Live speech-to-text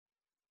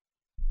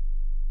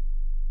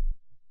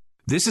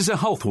This is a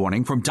health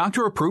warning from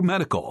Dr. Approved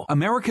Medical,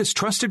 America's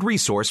trusted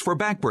resource for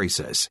back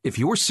braces. If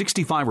you're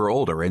 65 or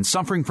older and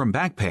suffering from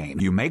back pain,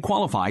 you may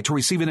qualify to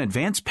receive an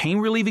advanced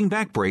pain-relieving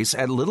back brace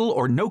at little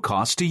or no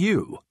cost to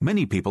you.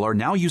 Many people are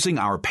now using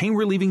our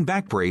pain-relieving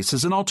back brace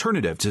as an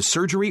alternative to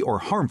surgery or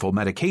harmful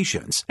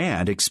medications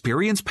and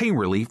experience pain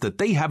relief that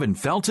they haven't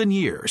felt in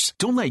years.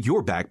 Don't let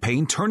your back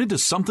pain turn into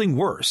something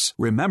worse.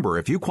 Remember,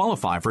 if you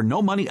qualify for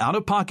no money out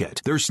of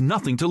pocket, there's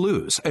nothing to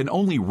lose and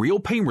only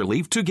real pain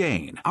relief to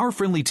gain. Our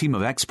friendly team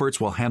of experts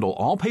will handle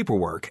all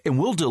paperwork and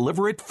will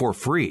deliver it for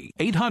free.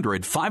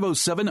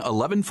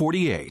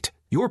 800-507-1148.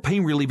 Your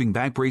pain-relieving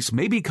back brace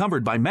may be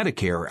covered by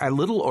Medicare at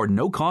little or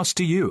no cost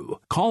to you.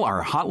 Call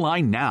our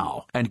hotline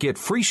now and get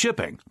free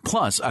shipping,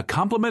 plus a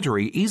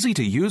complimentary,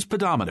 easy-to-use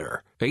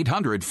pedometer.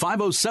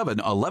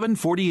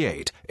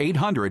 800-507-1148.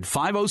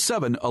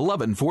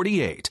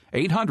 800-507-1148.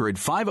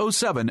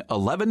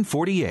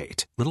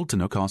 800-507-1148. Little to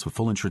no cost with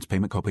full insurance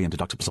payment, copay, and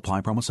deductible supply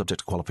promo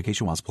subject to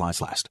qualification while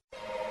supplies last.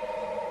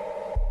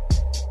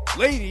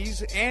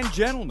 Ladies and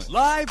gentlemen,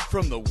 live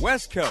from the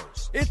West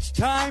Coast, it's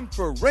time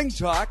for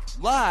Ringtalk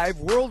Live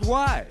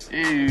Worldwide.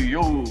 Hey,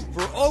 yo.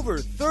 For over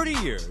 30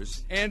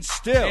 years, and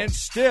still,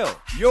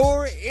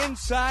 your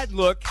inside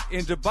look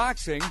into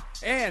boxing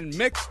and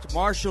mixed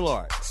martial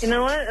arts. You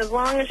know what? As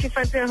long as she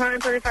fights at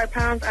 135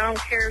 pounds, I don't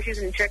care if she's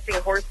injecting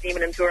a horse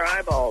demon into her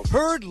eyeballs.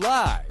 Heard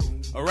live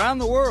around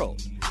the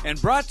world and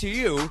brought to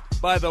you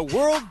by the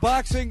World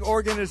Boxing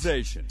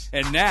Organization.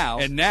 And now,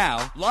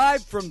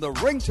 live from the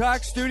Ring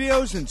Talk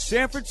Studios in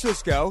San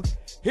Francisco,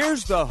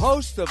 here's the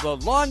host of the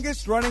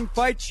longest-running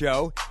fight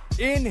show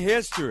in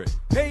history,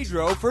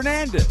 Pedro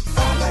Fernandez.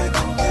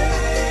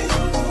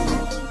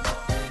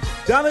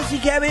 Damas y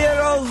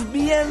caballeros,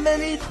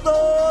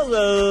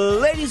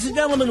 bienvenidos. Ladies and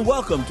gentlemen,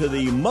 welcome to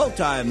the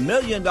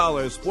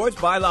multi-million-dollar Sports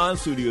Byline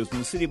Studios in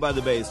the City by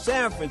the Bay,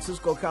 San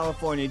Francisco,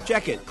 California.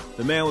 Check it.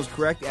 The man was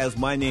correct, as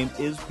my name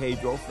is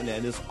Pedro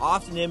Fernandez,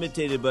 often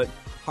imitated but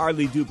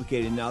hardly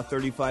duplicated. Now,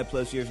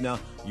 35-plus years now,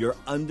 your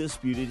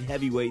undisputed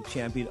heavyweight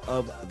champion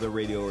of the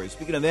radio area.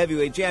 Speaking of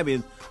heavyweight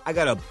champions, I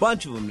got a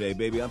bunch of them today,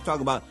 baby. I'm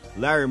talking about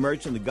Larry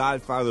Merchant, the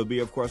Godfather will be,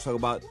 of course, talking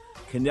about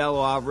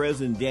Canelo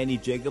Alvarez and Danny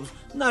Jacobs.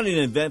 Not an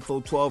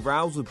eventful 12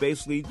 rounds, but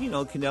basically,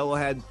 Canelo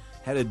had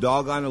a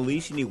dog on a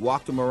leash, and he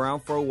walked him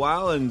around for a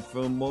while, and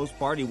for the most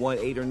part, he won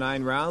 8 or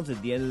 9 rounds.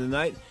 At the end of the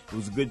night, it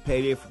was a good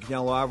payday for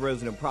Canelo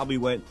Alvarez, and it probably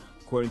went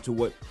according to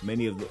what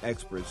many of the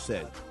experts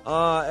said.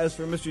 As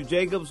for Mr.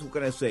 Jacobs, what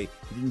can I say?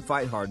 He didn't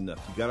fight hard enough.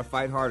 You got to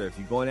fight harder. If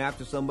you're going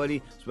after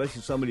somebody,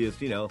 especially somebody that's,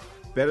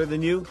 better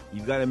than you,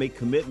 you've got to make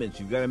commitments.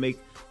 You've got to make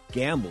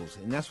gambles,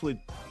 and that's what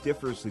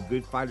differs the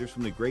good fighters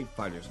from the great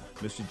fighters.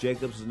 Mr.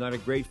 Jacobs is not a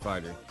great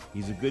fighter.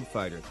 He's a good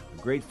fighter. A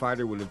great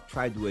fighter would have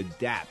tried to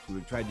adapt,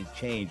 would have tried to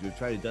change, would have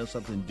tried to do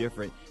something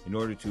different in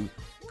order to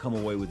come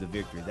away with a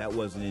victory. That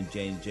wasn't in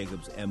Jane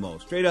Jacobs' M.O.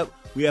 Straight up,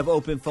 we have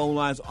open phone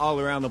lines all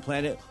around the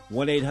planet.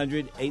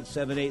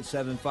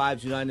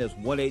 1-800-878-7529. That's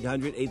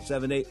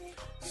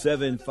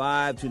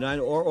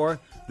 1-800-878-7529. Or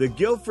the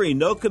guilt-free,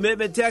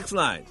 no-commitment text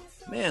line.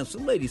 Man,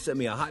 some lady sent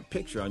me a hot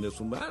picture on this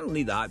one, but I don't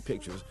need the hot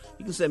pictures.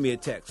 You can send me a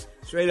text.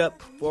 Straight up,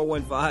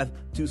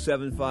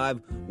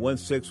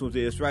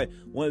 415-275-1613. That's right.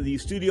 One of the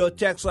studio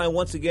text line,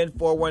 once again,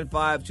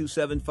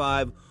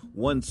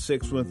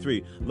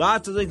 415-275-1613.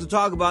 Lots of things to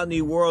talk about in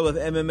the world of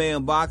MMA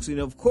and boxing.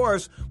 Of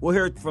course, we'll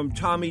hear from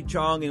Tommy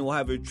Chong, and we'll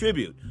have a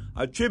tribute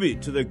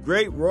to the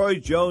great Roy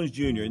Jones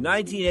Jr.,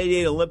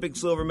 1988 Olympic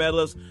silver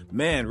medalist.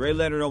 Man, Ray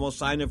Leonard almost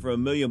signed him for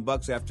 $1 million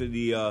after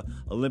the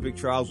Olympic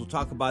trials. We'll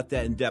talk about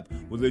that in depth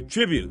with a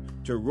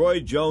tribute to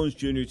Roy Jones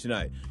Jr.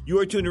 tonight. You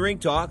are tuned to Ring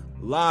Talk,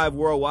 live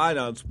worldwide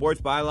on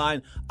Sports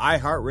Byline,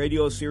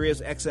 iHeartRadio, Sirius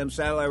XM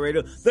Satellite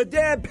Radio, the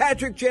Dan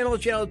Patrick Channel,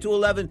 Channel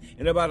 211,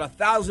 and about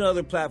 1,000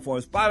 other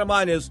platforms. Bottom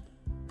line is,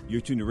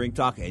 you're tuned to Ring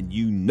Talk, and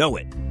you know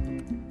it.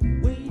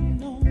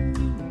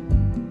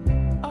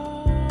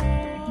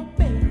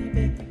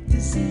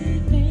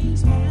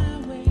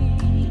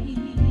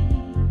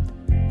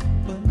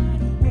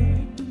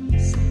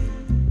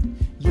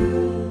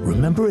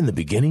 Remember in the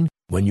beginning,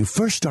 when you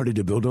first started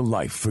to build a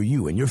life for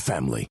you and your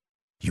family,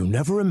 you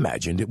never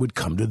imagined it would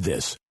come to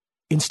this.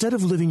 Instead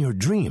of living your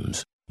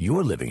dreams,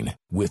 you're living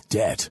with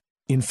debt.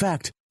 In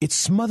fact, it's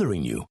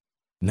smothering you.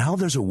 Now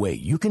there's a way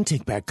you can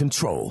take back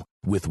control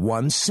with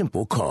one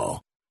simple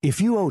call. If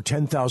you owe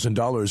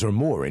 $10,000 or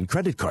more in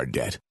credit card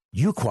debt,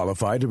 you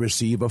qualify to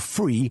receive a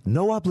free,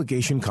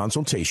 no-obligation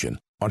consultation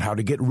on how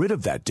to get rid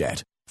of that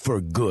debt for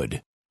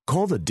good.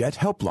 Call the Debt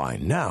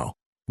Helpline now.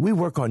 We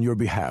work on your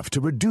behalf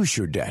to reduce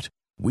your debt.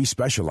 We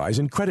specialize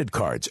in credit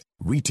cards,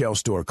 retail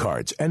store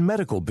cards, and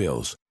medical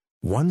bills.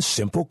 One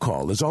simple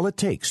call is all it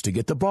takes to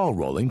get the ball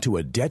rolling to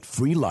a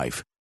debt-free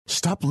life.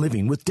 Stop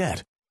living with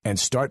debt and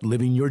start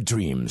living your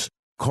dreams.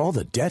 Call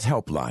the Debt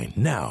Helpline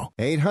now.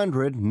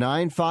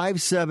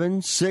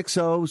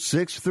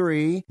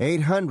 800-957-6063.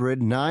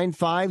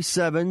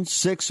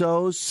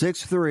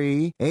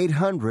 800-957-6063.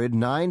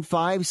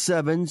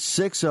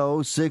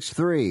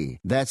 800-957-6063.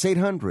 That's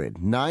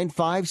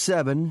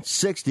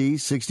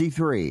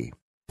 800-957-6063.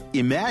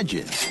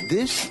 Imagine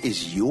this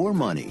is your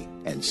money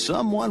and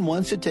someone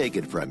wants to take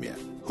it from you.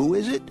 Who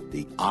is it?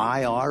 The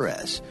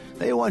IRS.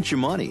 They want your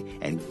money,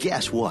 and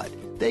guess what?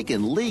 They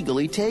can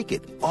legally take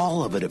it,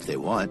 all of it if they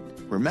want.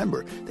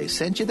 Remember, they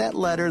sent you that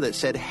letter that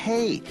said,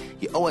 hey,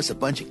 you owe us a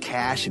bunch of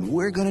cash and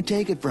we're going to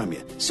take it from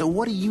you. So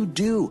what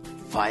do?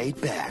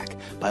 Fight back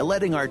by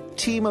letting our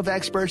team of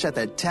experts at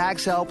the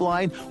Tax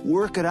Helpline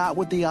work it out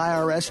with the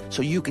IRS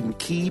so you can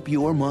keep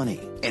your money.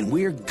 And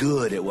we're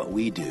good at what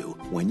we do.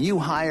 When you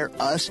hire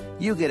us,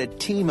 you get a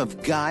team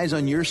of guys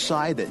on your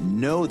side that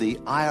know the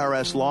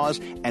IRS laws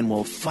and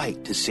will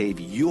fight to save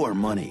your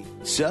money.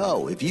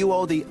 So, if you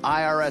owe the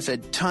IRS a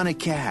ton of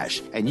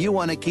cash and you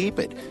want to keep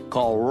it,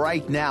 call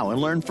right now and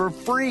learn for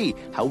free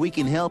how we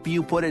can help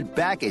you put it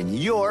back in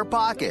your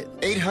pocket.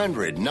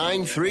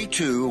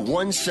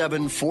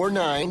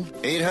 800-932-1749.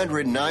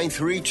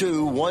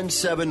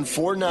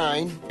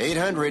 800-932-1749.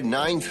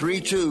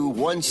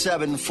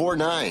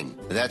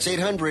 800-932-1749. That's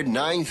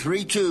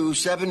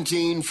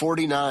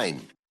 800-932-1749.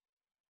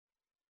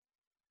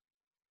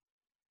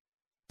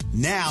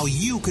 Now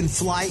you can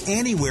fly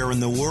anywhere in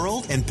the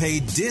world and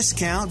pay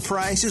discount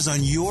prices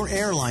on your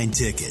airline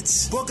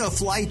tickets. Book a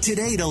flight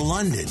today to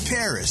London,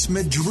 Paris,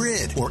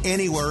 Madrid, or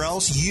anywhere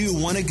else you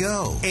want to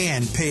go.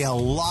 And pay a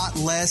lot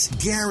less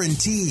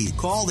guaranteed.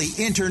 Call the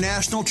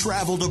International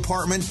Travel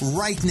Department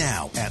right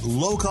now at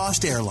Low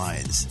Cost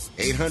Airlines.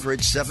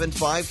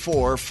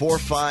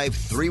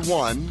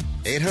 800-754-4531.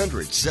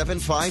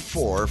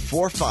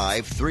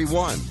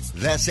 800-754-4531.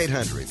 That's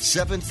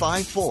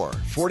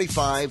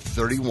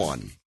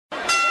 800-754-4531.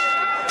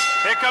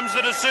 Here comes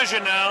the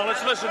decision now.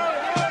 Let's listen.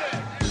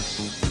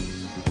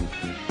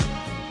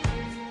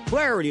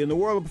 Clarity in the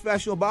world of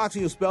professional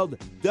boxing is spelled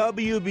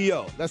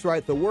WBO. That's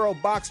right, the World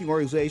Boxing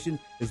Organization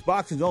is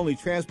boxing's only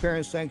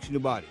transparent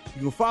sanctioned body.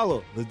 You can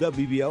follow the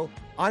WBO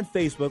on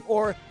Facebook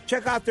or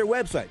check out their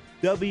website,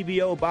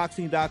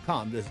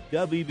 WBOboxing.com. That's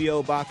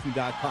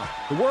WBOboxing.com.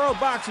 The World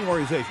Boxing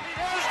Organization.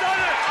 Who's done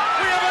it?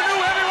 We have a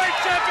new heavyweight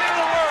champion of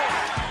the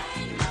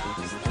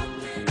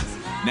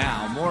world.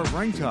 Now, more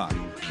Ring Talk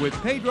with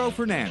Pedro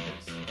Fernandez.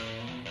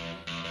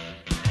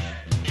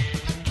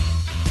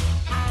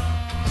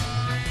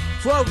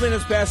 12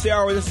 minutes past the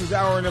hour. This is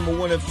hour number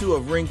 1 of 2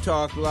 of Ring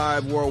Talk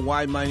Live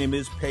Worldwide. My name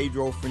is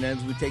Pedro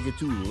Fernandez. We take it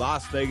to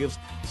Las Vegas,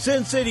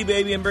 Sin City,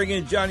 baby, and bring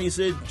in Johnny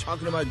Sid,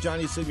 talking about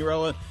Johnny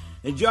Signorella.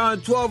 And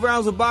John, 12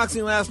 rounds of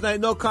boxing last night.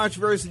 No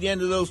controversy at the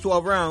end of those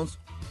 12 rounds.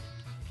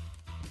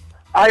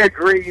 I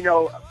agree.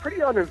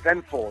 Pretty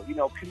uneventful.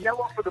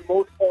 Canelo, for the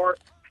most part,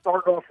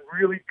 started off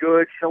really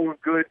good, showing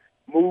good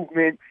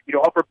movement,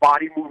 upper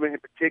body movement in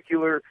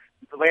particular.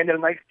 Landed a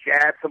nice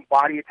jab, some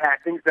body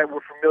attack, things that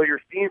we're familiar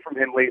seeing from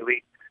him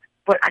lately.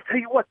 But I tell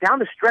you what, down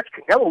the stretch,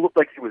 Canelo looked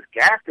like he was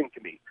gassing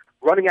to me,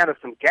 running out of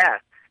some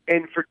gas.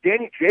 And for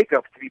Danny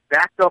Jacobs to be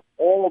backed up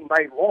all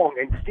night long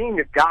and seeing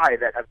a guy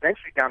that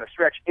eventually down the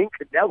stretch in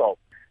Canelo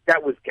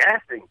that was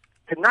gassing,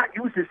 to not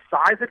use his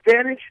size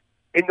advantage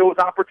in those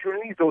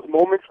opportunities, those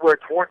moments where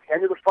towards the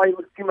end of the fight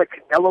it seemed like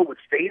Canelo was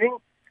fading.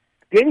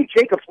 Danny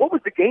Jacobs, what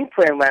was the game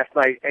plan last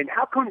night, and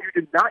how come you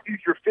did not use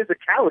your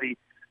physicality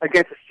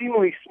against a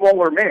seemingly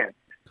smaller man?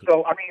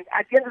 So, at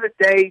the end of the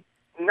day,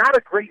 not a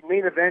great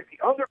main event. The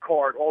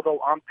undercard, although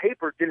on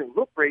paper didn't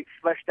look great,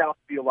 fleshed out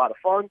to be a lot of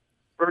fun.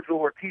 Virgil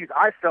Ortiz,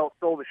 I felt,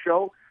 stole the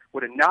show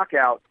with a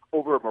knockout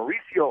over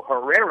Mauricio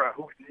Herrera,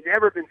 who's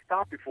never been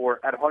stopped before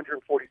at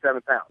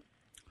 147 pounds.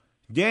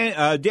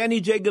 Danny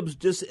Jacobs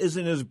just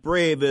isn't as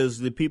brave as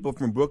the people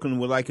from Brooklyn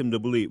would like to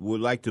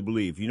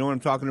believe. You know what I'm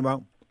talking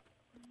about?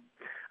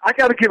 I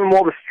got to give him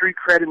all the street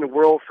credit in the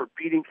world for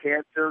beating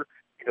cancer.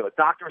 The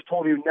doctors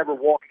told him he would never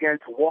walk again.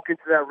 To walk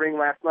into that ring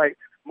last night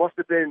must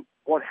have been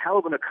one hell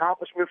of an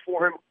accomplishment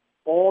for him.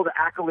 All the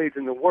accolades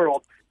in the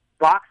world.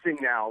 Boxing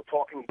now,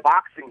 talking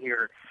boxing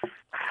here.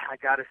 I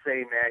got to say,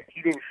 man,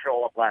 he didn't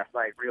show up last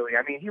night, really.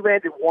 He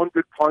landed one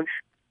good punch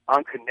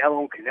on Canelo,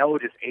 and Canelo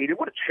just ate it.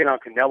 What a chin on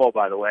Canelo,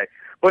 by the way.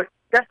 But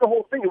that's the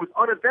whole thing. It was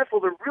uneventful.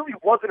 There really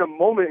wasn't a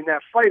moment in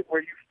that fight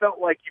where you felt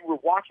like you were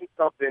watching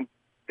something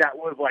that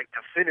was like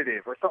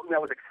definitive or something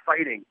that was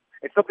exciting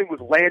and something was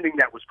landing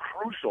that was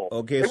crucial.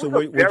 Okay, so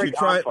what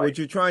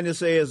you're trying to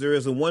say is there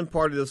isn't one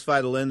part of this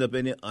fight that'll end up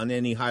on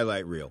any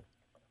highlight reel.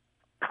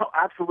 Oh,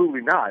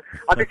 absolutely not.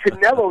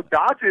 Canelo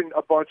dodging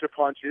a bunch of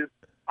punches.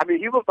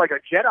 He looked like a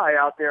Jedi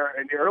out there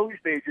in the early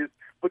stages,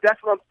 but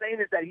that's what I'm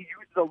saying is that he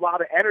uses a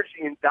lot of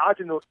energy in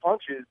dodging those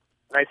punches,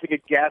 and I think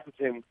it gasses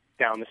him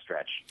down the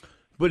stretch.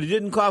 But it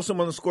didn't cost him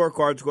on the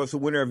scorecards. Of course, the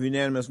winner of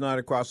unanimous nod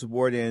across the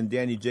board, and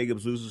Danny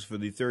Jacobs loses for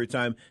the third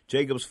time.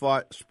 Jacobs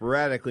fought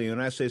sporadically, and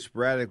when I say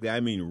sporadically,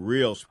 I mean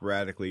real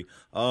sporadically.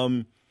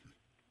 At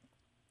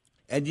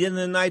the end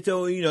of the night,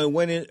 though,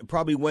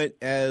 probably went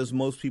as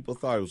most people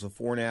thought. It was a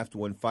 4.5 to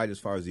 1 fight as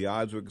far as the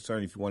odds were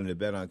concerned. If you wanted to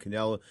bet on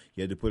Canelo,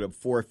 you had to put up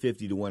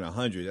 $450 to win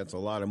 100. That's a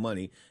lot of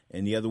money.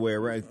 And the other way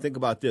around, think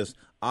about this: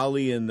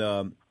 Ali and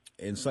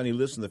Sonny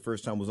Liston the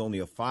first time was only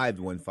a 5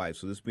 to 1 fight.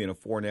 So this being a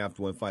 4.5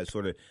 to 1 fight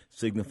sort of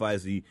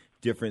signifies the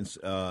difference,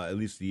 at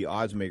least the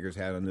odds makers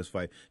had on this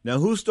fight. Now,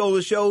 who stole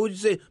the show? Who would you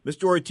say?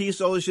 Mr. Ortiz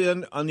stole the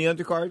show on the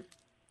undercard?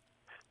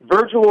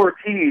 Virgil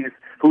Ortiz,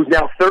 who's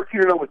now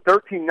 13-0 with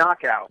 13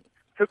 knockouts,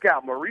 took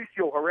out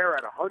Mauricio Herrera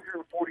at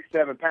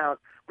 147 pounds.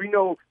 We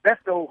know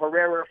Beto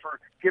Herrera for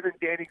giving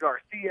Danny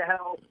Garcia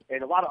hell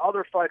and a lot of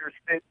other fighters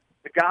fit.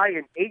 The guy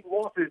in 8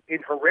 losses in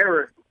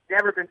Herrera,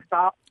 never been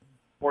stopped.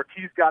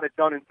 Ortiz got it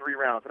done in 3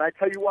 rounds. And I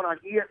tell you what, on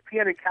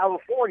ESPN in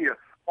California,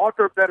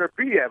 Arthur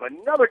Beterbiev,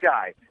 another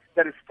guy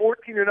that is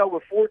 14-0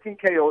 with 14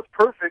 KOs,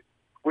 perfect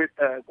with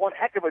one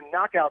heck of a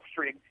knockout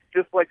streak,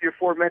 just like the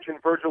aforementioned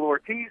Virgil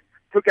Ortiz,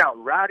 took out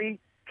Radi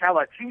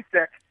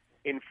Kalachicek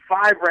in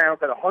 5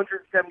 rounds at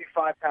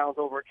 175 pounds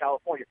over in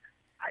California.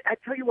 I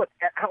tell you what,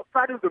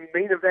 outside of the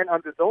main event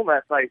on DAZN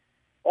last night,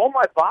 all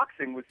my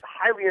boxing was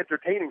highly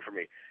entertaining for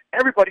me.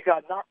 Everybody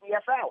got knocked the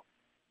F out.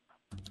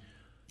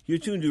 You're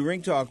tuned to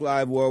Ring Talk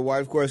Live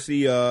Worldwide. Of course,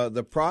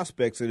 the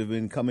prospects that have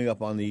been coming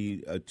up on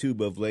the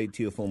tube of late,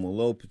 Teofimo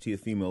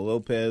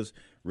Lopez,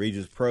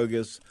 Regis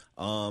Prograis,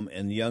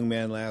 and the young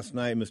man last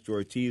night, Mr.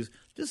 Ortiz.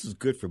 This is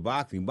good for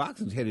boxing.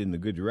 Boxing's headed in a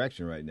good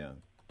direction right now.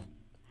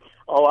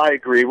 Oh, I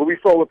agree. Well, we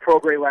saw with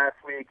Prograis last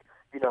week,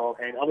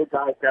 and other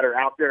guys that are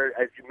out there,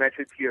 as you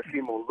mentioned,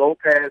 Teofimo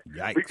Lopez.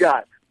 Yikes.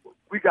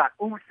 We got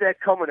Usyk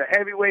coming to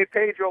heavyweight.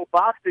 Pedro,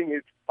 boxing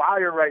is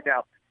fire right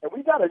now. And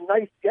we got a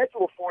nice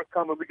schedule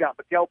forthcoming. We got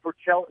Miguel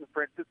Berchelt and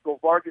Francisco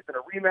Vargas in a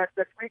rematch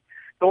next week.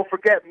 Don't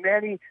forget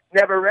Manny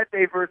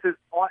Navarrete versus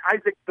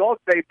Isaac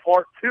Dogboe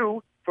Part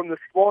 2 from the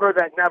slaughter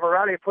that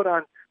Navarrete put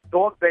on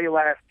Dogboe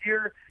last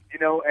year.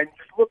 And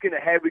just looking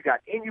ahead, we got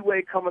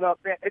Inoue coming up.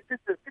 Man, it's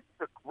just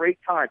a great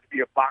time to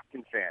be a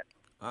boxing fan.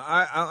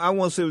 I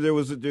want to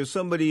say there's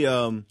somebody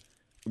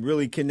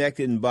really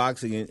connected in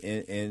boxing,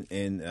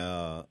 and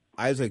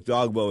Isaac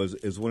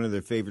Dogboe is one of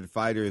their favorite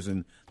fighters,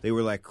 and they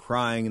were like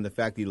crying in the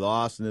fact he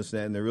lost and this and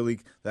that, and they're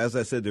really, as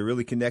I said, they're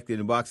really connected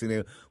in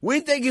boxing. We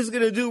think he's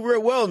going to do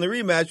real well in the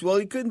rematch. Well,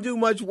 he couldn't do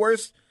much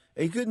worse.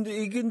 He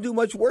couldn't do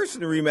much worse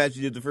in the rematch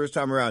he did the first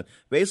time around.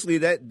 Basically,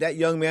 that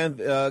young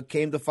man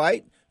came to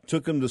fight,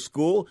 took him to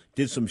school,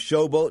 did some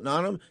showboating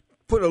on him,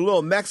 put a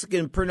little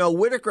Mexican Pernell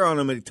Whitaker on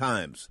him at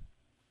times.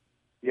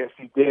 Yes,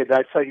 he did.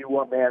 I tell you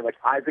what, man, like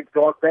Isaac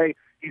Dogboe,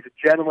 he's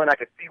a gentleman. I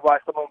could see why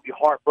someone would be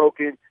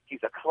heartbroken.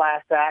 He's a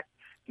class act.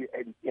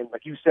 And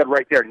like you said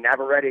right there,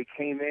 Navarrete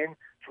came in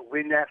to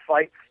win that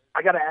fight.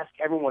 I got to ask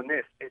everyone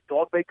this. Is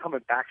Dogboe coming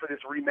back for this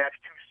rematch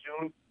too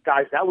soon?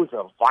 Guys, that was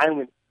a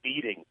violent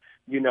beating,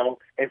 and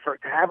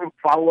to have him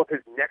follow up his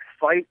next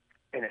fight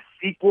in a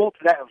sequel to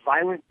that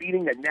violent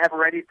beating that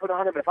Navarrete put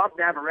on him, if I'm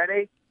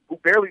Navarrete, who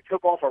barely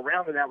took off a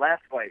round in that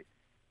last fight,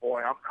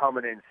 boy, I'm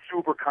coming in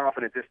super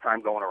confident this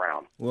time going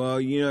around.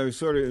 Well,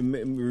 sort of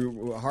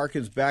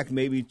harkens back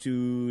maybe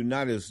to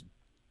not as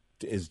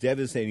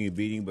devastating a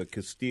beating, but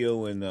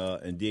Castillo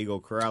and Diego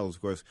Corrales,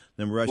 of course,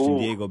 them rushing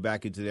Diego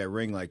back into that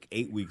ring like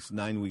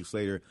 9 weeks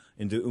later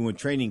into a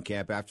training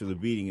camp after the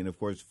beating, and of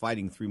course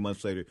fighting 3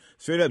 months later.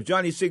 Straight up,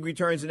 Johnny Sig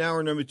returns in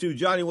hour number 2.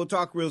 Johnny, we'll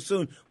talk real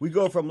soon. We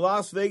go from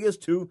Las Vegas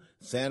to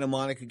Santa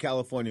Monica,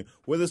 California,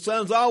 where the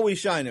sun's always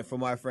shining for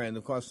my friend.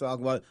 Of course,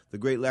 talking about the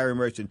great Larry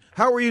Merchant.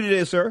 How are you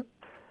today, sir?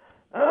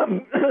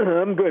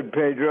 I'm good,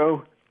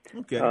 Pedro.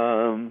 Okay.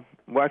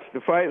 Watched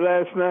the fight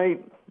last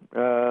night.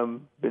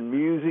 Been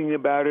musing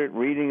about it,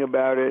 reading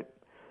about it,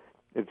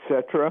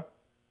 etc.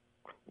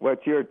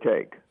 What's your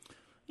take?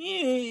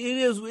 Yeah,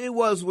 it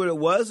was what it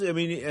was. I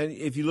mean,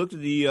 if you looked at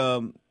the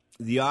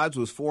odds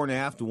was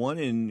 4.5 to 1,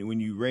 and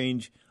when you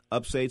range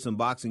upsets in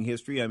boxing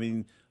history, I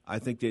mean, I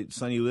think that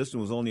Sonny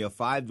Liston was only a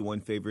 5 to 1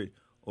 favorite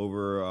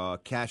over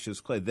Cassius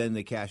Clay. Then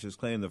the Cassius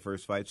Clay in the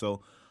first fight,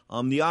 so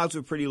the odds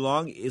were pretty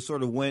long. It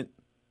sort of went.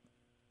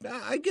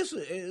 I guess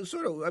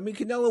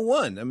Canelo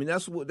won. I mean,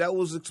 that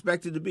was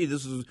expected to be.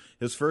 This is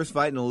his first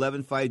fight, an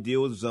 11-fight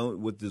deal with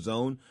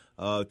DAZN,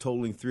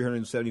 totaling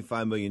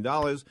 $375 million.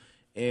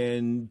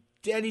 And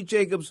Danny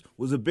Jacobs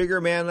was a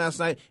bigger man last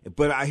night.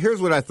 But here's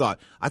what I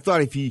thought. I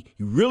thought if he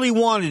really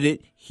wanted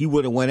it, he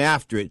would have went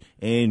after it.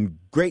 And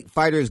great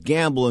fighters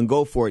gamble and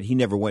go for it. He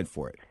never went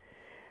for it.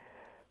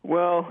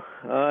 Well,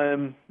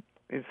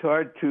 it's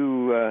hard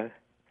to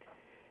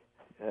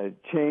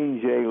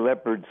change a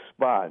leopard's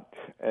spot,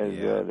 as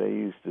they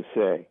used to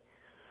say.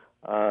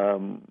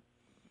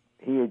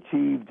 He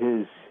achieved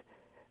his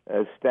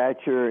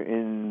stature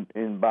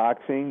in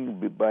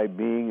boxing by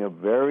being a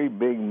very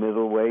big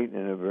middleweight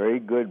and a very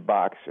good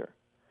boxer.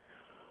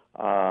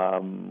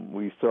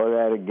 We saw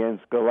that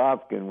against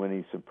Golovkin when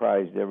he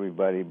surprised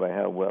everybody by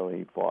how well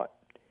he fought.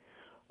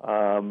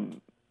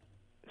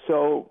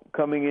 So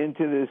coming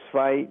into this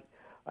fight,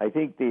 I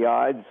think the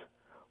odds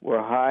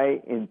were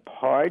high in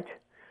part,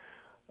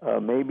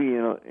 maybe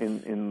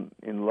in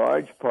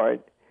large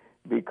part,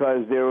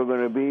 because there were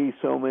going to be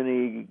so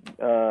many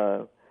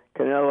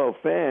Canelo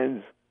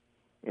fans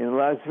in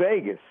Las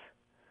Vegas.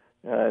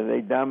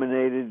 They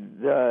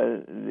dominated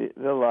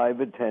the live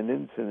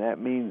attendance, and that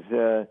means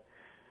the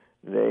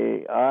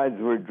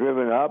odds were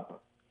driven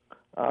up.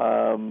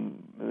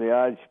 The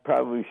odds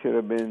probably should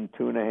have been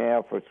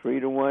 2.5 or 3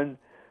 to 1,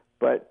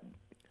 but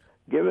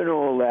given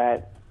all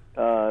that,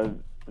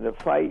 the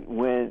fight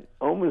went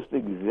almost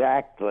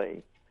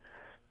exactly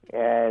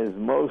as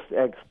most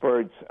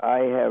experts I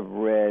have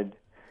read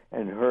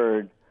and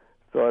Hurd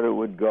thought it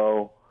would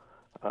go.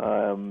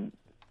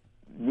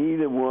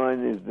 Neither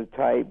one is the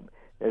type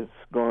that's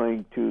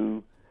going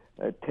to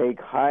take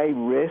high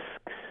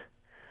risks.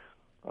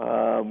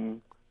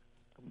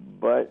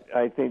 But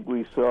I think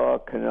we saw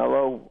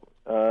Canelo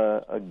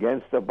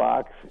against the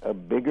box, a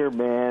bigger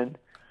man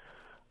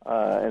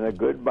and a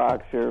good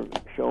boxer,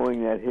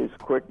 showing that his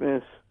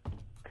quickness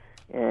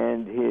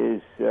and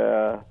his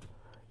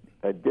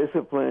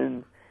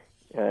discipline,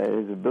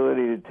 his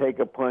ability to take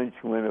a punch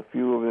when a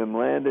few of them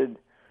landed,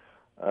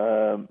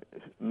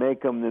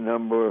 make him the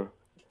number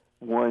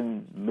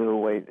one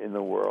middleweight in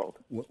the world.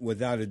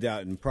 Without a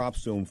doubt, and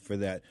props to him for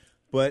that.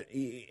 But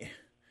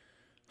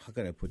how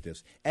can I put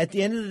this? At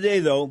the end of the day,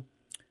 though,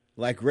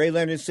 like Ray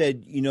Leonard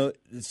said,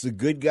 it's the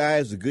good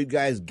guys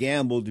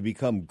gamble to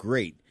become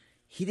great.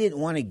 He didn't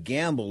want to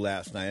gamble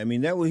last night. I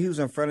mean, he was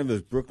in front of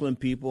his Brooklyn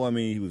people. I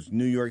mean, he was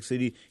New York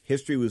City.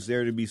 History was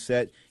there to be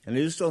set, and I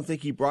just don't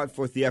think he brought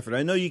forth the effort.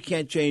 I know you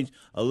can't change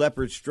a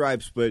leopard's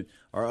stripes,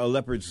 or a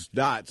leopard's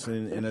dots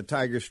and a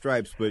tiger's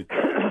stripes, but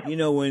I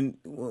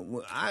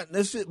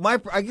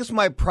guess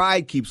my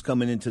pride keeps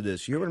coming into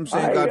this. You hear what I'm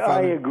saying,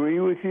 Godfather? I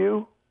agree with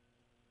you.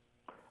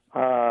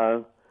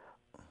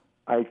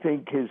 I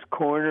think his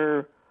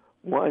corner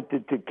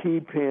wanted to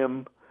keep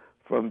him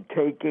from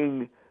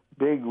taking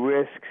big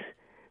risks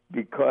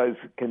because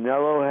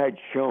Canelo had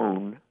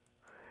shown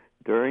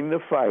during the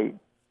fight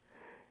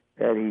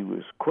that he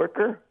was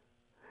quicker,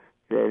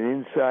 that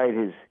inside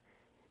his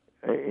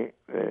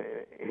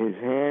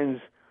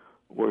hands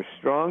were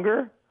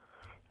stronger,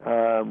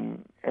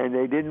 and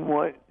they didn't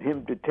want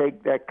him to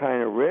take that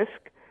kind of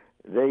risk.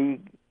 They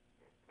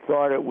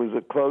thought it was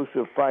a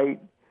closer fight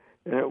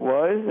than it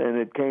was, and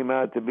it came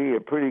out to be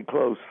a pretty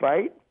close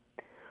fight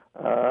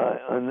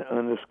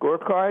on the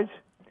scorecards.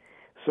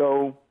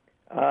 So,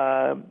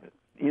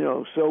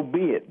 so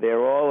be it.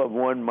 They're all of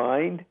one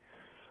mind.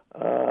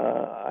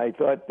 I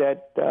thought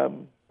that,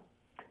 from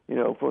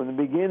the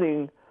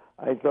beginning,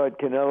 I thought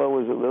Canelo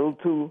was a little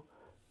too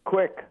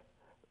quick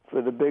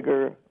for the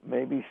bigger,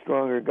 maybe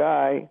stronger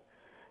guy.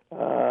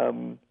 I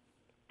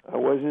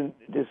wasn't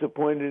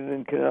disappointed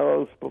in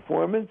Canelo's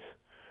performance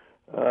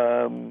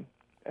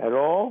at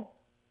all.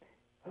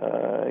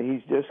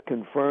 He's just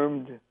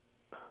confirmed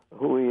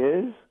who he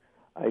is.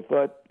 I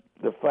thought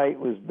the fight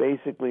was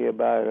basically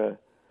about a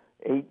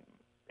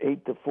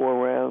 8 to 4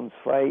 rounds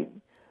fight.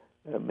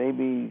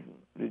 Maybe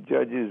the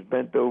judges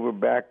bent over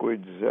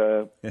backwards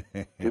to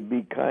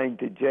be kind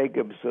to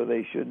Jacob, so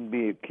they shouldn't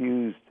be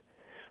accused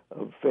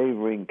of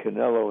favoring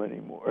Canelo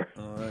anymore.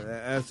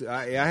 I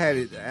had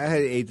it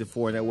 8 to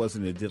 4, and that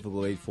wasn't a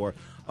difficult 8-4.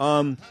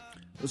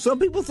 Some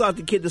people thought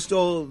the kid that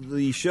stole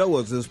the show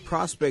was this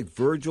prospect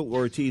Virgil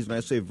Ortiz, and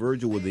I say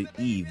Virgil with an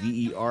E,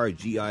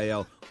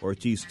 Vergil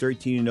Ortiz,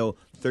 13-0,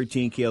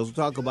 13 KOs. We'll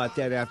talk about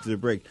that after the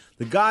break.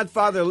 The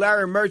Godfather,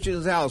 Larry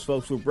Merchant's house,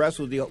 folks. We're blessed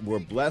with the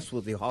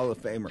Hall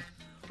of Famer.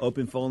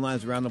 Open phone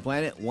lines around the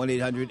planet,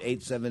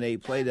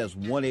 1-800-878-PLAY. That's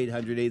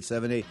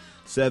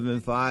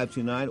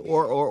 1-800-878-7529.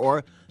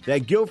 Or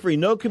that guilt-free,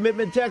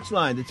 no-commitment text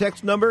line. The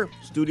text number,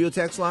 studio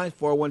text line,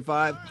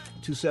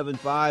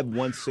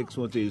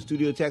 415-275-1613. The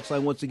studio text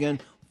line, once again,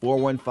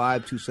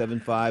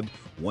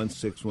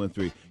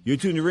 415-275-1613. You're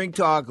tuned to Ring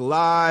Talk,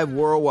 live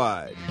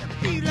worldwide.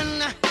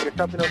 It's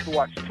something else to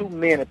watch two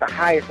men at the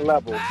highest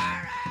level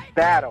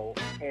battle,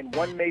 and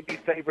one may be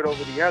favored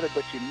over the other,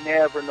 but you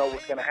never know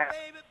what's going to happen.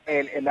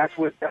 And that's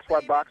why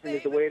boxing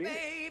is the way it is.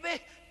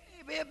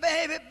 Baby,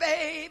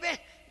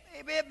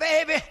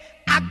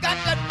 I got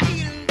that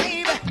feeling,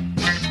 baby.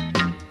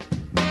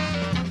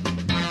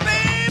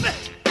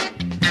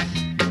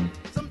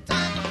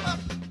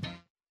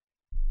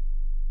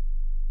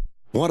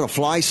 Want to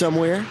fly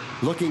somewhere?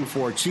 Looking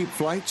for cheap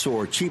flights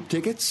or cheap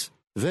tickets?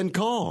 Then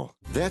call.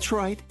 That's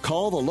right.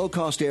 Call the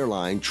low-cost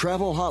airline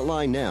travel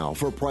hotline now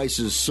for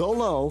prices so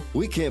low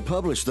we can't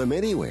publish them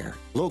anywhere.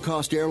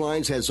 Low-cost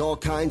airlines has all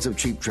kinds of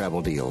cheap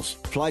travel deals.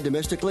 Fly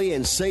domestically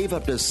and save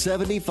up to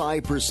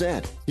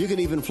 75%. You can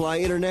even fly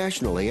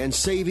internationally and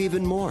save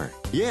even more.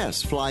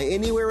 Yes, fly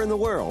anywhere in the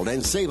world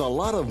and save a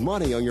lot of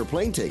money on your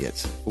plane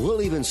tickets.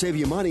 We'll even save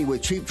you money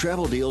with cheap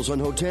travel deals on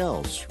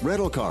hotels,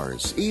 rental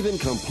cars, even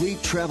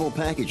complete travel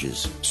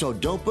packages. So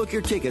don't book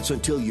your tickets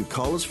until you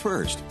call us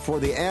first for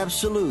the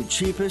absolute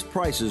cheapest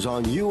prices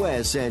on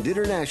U.S. and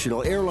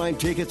international airline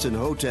tickets and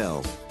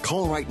hotels.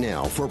 Call right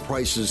now for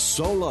prices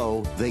so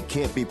low they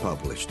can't be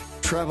published.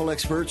 Travel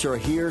experts are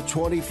here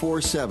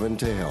 24/7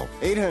 to help.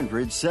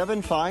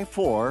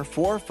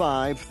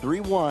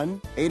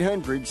 800-754-4531.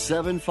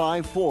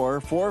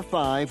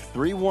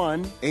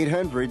 800-754-4531.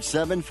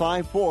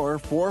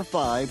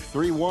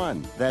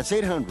 800-754-4531. That's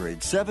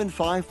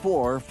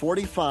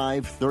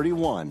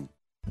 800-754-4531.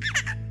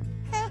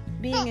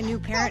 Being a new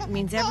parent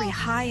means every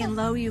high and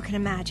low you can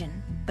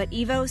imagine. But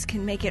Evos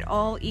can make it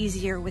all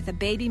easier with a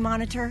baby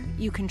monitor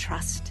you can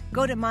trust.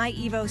 Go to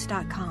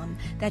myevos.com,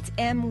 that's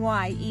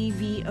MYEVOZ.com,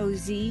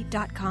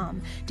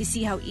 to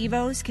see how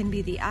Evos can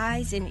be the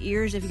eyes and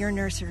ears of your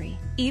nursery.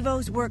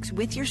 Evos works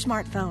with your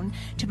smartphone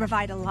to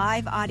provide a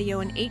live audio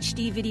and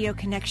HD video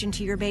connection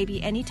to your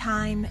baby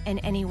anytime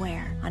and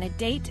anywhere. On a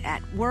date,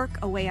 at work,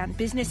 away on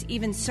business,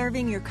 even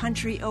serving your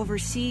country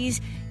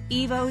overseas,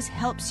 Evos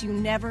helps you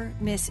never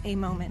miss a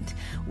moment.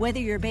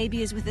 Whether your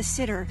baby is with a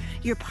sitter,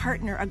 your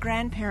partner, a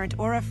grandparent,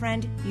 or a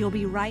friend, you'll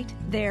be right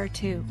there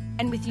too.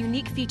 And with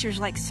unique features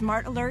like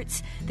smart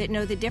alerts that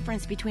know the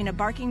difference between a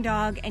barking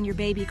dog and your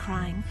baby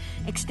crying,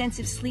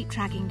 extensive sleep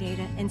tracking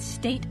data, and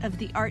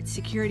state-of-the-art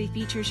security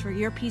features for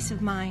your peace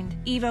of mind,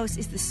 Evos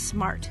is the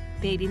smart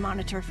baby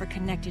monitor for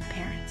connected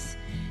parents.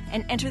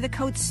 And enter the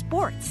code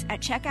SPORTS at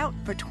checkout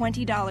for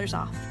 $20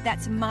 off.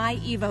 That's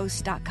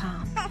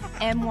myevos.com.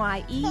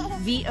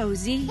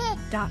 MYEVOZ.com.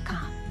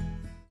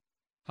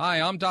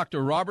 Hi, I'm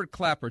Dr. Robert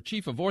Clapper,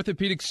 Chief of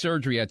Orthopedic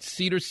Surgery at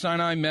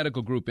Cedars-Sinai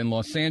Medical Group in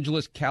Los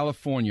Angeles,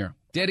 California.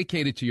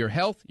 Dedicated to your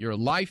health, your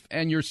life,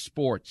 and your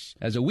sports.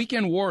 As a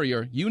weekend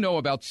warrior, you know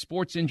about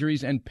sports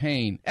injuries and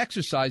pain.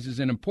 Exercise is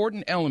an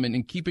important element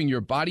in keeping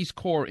your body's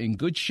core in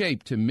good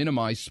shape to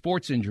minimize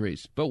sports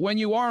injuries. But when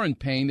you are in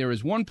pain, there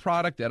is one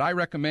product that I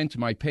recommend to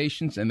my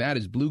patients, and that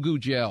is Blue Goo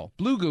Gel.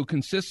 Blue Goo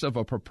consists of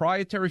a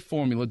proprietary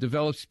formula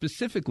developed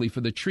specifically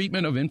for the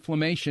treatment of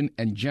inflammation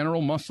and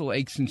general muscle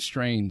aches and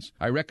strains.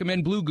 I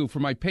recommend Blue Goo for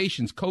my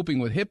patients coping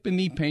with hip and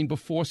knee pain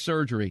before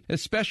surgery,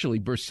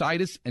 especially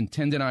bursitis and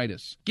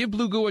tendinitis. Give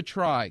Blue Goo a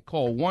try.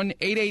 Call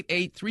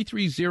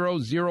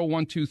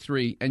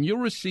 1-888-330-0123 and you'll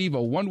receive a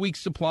 1-week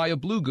supply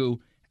of Blue Goo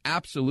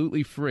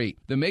absolutely free.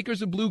 The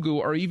makers of Blue Goo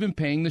are even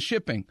paying the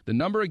shipping. The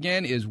number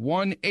again is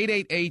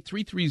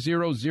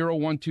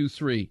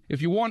 1-888-330-0123.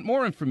 If you want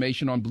more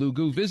information on Blue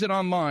Goo, visit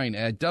online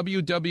at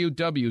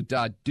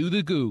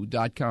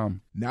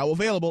www.dothegoo.com. Now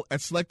available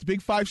at select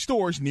Big 5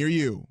 stores near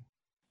you.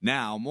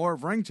 Now, more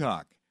of Ring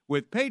Talk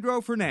with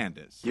Pedro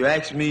Fernandez. You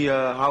ask me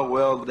how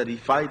well that he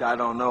fight, I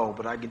don't know,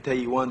 but I can tell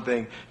you one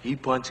thing, he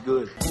punch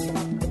good.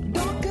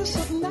 Darkest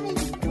of night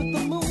with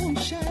the moon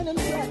shining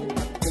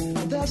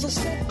bright. There's a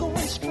set going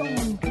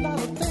strong, a lot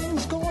of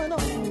things going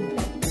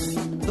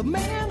on. The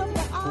man of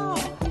the hour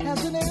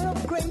has an air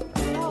of great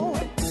power.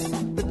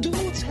 The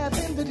dudes have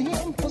envied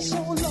him for so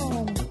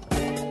long.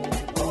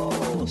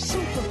 Oh,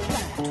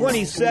 Superfly.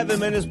 27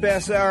 minutes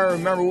past the hour.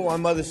 Remember what my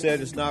mother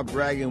said, it's not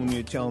bragging when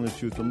you're telling the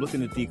truth. I'm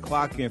looking at the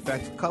clock here. In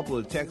fact, a couple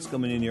of texts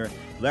coming in here.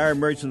 Larry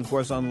Merchant, of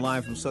course, on the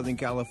line from Southern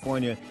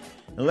California.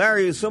 And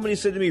Larry, somebody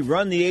said to me,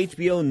 run the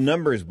HBO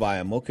numbers by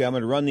him. Okay, I'm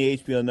going to run the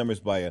HBO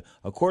numbers by you.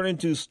 According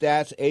to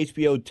stats,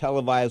 HBO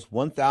televised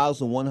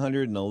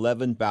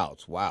 1,111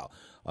 bouts. Wow.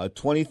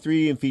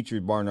 23 and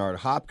featured Bernard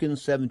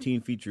Hopkins,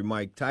 17 featured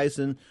Mike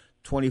Tyson,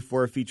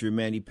 24 featured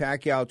Manny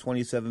Pacquiao,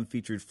 27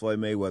 featured Floyd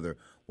Mayweather.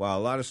 Wow,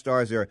 a lot of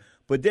stars there.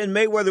 But then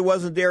Mayweather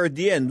wasn't there at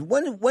the end.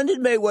 When did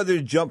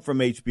Mayweather jump from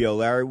HBO,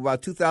 Larry?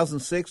 About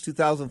 2006,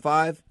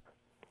 2005?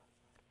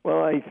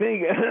 Well, I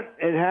think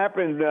it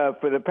happened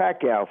for the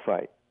Pacquiao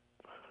fight.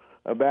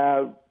 I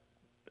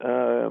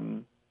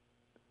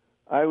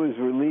was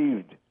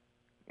relieved,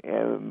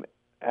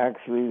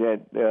 actually,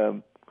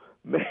 that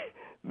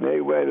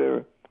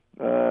Mayweather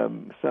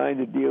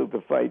signed a deal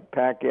to fight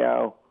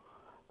Pacquiao.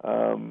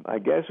 I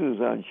guess it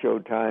was on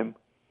Showtime.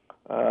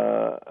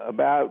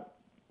 About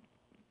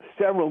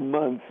several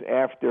months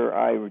after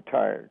I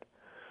retired,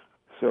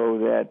 so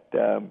that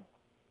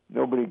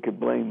nobody could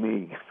blame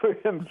me for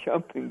him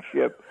jumping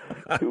ship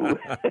to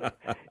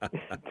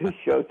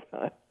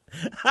Showtime.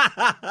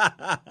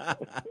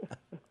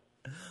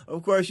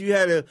 Of course, you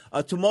had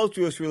a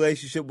tumultuous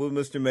relationship with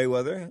Mr.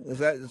 Mayweather. Is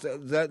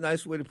that a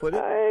nice way to put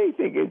it? I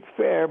think it's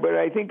fair, but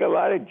I think a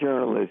lot of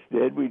journalists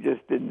did. We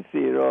just didn't see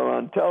it all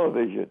on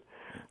television,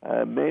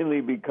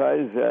 mainly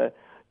because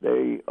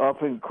they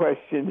often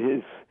questioned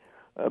his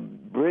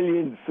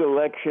brilliant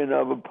selection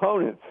of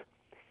opponents.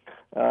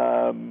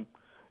 And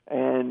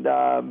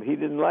he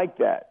didn't like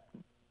that.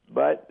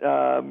 But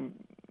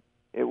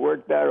it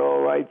worked out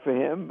all right for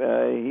him.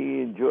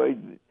 He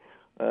enjoyed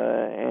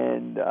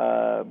and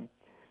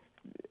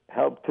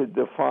helped to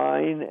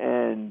define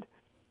and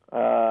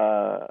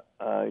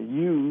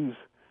use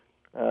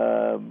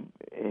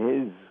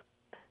his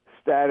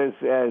status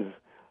as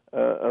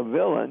a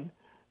villain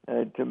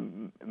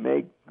to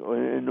make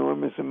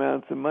enormous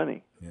amounts of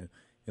money. Yeah.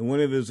 In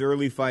one of his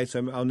early fights,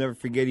 I'll never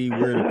forget. We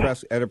were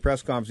at a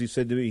press conference. He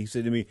said to me,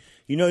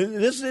 you know,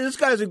 this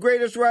guy's the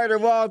greatest writer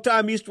of all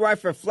time. He used to write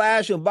for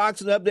Flash and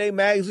Boxing Update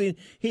magazine.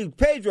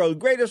 Pedro, the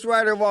greatest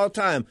writer of all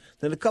time.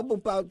 Then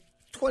about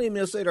 20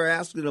 minutes later, I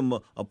asked him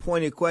a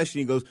pointed question.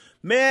 He goes,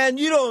 "Man,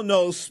 you don't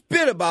know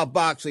spit about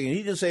boxing." And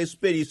he didn't say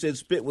spit. He said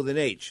spit with an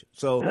H.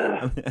 So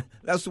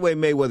that's the way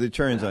Mayweather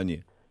turns on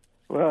you.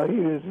 Well,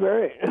 he's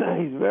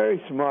very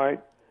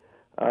smart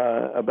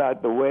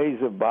about the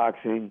ways of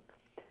boxing.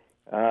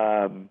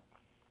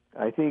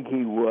 I think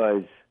he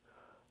was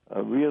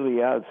a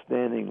really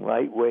outstanding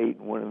lightweight,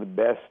 one of the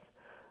best.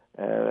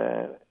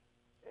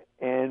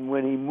 And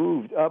when he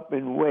moved up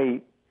in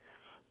weight,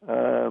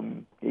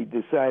 he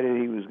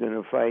decided he was going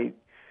to fight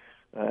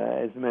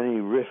as many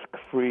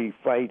risk-free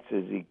fights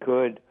as he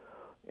could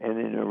and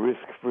in a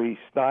risk-free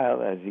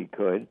style as he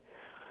could.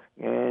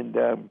 And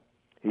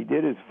he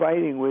did his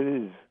fighting with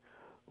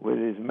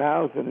his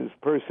mouth and his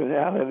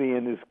personality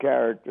and his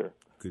character.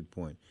 Good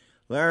point.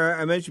 Larry,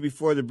 I mentioned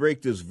before the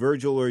break this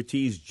Virgil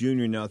Ortiz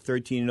Jr., now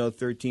 13-0,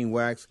 13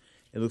 wax.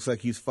 It looks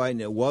like he's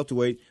fighting at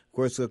welterweight. Of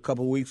course, a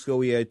couple weeks ago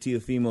we had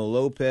Teofimo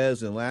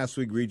Lopez, and last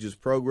week Regis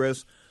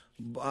Progress.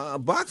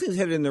 Boxing's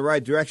headed in the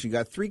right direction.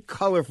 Got three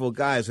colorful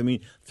guys. I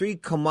mean, three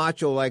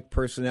Camacho-like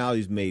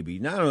personalities, maybe.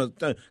 Not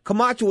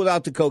Camacho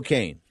without the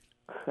cocaine.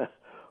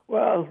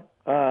 Well,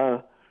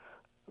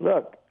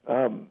 look,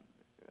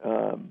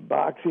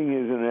 boxing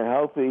is in a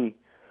healthy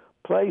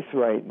place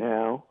right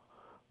now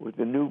with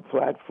the new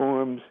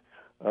platforms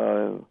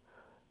and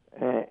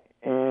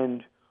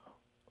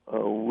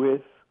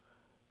with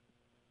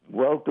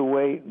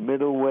welterweight,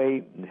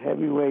 middleweight, and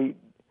heavyweight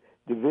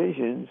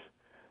divisions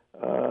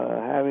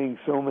having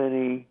so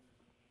many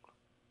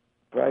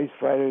prize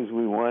fighters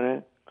we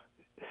want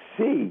to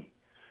see.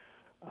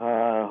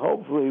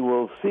 Hopefully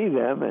we'll see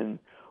them, and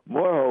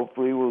more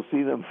hopefully we'll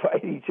see them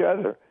fight each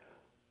other.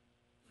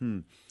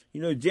 You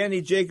know,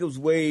 Danny Jacobs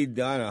weighed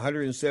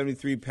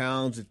 173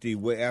 pounds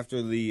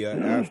after the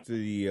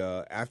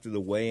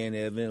weigh-in.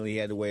 Evidently, he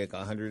had to weigh like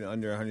under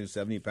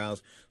 170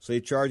 pounds. So they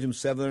charged him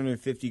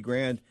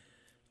 $750,000.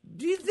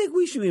 Do you think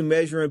we should be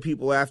measuring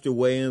people after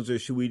weigh-ins, or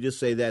should we just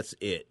say that's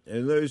it?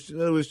 In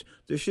other words,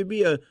 there should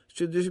be a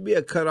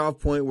cutoff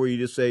point where you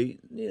just say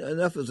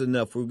enough is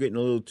enough. We're getting a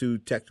little too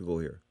technical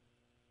here.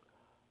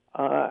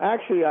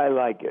 Actually, I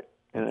like it,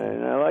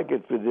 and I like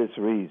it for this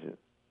reason.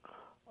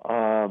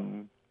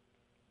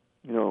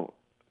 You know,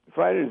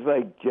 fighters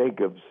like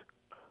Jacobs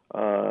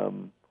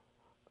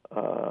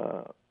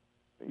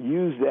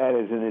use that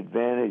as an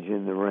advantage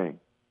in the ring.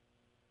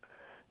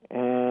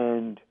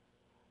 And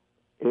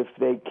if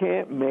they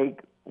can't make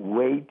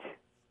weight,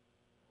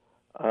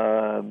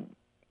 honestly,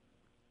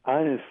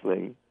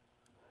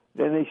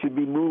 then they should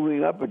be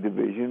moving up a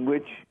division,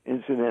 which,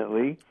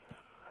 incidentally,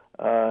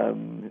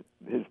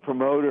 his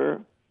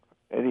promoter,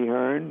 Eddie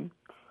Hearn,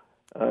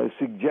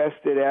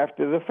 suggested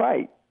after the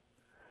fight.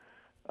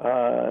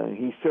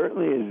 He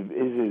certainly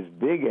is as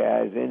big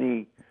as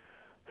any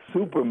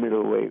super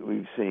middleweight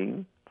we've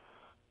seen,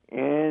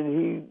 and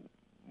he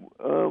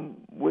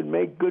would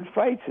make good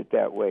fights at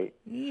that weight.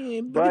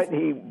 Yeah, but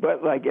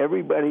like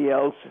everybody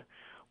else,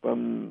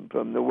 from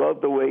the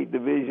welterweight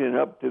division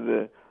up to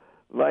the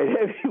light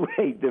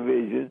heavyweight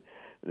division,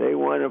 they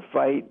want to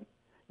fight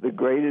the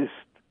greatest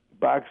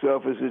box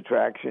office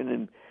attraction,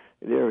 and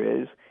there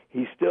is.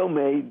 He still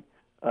made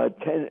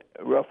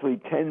roughly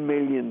 $10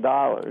 million.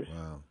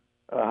 Wow.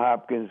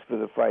 Hopkins for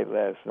the fight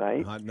last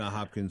night. Not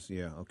Hopkins,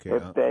 yeah, okay.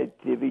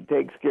 If he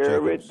takes care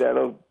of it,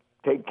 that'll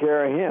take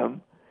care of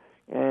him.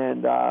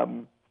 And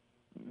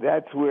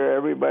that's where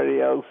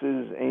everybody else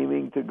is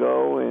aiming to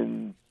go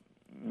and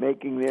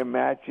making their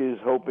matches,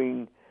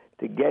 hoping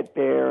to get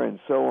there, and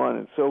so on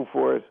and so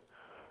forth.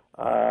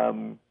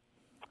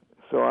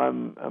 So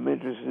I'm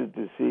interested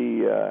to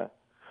see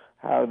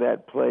how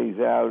that plays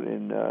out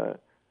in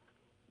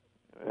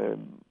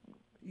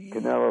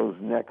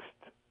Canelo's next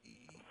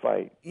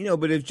fight. You know,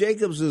 but if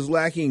Jacobs is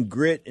lacking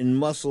grit and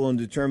muscle and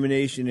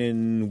determination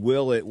and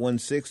will at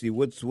 160,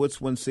 what's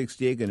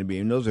 168 going to be?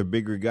 And those are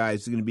bigger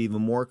guys. He's going to be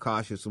even more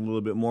cautious, a little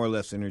bit more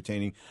less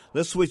entertaining.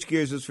 Let's switch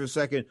gears just for a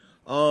second.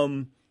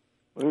 Well,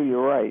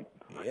 you're right.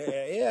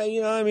 Yeah,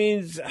 you know, I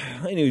mean,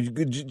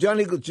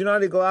 Johnny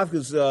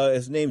Golovkin's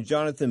his name's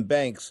Jonathan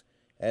Banks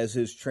as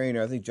his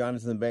trainer. I think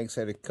Jonathan Banks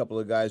had a couple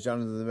of guys.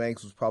 Jonathan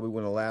Banks was probably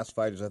one of the last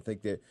fighters, I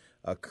think, that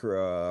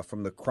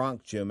from the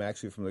Kronk gym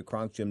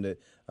that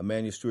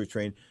Emmanuel Stewart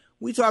trained.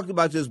 We talked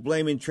about just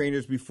blaming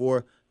trainers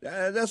before.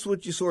 That's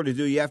what you sort of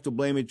do. You have to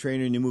blame a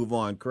trainer and you move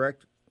on,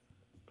 correct?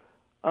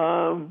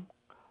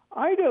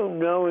 I don't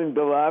know in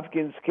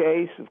Golovkin's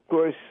case. Of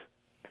course,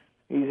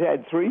 he's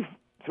had three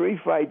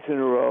fights in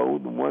a row,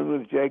 the one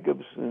with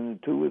Jacobs and the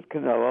two with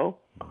Canelo,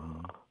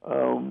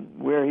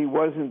 where he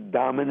wasn't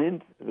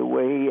dominant the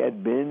way he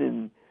had been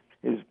in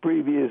his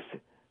previous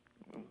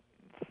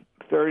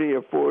 30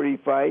 or 40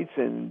 fights,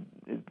 and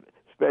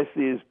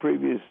especially his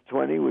previous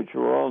 20, which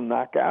were all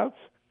knockouts.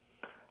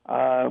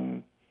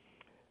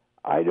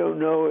 I don't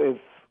know if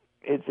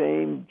it's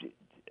aimed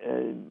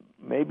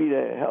maybe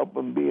to help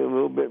him be a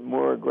little bit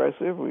more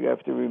aggressive. We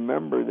have to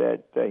remember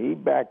that he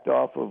backed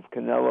off of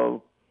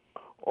Canelo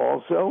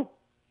also.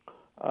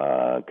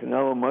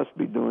 Canelo must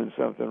be doing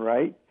something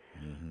right.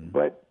 Mm-hmm.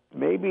 But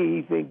maybe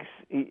he thinks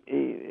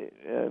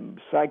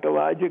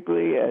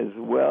psychologically as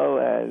well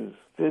as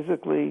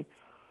physically,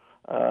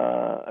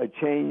 a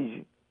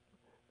change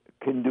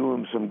can do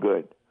him some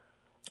good.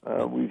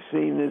 We've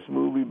seen this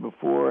movie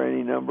before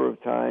any number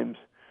of times,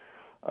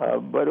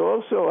 but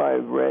also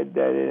I've read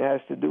that it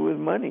has to do with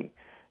money.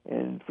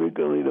 And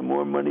frequently the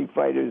more money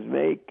fighters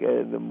make,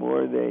 the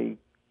more they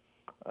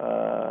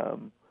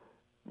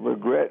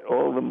regret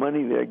all the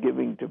money they're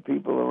giving to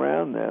people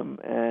around them.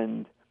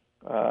 And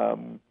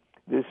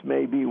this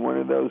may be one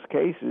of those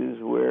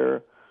cases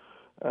where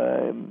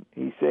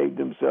he saved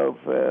himself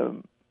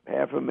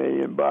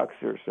 $500,000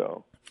 or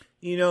so.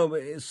 You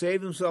know,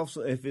 save himself.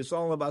 If it's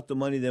all about the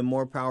money, then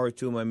more power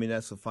to him. I mean,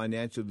 that's a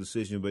financial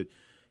decision. But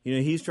you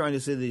know, he's trying to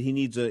say that he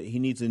needs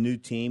a new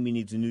team. He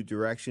needs a new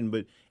direction.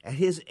 But at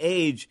his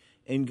age,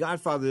 and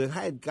Godfather,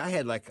 the guy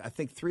had like I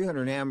think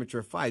 300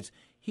 amateur fights.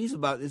 It's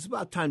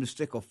about time to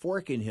stick a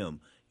fork in him.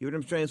 You know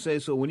what I'm trying to say?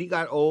 So when he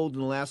got old in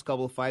the last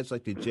couple of fights,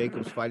 like the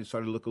Jacobs fight, he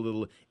started to look a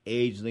little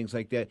aged and things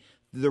like that.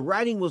 The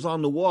writing was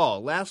on the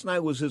wall. Last night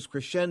was his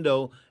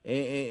crescendo,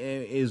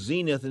 his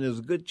zenith, and there's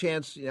a good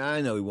chance.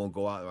 I know he won't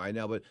go out right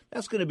now, but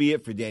that's going to be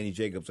it for Danny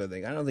Jacobs, I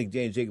think. I don't think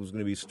Danny Jacobs is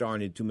going to be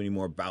starring in too many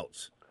more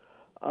bouts.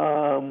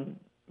 I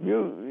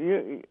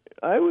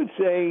would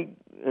say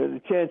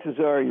the chances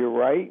are you're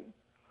right.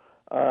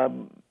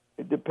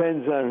 It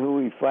depends on who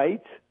he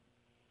fights.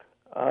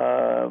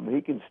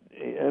 He can.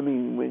 I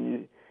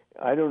mean,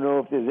 I don't know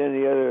if there's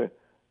any other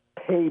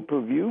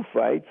pay-per-view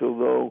fights,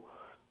 although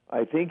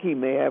I think he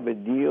may have a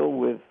deal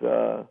with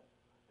DAZN.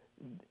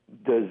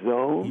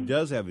 He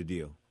does have a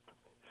deal,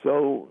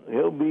 so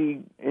he'll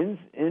be in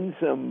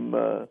some.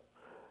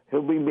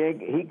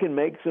 He can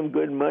make some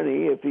good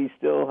money if he's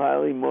still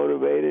highly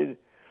motivated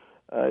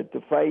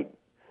to fight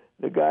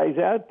the guys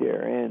out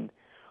there. And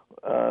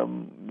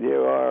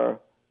there are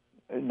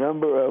a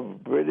number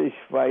of British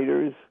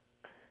fighters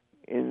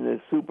in the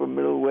super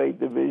middleweight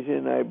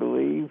division, I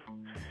believe,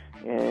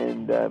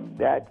 and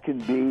that can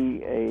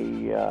be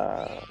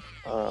a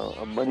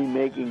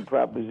money-making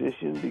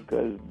proposition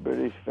because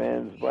British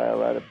fans buy a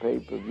lot of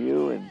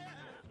pay-per-view and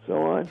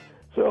so on.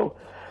 So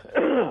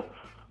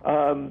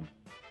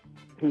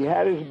he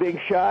had his big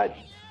shot.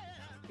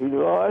 He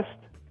lost.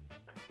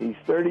 He's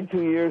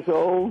 32 years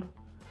old.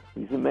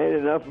 He's made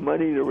enough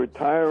money to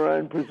retire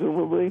on,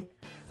 presumably.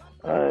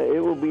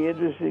 It will be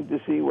interesting to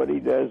see what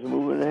he does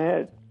moving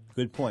ahead.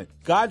 Good point.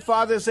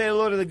 Godfather, say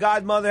hello to the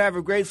Godmother. Have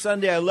a great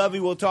Sunday. I love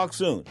you. We'll talk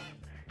soon.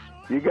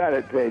 You got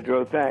it,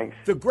 Pedro. Thanks.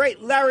 The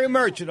great Larry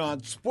Merchant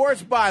on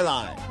Sports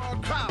Byline.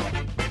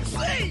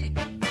 See,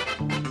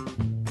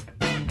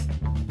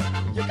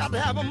 you got to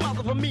have a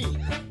mother for me.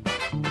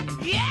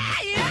 Yeah,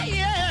 yeah,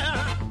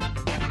 yeah.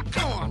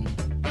 Come on.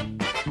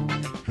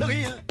 Look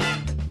here.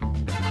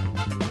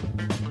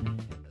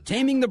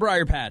 Taming the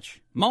briar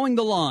patch, mowing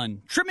the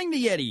lawn, trimming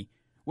the Yeti.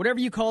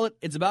 Whatever you call it,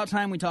 it's about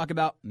time we talk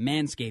about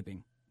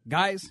manscaping.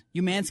 Guys,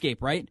 you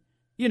manscape, right?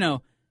 You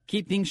know,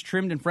 keep things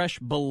trimmed and fresh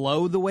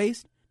below the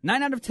waist.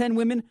 9 out of 10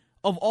 women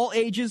of all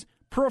ages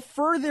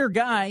prefer their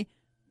guy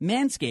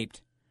manscaped.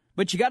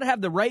 But you got to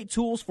have the right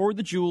tools for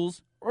the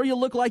jewels, or you'll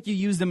look like you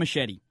used a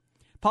machete.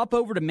 Pop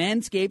over to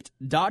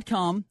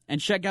manscaped.com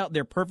and check out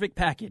their perfect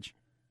package.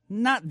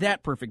 Not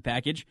that perfect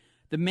package.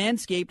 The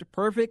Manscaped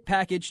Perfect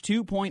Package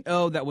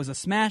 2.0 that was a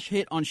smash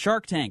hit on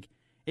Shark Tank.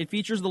 It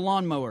features the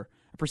lawnmower,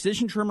 a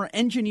precision trimmer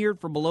engineered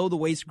for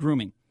below-the-waist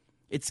grooming.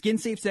 Its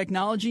skin-safe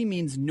technology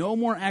means no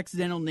more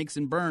accidental nicks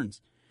and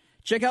burns.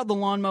 Check out the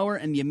lawnmower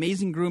and the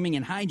amazing grooming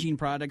and hygiene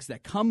products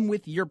that come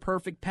with your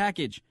perfect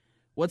package.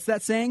 What's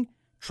that saying?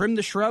 Trim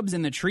the shrubs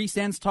and the tree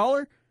stands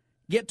taller?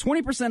 Get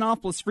 20%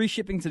 off plus free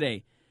shipping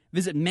today.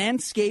 Visit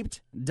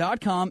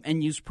manscaped.com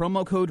and use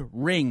promo code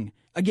RING.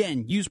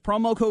 Again, use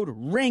promo code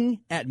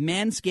RING at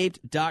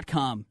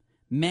manscaped.com.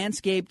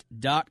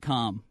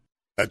 Manscaped.com.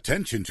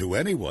 Attention to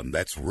anyone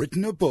that's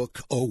written a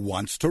book or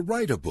wants to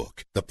write a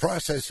book. The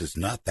process is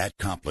not that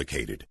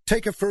complicated.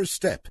 Take a first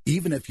step.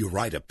 Even if you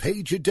write a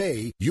page a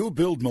day, you'll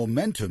build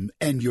momentum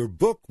and your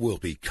book will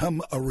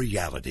become a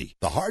reality.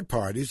 The hard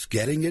part is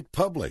getting it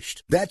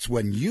published. That's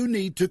when you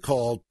need to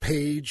call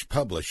Page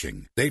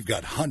Publishing. They've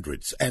got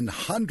hundreds and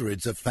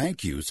hundreds of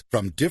thank yous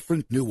from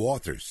different new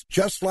authors,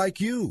 just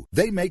like you.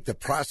 They make the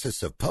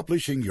process of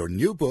publishing your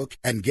new book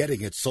and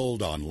getting it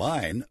sold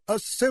online a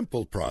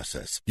simple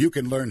process. You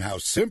can learn how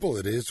simple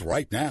it is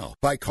right now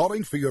by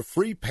calling for your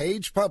free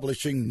Page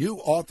Publishing New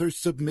Author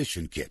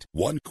Submission Kit.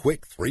 One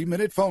quick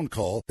 3-minute phone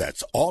call,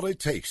 that's all it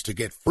takes to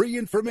get free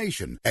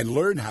information and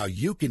learn how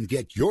you can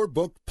get your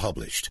book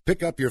published.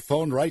 Pick up your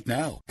phone right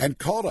now and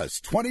call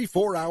us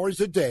 24 hours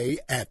a day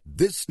at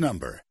this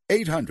number.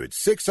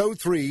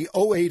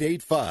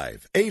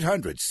 800-603-0885.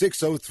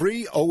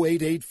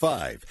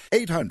 800-603-0885.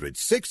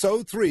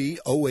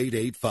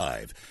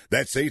 800-603-0885.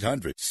 That's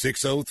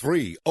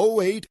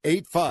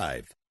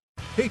 800-603-0885.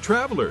 Hey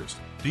travelers,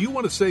 do you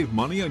want to save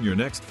money on your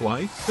next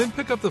flight? Then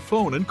pick up the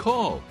phone and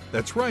call.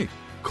 That's right,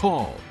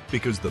 call,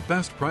 because the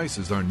best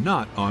prices are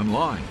not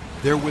online.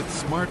 They're with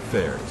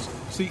SmartFares.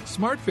 See,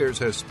 SmartFares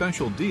has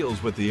special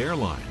deals with the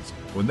airlines.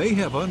 When they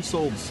have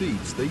unsold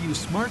seats, they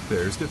use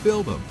SmartFares to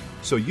fill them.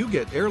 So you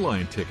get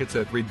airline tickets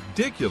at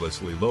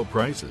ridiculously low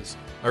prices.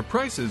 Our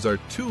prices are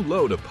too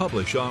low to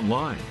publish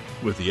online.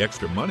 With the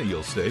extra money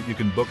you'll save, you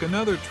can book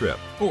another trip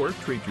or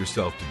treat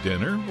yourself to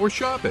dinner or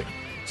shopping.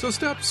 So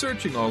stop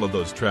searching all of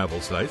those travel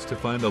sites to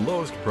find the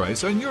lowest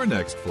price on your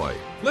next flight.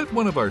 Let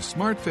one of our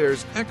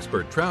SmartFares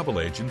expert travel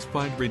agents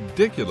find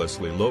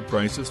ridiculously low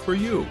prices for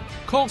you.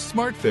 Call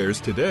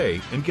SmartFares today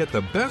and get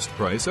the best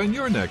price on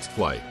your next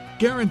flight.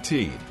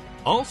 Guaranteed.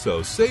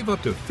 Also, save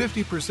up to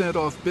 50%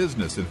 off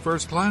business and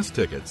first-class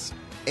tickets.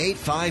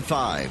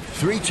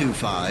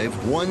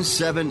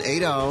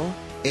 855-325-1780.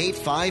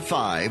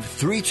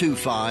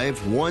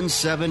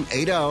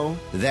 855-325-1780.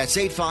 That's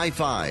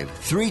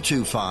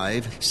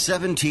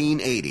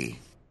 855-325-1780.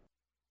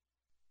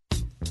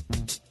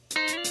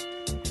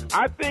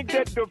 I think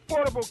that the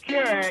Affordable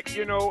Care Act,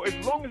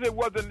 as long as it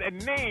wasn't a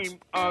name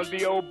of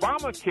the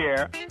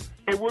Obamacare,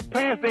 it would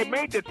pass. They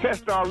made the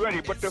test already,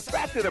 but the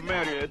fact of the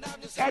matter is,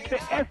 at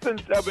the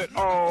essence of it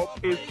all,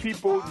 is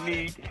people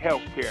need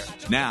health care.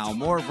 Now,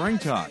 more of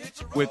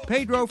Ringtalk with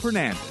Pedro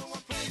Fernandez.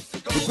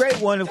 The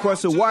great one, of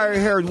course, the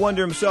wire-haired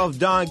wonder himself,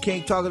 Don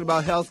King, talking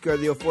about health care,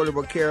 the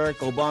Affordable Care Act,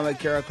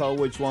 Obamacare, call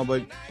which one,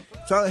 but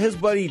his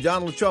buddy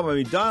Donald Trump,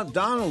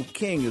 Donald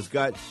King has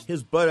got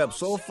his butt up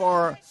so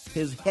far,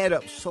 his head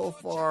up so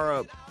far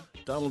up.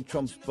 Donald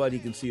Trump's butt, he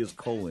can see his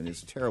colon.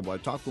 It's terrible. I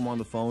talked to him on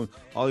the phone.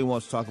 All he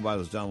wants to talk about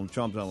is Donald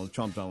Trump, Donald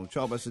Trump, Donald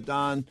Trump. I said,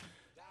 Don,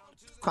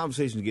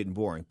 conversation's getting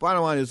boring.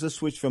 Bottom line is, let's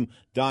switch from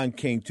Don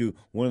King to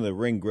one of the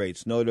ring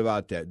greats. No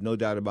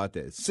doubt about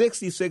that.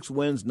 66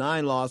 wins,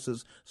 9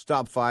 losses,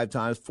 stopped 5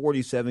 times,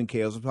 47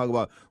 KOs. I'm talking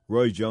about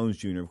Roy Jones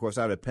Jr., of course,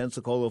 out of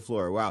Pensacola,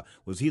 Florida. Wow,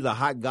 was he the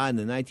hot guy in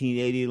the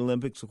 1988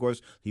 Olympics? Of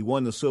course, he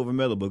won the silver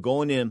medal. But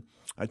going in,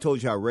 I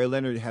told you how Ray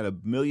Leonard had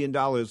 $1 million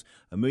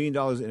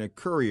in a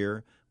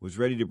courier, was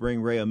ready to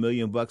bring Ray $1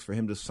 million for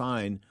him to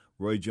sign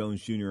Roy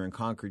Jones Jr. in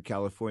Concord,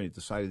 California at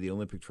the site of the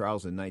Olympic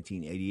trials in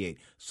 1988.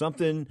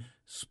 Something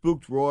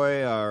spooked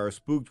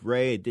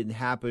Ray. It didn't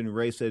happen.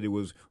 Ray said it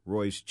was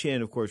Roy's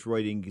chin. Of course,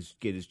 Roy didn't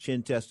get his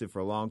chin tested for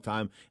a long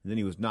time, and then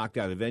he was knocked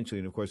out eventually.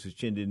 And, of course, his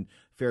chin didn't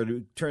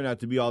turn out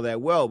to be all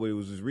that well, but it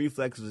was his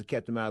reflexes that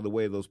kept him out of the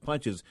way of those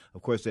punches,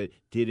 of course, that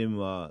did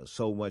him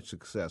so much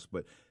success.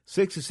 But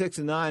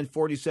 66-9,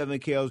 47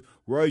 KOs,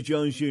 Roy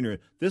Jones Jr.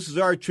 This is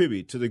our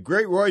tribute to the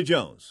great Roy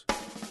Jones.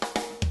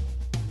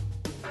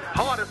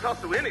 Hardest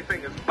hustle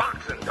anything is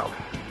boxing, though.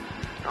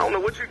 I don't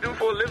know what you do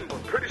for a living,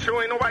 but pretty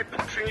sure ain't nobody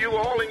punching you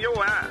all in your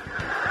eye.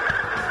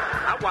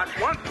 I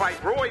watched one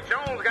fight. Roy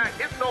Jones got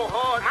hit so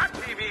hard, my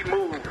TV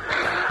moved.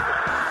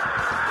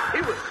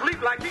 He was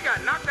asleep like he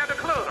got knocked out of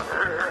the club.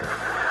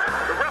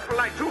 The ref was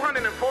like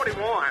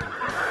 241,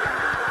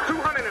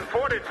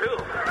 242.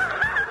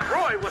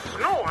 Roy was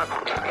snoring.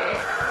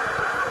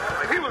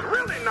 He was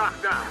really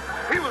knocked out.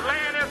 He was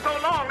laying there so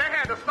long, they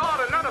had to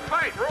start another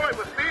fight. Roy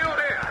was still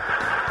there.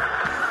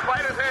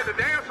 Fighters had to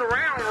dance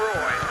around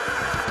Roy.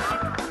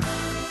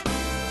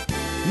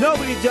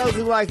 Nobody tells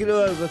it like it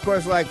was. Of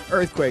course, like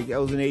Earthquake.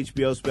 That was an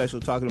HBO special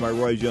talking about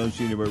Roy Jones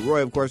Jr. But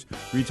Roy, of course,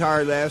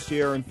 retired last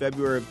year in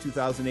February of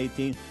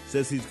 2018.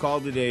 Says he's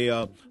called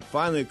it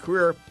finally a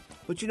career.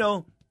 But,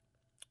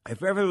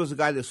 if ever was a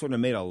guy that sort of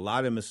made a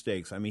lot of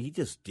mistakes, he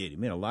just did. He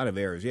made a lot of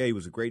errors. Yeah, he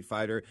was a great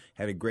fighter,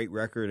 had a great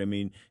record.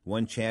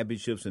 Won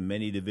championships in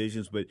many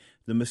divisions. But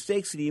the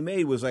mistakes that he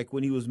made was like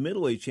when he was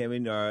middleweight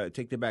champion,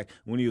 take that back,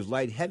 when he was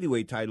light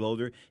heavyweight title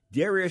holder,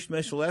 Dariusz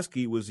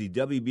Michalewski was the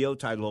WBO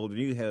title holder.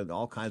 He had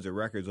all kinds of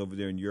records over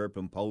there in Europe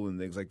and Poland and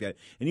things like that.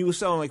 And he was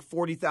selling like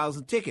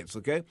 40,000 tickets,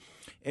 okay?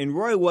 And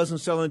Roy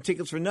wasn't selling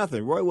tickets for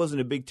nothing. Roy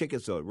wasn't a big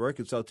ticket seller. Roy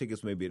could sell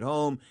tickets maybe at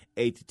home,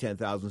 8 to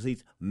 10,000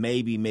 seats,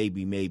 maybe.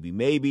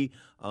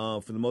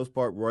 For the most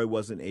part, Roy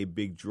wasn't a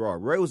big draw.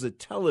 Roy was a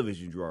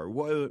television draw.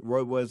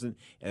 Roy wasn't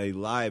a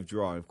live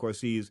draw. And, of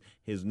course, his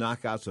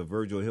knockouts of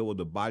Virgil Hill with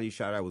the body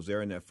shot. I was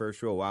there in that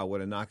first row. Wow,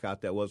 what a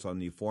knockout that was on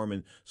the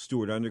Foreman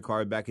Stewart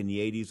undercard back in the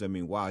 80s.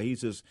 Wow,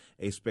 he's just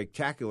a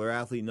spectacular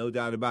athlete, no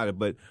doubt about it.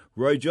 But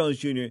Roy Jones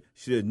Jr.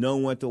 should have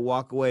known when to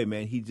walk away,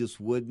 man. He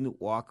just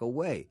wouldn't walk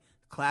away.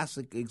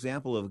 Classic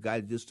example of a guy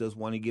that just doesn't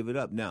want to give it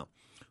up. Now,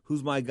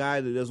 who's my guy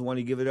that doesn't want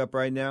to give it up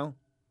right now?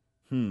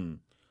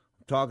 I'm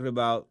talking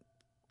about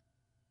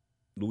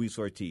Luis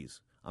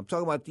Ortiz. I'm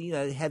talking about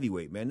the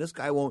heavyweight, man. This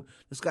guy won't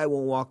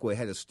walk away.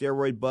 Had a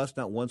steroid bust,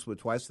 not once but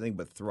twice, I think,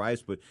 but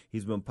thrice. But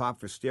he's been popped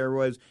for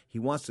steroids. He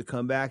wants to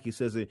come back. He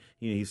says that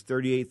he's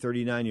 38,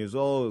 39 years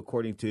old,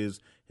 according to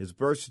his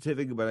birth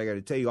certificate. But I got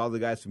to tell you, all the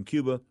guys from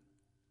Cuba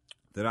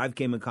that I've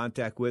came in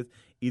contact with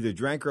either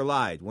drank or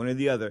lied, one or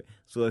the other.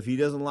 So if he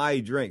doesn't lie,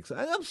 he drinks.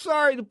 I'm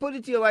sorry to put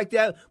it to you like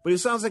that, but it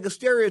sounds like a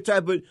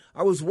stereotype. But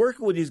I was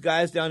working with these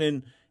guys down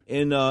in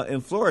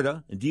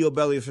Florida, and Dio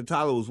Belli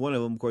Furtado was one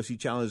of them. Of course, he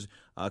challenged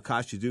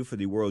Kashadu for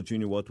the World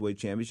Junior Welterweight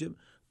Championship.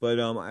 But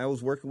I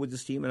was working with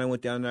this team, and I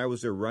went down there. I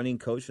was their running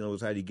coach, and I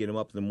was how to get them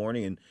up in the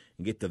morning and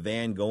get the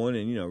van going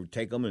and,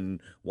 take them and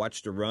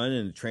watch the run.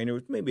 And the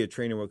trainer, maybe a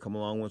trainer would come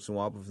along once in a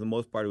while, but for the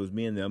most part, it was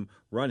me and them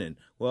running.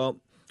 Well,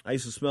 I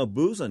used to smell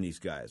booze on these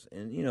guys.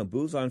 And,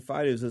 booze on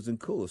fighters isn't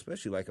cool,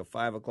 especially like at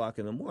 5 o'clock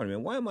in the morning.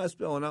 Man, why am I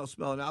smelling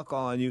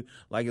alcohol on you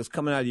like it's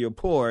coming out of your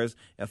pores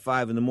at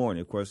 5 in the morning?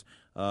 Of course,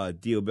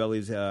 Dio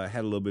Belli's had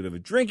a little bit of a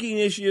drinking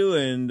issue,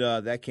 and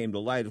that came to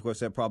light. Of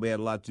course, that probably had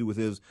a lot to do with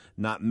his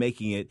not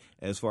making it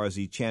as far as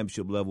the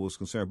championship level was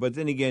concerned. But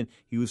then again,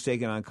 he was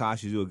taking on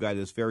Kashadu, a guy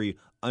that's very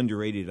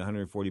underrated,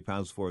 140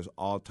 pounds as far as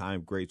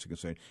all-time greats are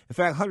concerned. In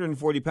fact,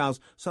 140 pounds,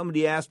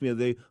 somebody asked me the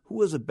other day, who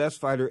was the best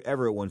fighter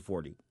ever at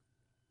 140?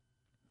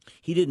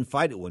 He didn't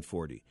fight at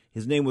 140.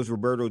 His name was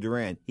Roberto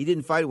Duran. He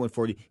didn't fight at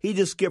 140. He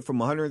just skipped from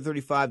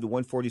 135 to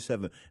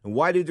 147. And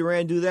why did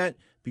Duran do that?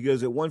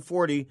 Because at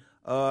 140,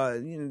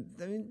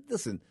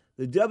 listen,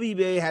 the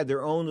WBA had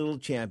their own little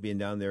champion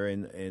down there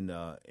in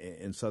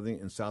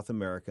South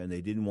America, and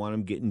they didn't want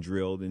him getting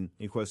drilled. And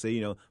of course,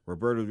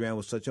 Roberto Duran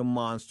was such a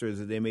monster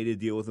that they made a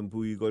deal with him.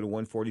 You go to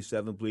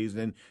 147, please.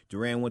 And then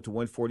Duran went to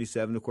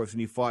 147. Of course,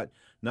 when he fought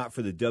not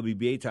for the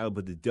WBA title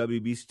but the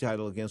WBC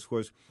title against, of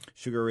course,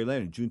 Sugar Ray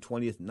Leonard, June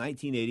 20th,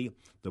 1980,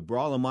 the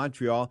Brawl in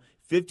Montreal,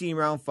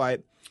 15-round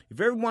fight. If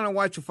you ever want to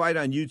watch a fight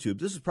on YouTube,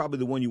 this is probably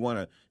the one you want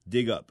to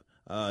dig up.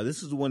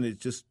 This is the one that's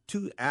just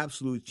two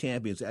absolute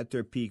champions at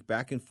their peak,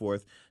 back and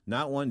forth,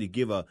 not one to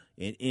give an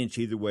inch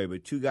either way,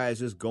 but two guys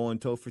just going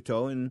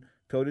toe-for-toe and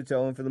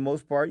toe-to-toe, and for the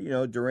most part,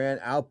 Duran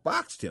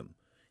outboxed him.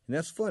 And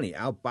that's funny,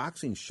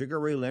 outboxing Sugar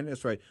Ray Leonard.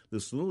 That's right,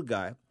 this little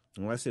guy,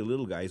 and when I say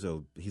little guy,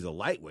 he's a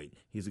lightweight.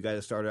 He's a guy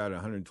that started out at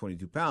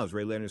 122 pounds.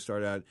 Ray Leonard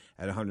started out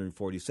at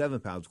 147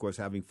 pounds, of course,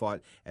 having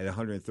fought at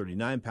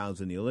 139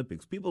 pounds in the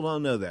Olympics. People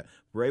don't know that.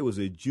 Ray was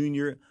a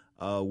junior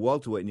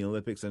welterweight in the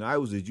Olympics, and I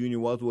was a junior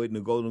welterweight in the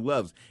Golden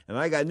Gloves. And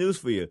I got news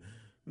for you.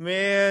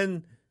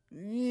 Man,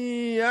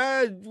 Ray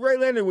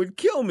Leonard would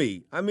kill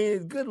me. I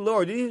mean, good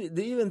Lord, to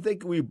even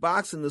think we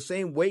box in the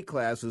same weight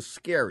class is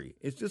scary.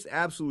 It's just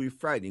absolutely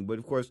frightening. But,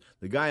 of course,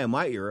 the guy in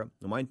my era,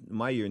 my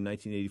year in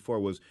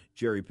 1984, was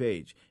Jerry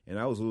Page. And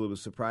I was a little bit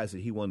surprised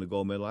that he won the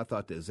gold medal. I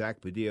thought that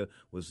Zach Padilla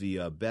was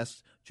the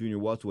best junior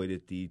welterweight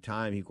at the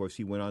time. Of course,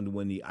 he went on to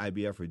win the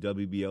IBF or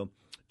WBO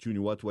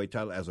junior welterweight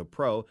title as a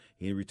pro.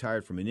 He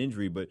retired from an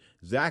injury, but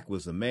Zach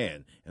was the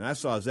man. And I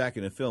saw Zach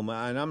in a film,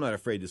 and I'm not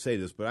afraid to say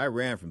this, but I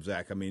ran from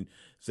Zach. I mean,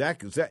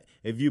 Zach,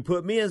 if you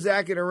put me and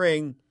Zach in a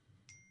ring,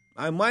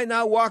 I might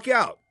not walk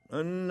out.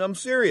 And I'm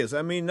serious.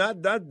 I mean, not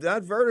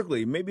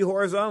vertically, maybe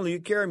horizontally.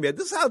 You carry me.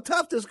 This is how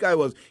tough this guy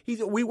was.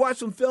 We watched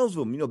some films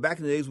of him. Back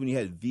in the days when you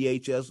had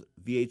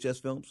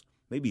VHS films,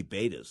 maybe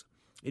betas.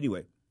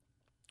 Anyway.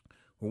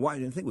 I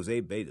think it was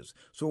 8 betas.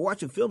 So we're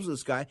watching films of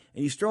this guy,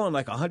 and he's throwing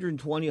like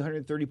 120,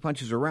 130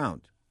 punches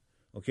around,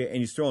 okay? And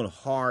he's throwing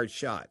hard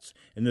shots.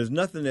 And there's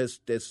nothing that's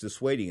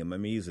dissuading him. I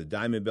mean, he's a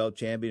diamond belt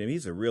champion. I mean,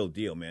 he's a real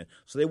deal, man.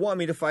 So they want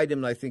me to fight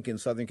him, I think, in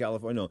Southern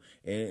California,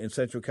 in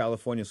Central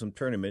California, some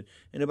tournament.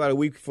 And about a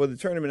week before the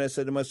tournament, I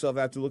said to myself,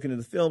 after looking at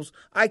the films,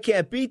 I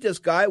can't beat this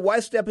guy. Why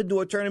step into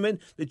a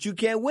tournament that you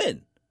can't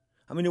win?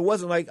 I mean, it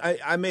wasn't like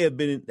I may have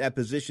been in that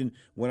position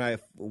when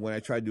I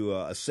tried to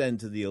ascend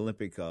to the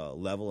Olympic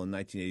level in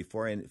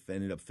 1984. I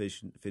ended up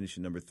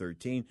finishing number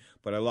 13,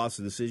 but I lost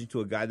the decision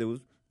to a guy that was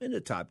in the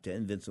top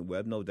 10, Vincent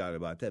Webb, no doubt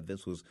about that.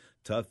 Vince was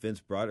tough.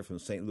 Vince brought it from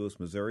St. Louis,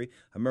 Missouri.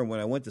 I remember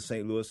when I went to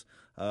St. Louis,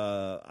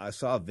 I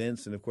saw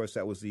Vince, and, of course,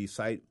 that was the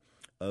site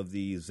of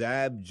the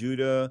Zab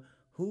Judah.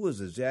 Who was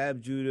the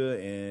Zab Judah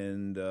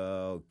and,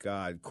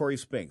 Corey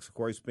Spinks.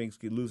 Corey Spinks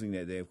losing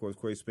that day. Of course,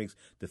 Corey Spinks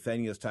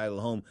defending his title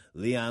at home.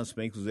 Leon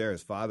Spinks was there,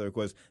 his father. Of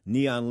course,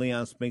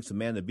 Leon Spinks, the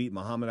man that beat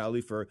Muhammad Ali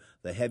for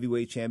the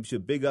heavyweight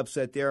championship. Big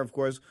upset there, of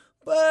course.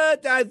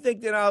 But I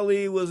think that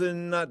Ali was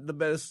in not the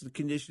best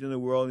condition in the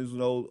world. He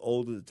was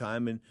old at the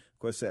time, and, of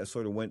course, that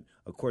sort of went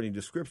according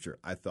to Scripture,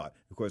 I thought.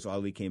 Of course,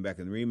 Ali came back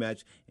in the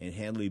rematch and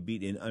handily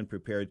beat an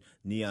unprepared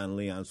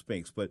Leon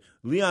Spinks. But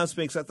Leon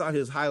Spinks, I thought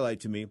his highlight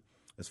to me,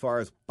 as far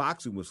as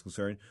boxing was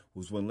concerned,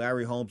 was when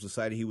Larry Holmes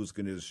decided he was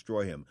going to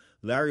destroy him.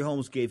 Larry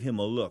Holmes gave him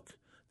a look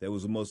that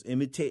was the most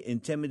one of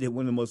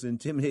the most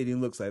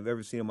intimidating looks I've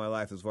ever seen in my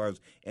life, as far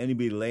as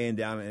anybody laying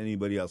down on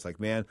anybody else.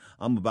 Like, man,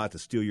 I'm about to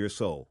steal your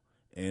soul.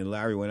 And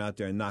Larry went out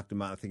there and knocked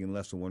him out, I think, in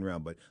less than one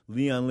round. But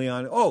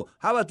Leon. Oh,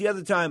 how about the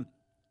other time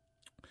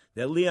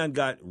that Leon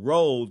got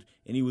rolled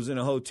and he was in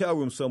a hotel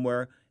room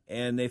somewhere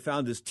and they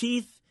found his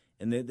teeth?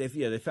 And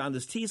they found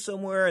his teeth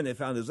somewhere, and they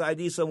found his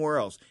ID somewhere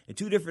else, in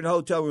 2 different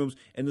hotel rooms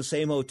in the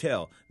same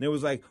hotel. And there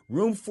was like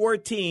room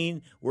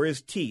 14 were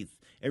his teeth,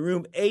 and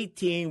room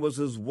 18 was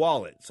his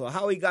wallet. So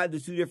how he got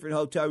into 2 different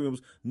hotel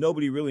rooms,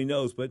 nobody really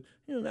knows. But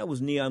that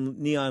was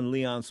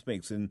Leon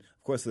Spinks, and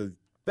of course the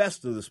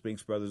best of the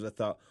Spinks brothers, I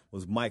thought,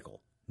 was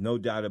Michael. No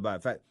doubt about it.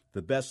 In fact,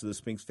 the best of the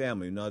Spinks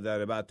family, no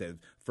doubt about that.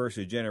 First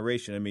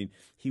generation. I mean,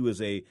 he was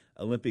a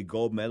Olympic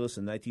gold medalist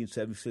in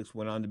 1976,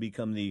 went on to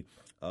become the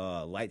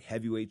light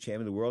heavyweight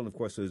champion of the world. And, of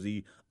course, was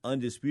the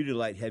undisputed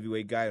light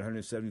heavyweight guy at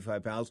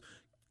 175 pounds.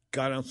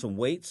 Got on some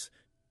weights.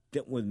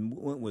 Went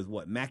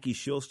with Mackie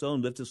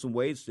Shilstone, lifted some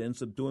weights,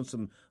 ended up doing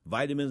some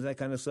vitamins, that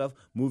kind of stuff.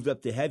 Moved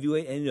up to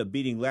heavyweight, ended up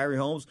beating Larry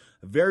Holmes.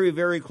 A very,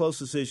 very close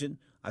decision.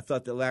 I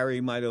thought that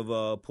Larry might have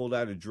pulled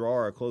out a draw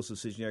or a close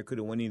decision there. Could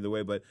have won either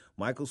way, but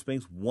Michael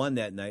Spinks won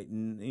that night,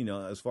 and,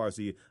 as far as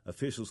the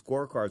official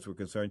scorecards were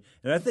concerned.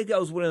 And I think that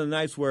was one of the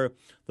nights where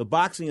the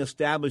boxing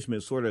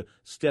establishment sort of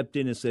stepped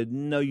in and said,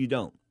 no, you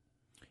don't.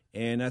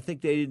 And I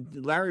think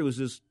Larry was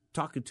just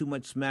talking too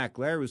much smack.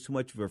 Larry was too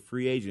much of a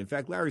free agent. In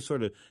fact, Larry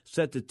sort of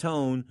set the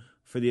tone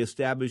for the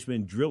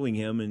establishment drilling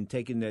him and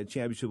taking that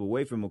championship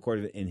away from him,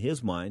 according to, in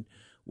his mind,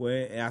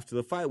 after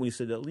the fight when he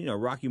said that,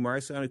 Rocky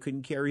Marciano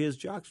couldn't carry his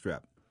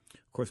jockstrap.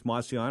 Of course,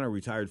 Marciano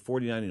retired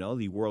 49-0,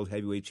 the world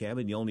heavyweight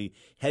champion, the only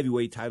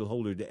heavyweight title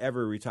holder to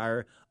ever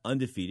retire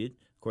undefeated.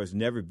 Of course,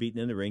 never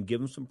beaten in the ring. Give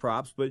him some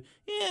props. But,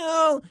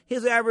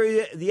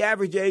 the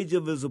average age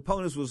of his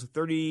opponents was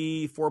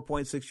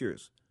 34.6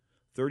 years.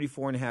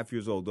 34 and a half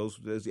years old.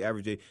 That's the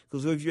average age.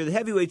 Because if you're the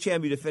heavyweight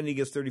champion defending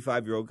against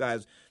 35-year-old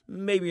guys,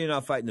 maybe you're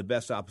not fighting the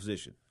best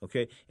opposition,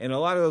 okay? And a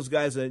lot of those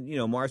guys that,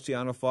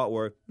 Marciano fought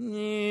were,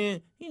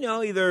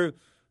 either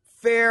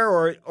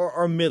fair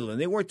or middling.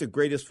 They weren't the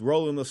greatest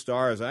rolling the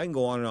stars. I can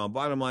go on and on.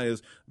 Bottom line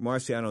is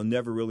Marciano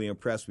never really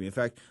impressed me. In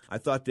fact, I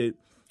thought that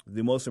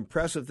the most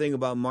impressive thing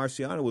about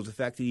Marciano was the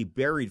fact that he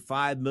buried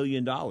 $5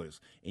 million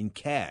in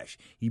cash.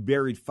 He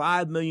buried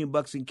 $5 million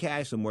in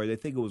cash somewhere. They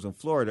think it was in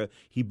Florida.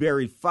 He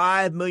buried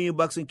 $5 million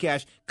in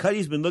cash.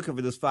 Cuddy's been looking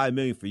for this $5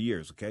 million for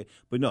years, okay?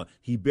 But no,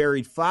 he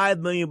buried $5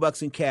 million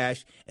in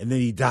cash, and then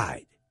he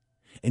died.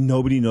 And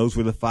nobody knows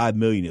where the $5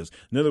 million is.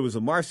 In other words,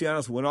 the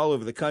Marcianos went all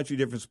over the country,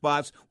 different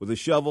spots with a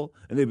shovel,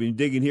 and they've been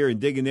digging here and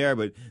digging there,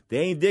 but they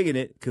ain't digging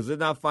it because they're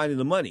not finding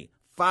the money.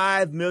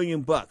 $5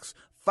 million.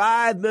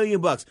 $5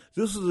 million.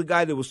 This was a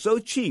guy that was so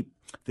cheap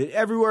that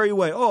everywhere he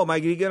went, am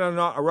I going to get on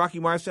a Rocky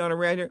Marciano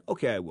around here?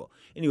 Okay, I will.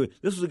 Anyway,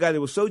 this was a guy that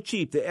was so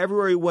cheap that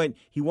everywhere he went,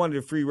 he wanted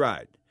a free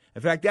ride.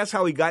 In fact, that's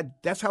how he died,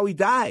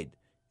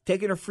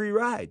 taking a free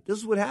ride. This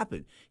is what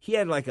happened. He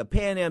had like a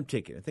Pan Am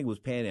ticket. I think it was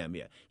Pan Am,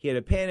 yeah. He had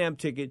a Pan Am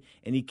ticket,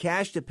 and he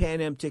cashed the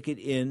Pan Am ticket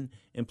in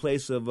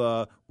place of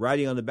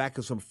riding on the back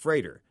of some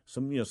freighter,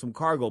 some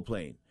cargo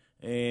plane.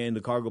 And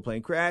the cargo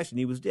plane crashed, and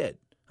he was dead.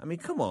 I mean,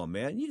 come on,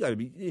 man. You gotta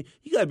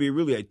be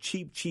really a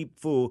cheap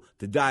fool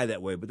to die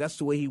that way. But that's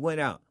the way he went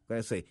out. Like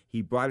I say,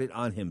 he brought it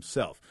on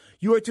himself.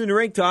 You are tuned to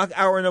Ring Talk,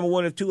 hour number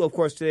 1 of 2, of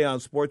course, today on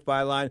Sports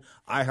Byline,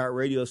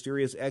 iHeartRadio,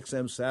 Sirius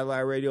XM,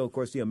 Satellite Radio, of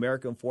course, the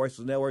American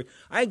Forces Network.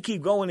 I can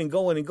keep going and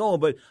going and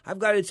going, but I've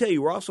got to tell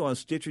you, we're also on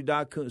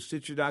Stitcher.com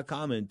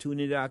and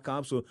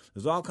TuneIn.com, so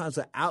there's all kinds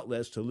of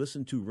outlets to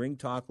listen to Ring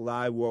Talk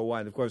live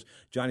worldwide. And of course,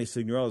 Johnny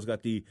Signorella's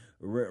got the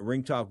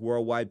Ring Talk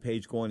worldwide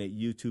page going at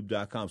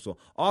YouTube.com. So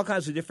all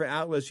kinds of different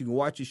outlets. You can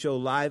watch the show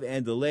live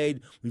and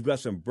delayed. We've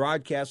got some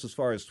broadcasts as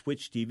far as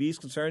Twitch TV is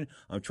concerned.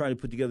 I'm trying to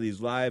put together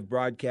these live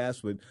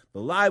broadcasts, but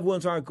the live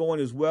ones aren't going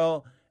as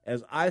well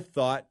as I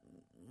thought.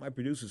 My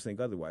producers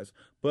think otherwise.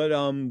 But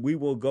we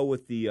will go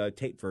with the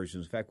tape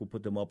versions. In fact, we'll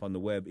put them up on the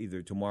web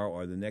either tomorrow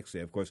or the next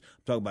day. Of course,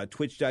 I'm talking about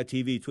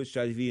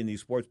Twitch.tv and the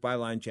Sports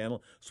Byline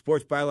channel.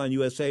 Sports Byline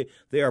USA,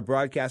 they are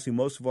broadcasting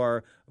most of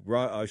our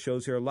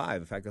shows here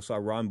live. In fact, I saw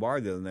Ron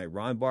Barr the other night.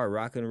 Ron Barr,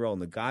 rocking and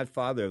rolling, the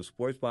godfather of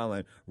Sports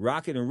Byline,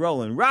 rocking and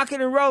rolling,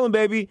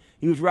 baby.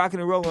 He was rocking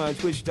and rolling on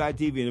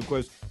Twitch.tv. And, of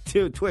course,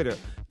 Twitter.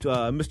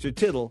 Mr.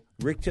 Tittle,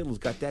 Rick Tittle's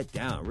got that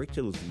down. Rick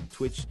Tittle's the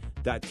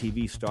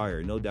Twitch.tv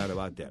star, no doubt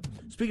about that.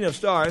 Speaking of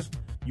stars,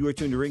 you are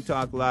tuned to Ring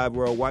Talk Live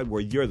Worldwide,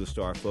 where you're the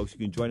star, folks. You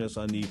can join us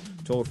on the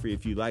toll-free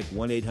if you like,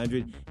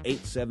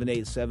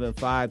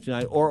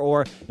 1-800-878-7529,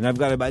 or, and I've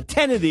got about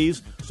 10 of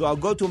these, so I'll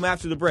go to them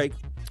after the break.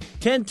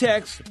 10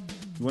 texts. If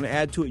you want to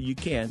add to it, you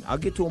can. I'll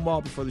get to them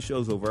all before the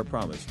show's over, I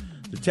promise.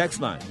 The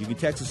text line, you can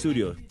text the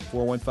studio,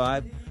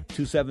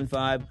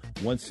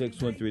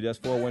 415-275-1613. That's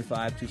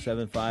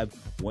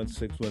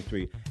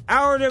 415-275-1613.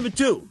 Hour number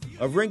 2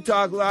 of Ring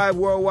Talk Live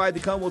Worldwide.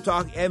 To come, we'll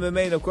talk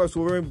MMA, and of course,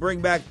 we'll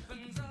bring back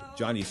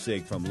Johnny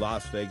Sig from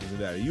Las Vegas,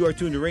 Nevada. You are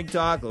tuned to Ring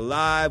Talk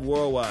Live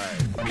Worldwide.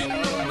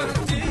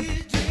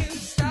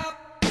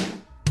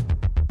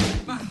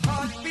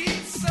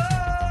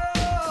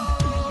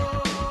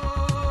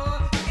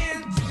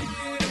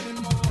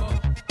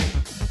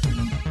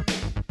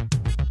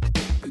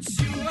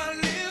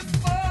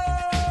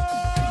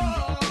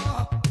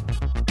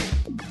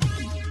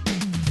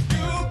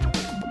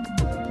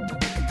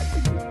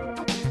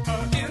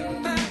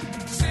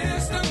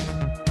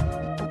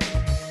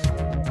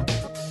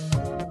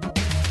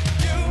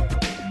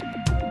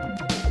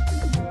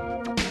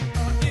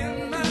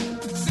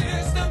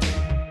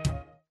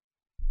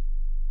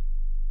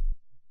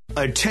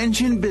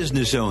 Attention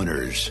business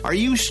owners. Are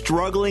you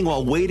struggling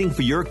while waiting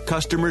for your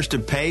customers to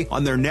pay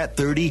on their net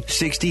 30,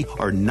 60,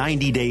 or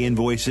 90-day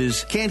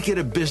invoices? Can't get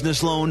a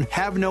business loan?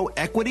 Have no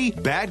equity?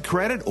 Bad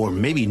credit? Or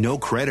maybe no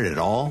credit at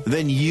all?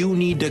 Then you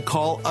need to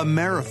call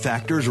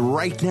AmeriFactors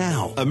right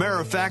now.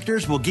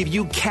 AmeriFactors will give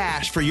you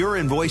cash for your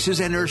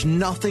invoices and there's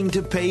nothing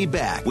to pay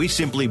back. We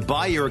simply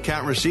buy your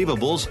account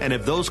receivables, and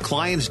if those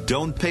clients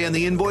don't pay on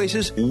the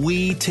invoices,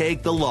 we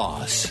take the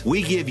loss.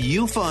 We give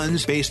you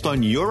funds based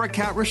on your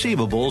account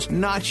receivables,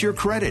 not your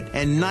credit.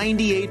 And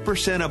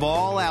 98% of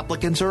all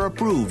applicants are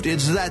approved.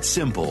 It's that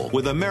simple.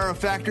 With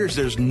AmeriFactors,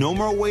 there's no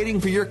more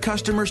waiting for your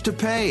customers to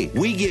pay.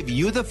 We give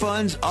you the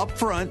funds up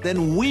front,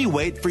 then we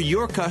wait for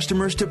your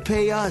customers to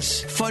pay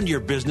us. Fund your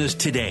business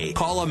today.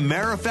 Call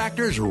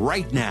AmeriFactors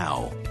right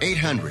now.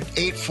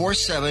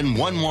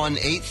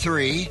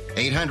 800-847-1183.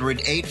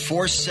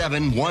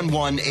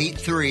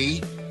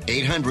 800-847-1183.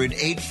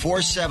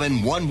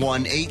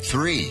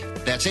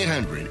 800-847-1183. That's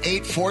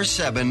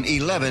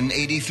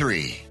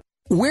 800-847-1183.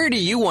 Where do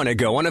you want to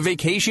go on a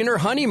vacation or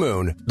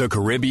honeymoon? The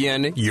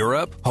Caribbean,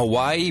 Europe,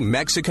 Hawaii,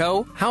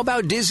 Mexico? How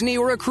about Disney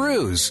or a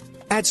cruise?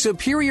 At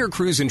Superior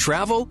Cruise and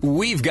Travel,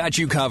 we've got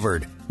you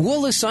covered.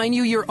 We'll assign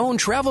you your own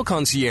travel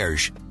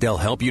concierge. They'll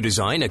help you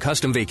design a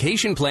custom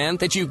vacation plan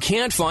that you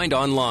can't find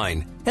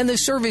online. And the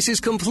service is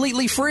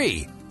completely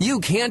free.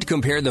 You can't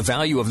compare the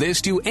value of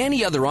this to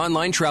any other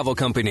online travel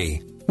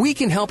company. We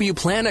can help you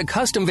plan a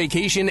custom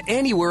vacation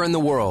anywhere in the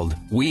world.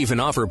 We even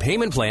offer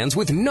payment plans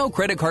with no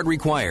credit card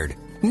required.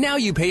 Now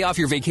you pay off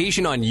your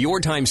vacation on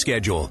your time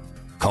schedule.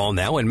 Call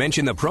now and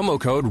mention the promo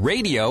code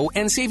RADIO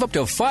and save up to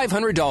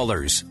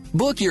 $500.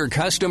 Book your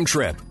custom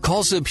trip.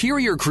 Call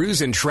Superior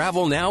Cruise and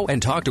Travel now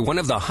and talk to one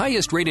of the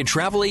highest rated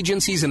travel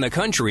agencies in the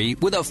country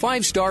with a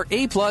 5-star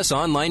A+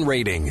 online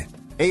rating.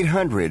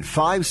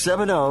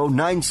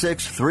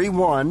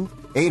 800-570-9631.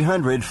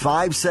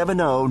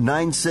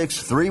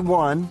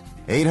 800-570-9631.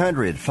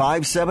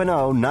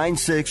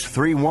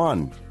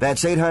 800-570-9631.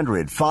 That's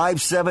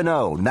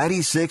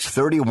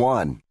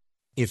 800-570-9631.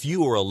 If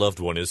you or a loved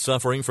one is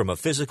suffering from a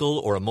physical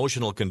or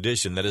emotional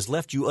condition that has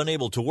left you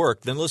unable to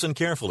work, then listen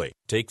carefully.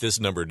 Take this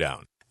number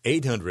down.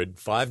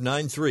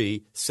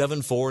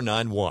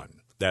 800-593-7491.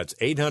 That's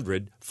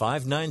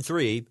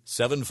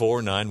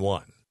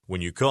 800-593-7491. When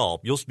you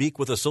call, you'll speak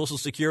with a Social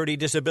Security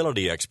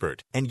disability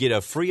expert and get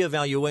a free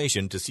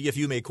evaluation to see if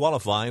you may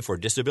qualify for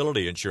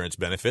disability insurance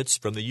benefits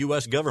from the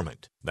U.S.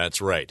 government.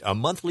 That's right, a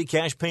monthly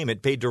cash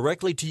payment paid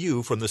directly to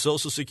you from the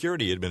Social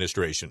Security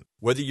Administration.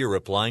 Whether you're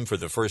applying for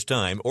the first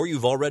time or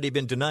you've already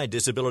been denied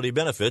disability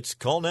benefits,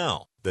 call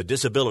now. The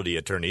disability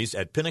attorneys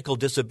at Pinnacle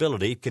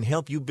Disability can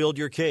help you build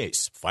your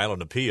case, file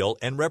an appeal,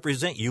 and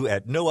represent you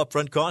at no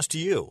upfront cost to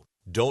you.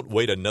 Don't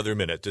wait another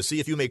minute to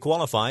see if you may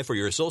qualify for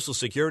your Social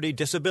Security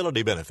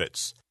disability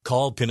benefits.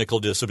 Call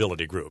Pinnacle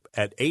Disability Group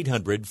at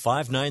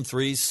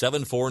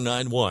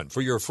 800-593-7491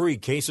 for your free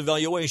case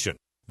evaluation.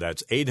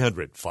 That's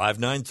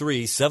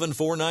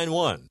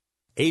 800-593-7491.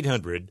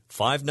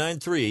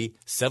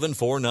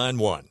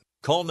 800-593-7491.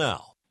 Call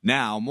now.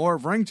 Now, more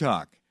of Ring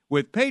Talk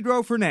with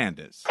Pedro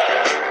Fernandez.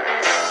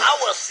 I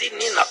was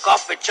sitting in a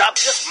coffee shop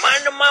just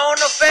minding my own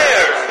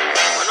affairs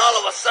when all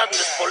of a sudden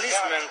this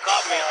policeman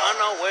caught me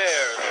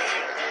unawares.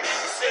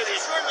 He said,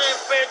 "Is your name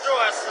Pedro?"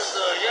 I said,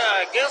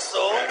 "Yeah, I guess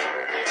so."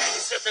 He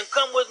said, "Then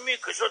come with me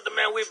because you're the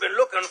man we've been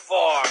looking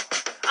for."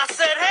 I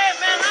said, "Hey,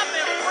 man, I've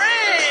been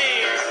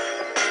framed."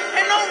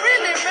 Hey, no,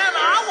 really, man,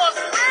 I was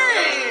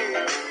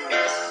framed.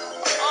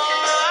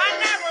 I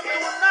never do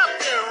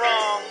nothing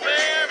wrong,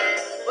 man.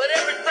 But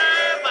every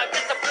time I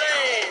get the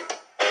blame,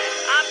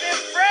 I've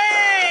been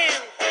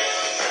framed.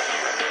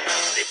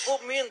 They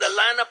put me in the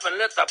lineup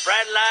and let the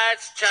bright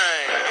lights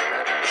shine.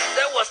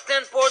 There was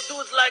 10 poor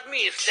dudes like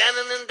me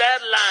standing in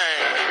that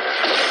line.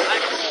 I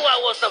knew I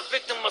was a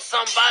victim of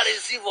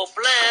somebody's evil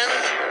plan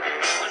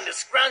when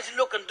this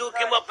scroungy-looking dude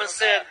came up and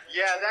said,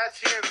 "Yeah, that's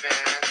him, man."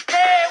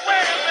 Hey,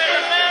 wait a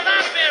minute, man,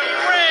 I've been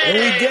framed. And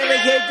we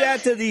dedicate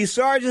that to the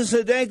Sergeant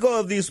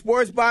Sedenko of the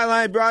Sports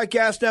Byline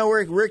Broadcast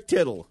Network, Rick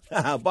Tittle.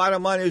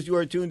 Bottom line is you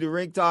are tuned to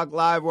Ring Talk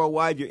Live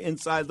Worldwide, your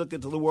inside look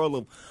into the world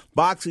of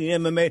boxing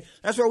and MMA.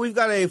 That's why we've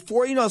got San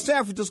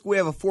Francisco, we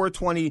have a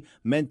 420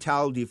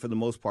 mentality for the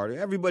most part.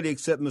 Everybody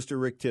except Mr.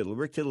 Rick Tittle.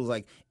 Rick Tittle's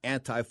like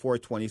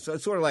anti-420, so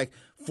it's sort of like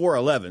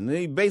 411.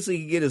 He basically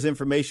can get his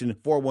information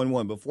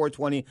 411, but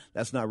 420,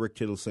 that's not Rick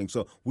Tittle's thing.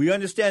 So we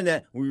understand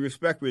that. We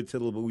respect Rick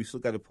Tittle, but we still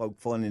got to poke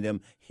fun in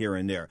them here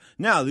and there.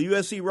 Now, the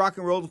UFC Rock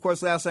and Roll, of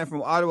course, last night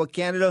from Ottawa,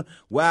 Canada.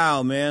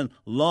 Wow, man.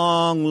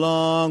 Long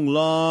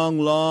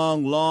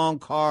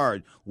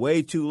card.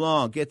 Way too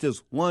long. Get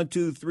this. 1,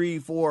 2, 3,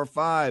 4,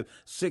 5,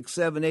 6,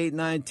 7, 8,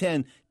 9,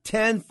 10.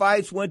 10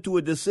 fights went to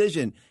a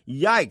decision.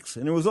 Yikes.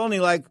 And there was only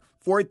like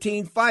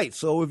 14 fights.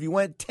 So if you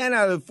went 10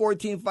 out of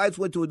 14 fights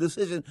went to a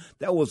decision,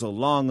 that was a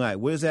long night.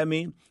 What does that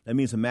mean? That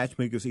means the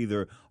matchmakers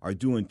either are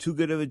doing too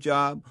good of a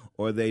job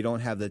or they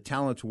don't have the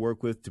talent to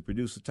work with to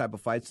produce the type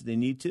of fights that they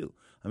need to.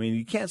 I mean,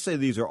 you can't say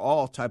these are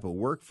all type of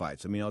work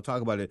fights. I mean, I'll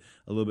talk about it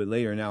a little bit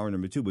later in hour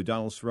number 2. But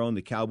Donald Cerrone,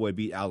 the Cowboy,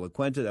 beat Al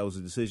Laquenta. That was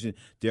a decision.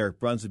 Derek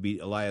Brunson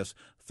beat Elias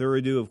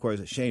Thurudu. Of course,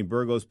 Shane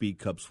Burgos beat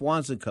Cub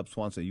Swanson. Cub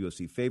Swanson, a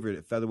UFC favorite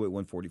at featherweight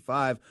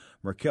 145.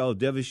 Markel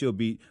Devishio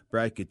beat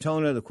Brad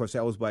Katona. Of course,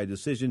 that was by a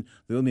decision.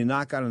 The only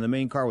knockout on the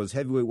main card was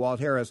heavyweight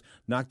Walt Harris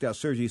knocked out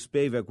Sergey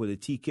Spivak with a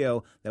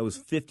TKO. That was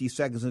 50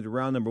 seconds into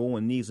round number 1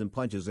 with knees and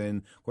punches.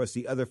 And, of course,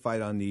 the other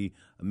fight on the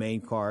main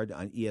card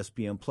on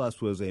ESPN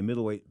Plus was a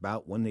middleweight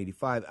bout,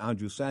 185.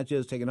 Andrew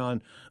Sanchez taking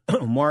on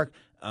Mark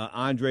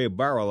Andre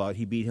Baralot.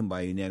 He beat him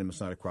by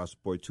unanimous night across the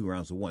board, 2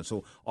 rounds to 1.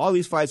 So all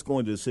these fights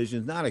going to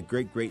decisions. Not a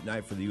great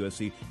night for the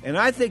UFC. And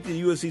I think the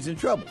UFC's in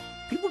trouble.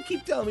 People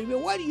keep telling me,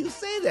 man, why do you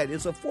say that?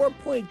 It's a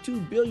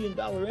 $4.2 billion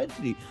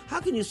entity. How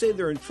can you say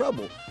they're in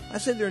trouble? I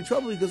said they're in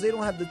trouble because they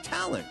don't have the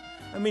talent.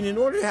 I mean, in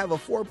order to have a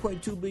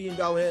 $4.2 billion,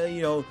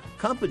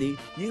 company,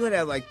 you're going to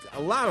have like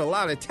a lot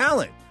of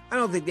talent. I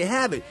don't think they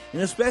have it,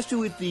 and especially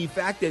with the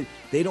fact that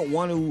they don't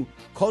want to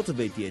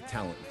cultivate the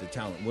talent.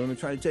 What I'm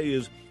trying to tell you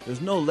is there's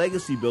no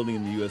legacy building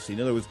in the UFC. In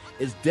other words,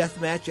 it's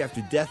death match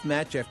after death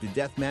match after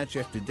death match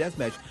after death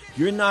match.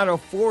 You're not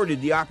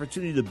afforded the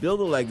opportunity to build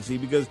a legacy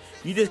because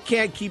you just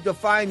can't keep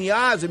defying the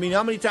odds. I mean,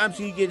 how many times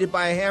can you get hit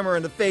by a hammer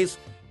in the face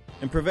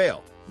and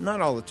prevail? Not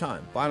all the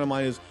time. Bottom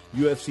line is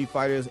UFC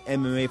fighters,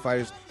 MMA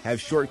fighters have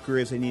short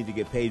careers. They need to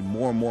get paid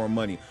more and more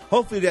money.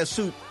 Hopefully that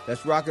suit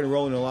that's rocking and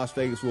rolling in Las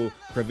Vegas will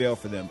prevail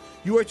for them.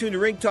 You are tuned to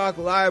Ring Talk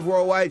Live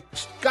Worldwide.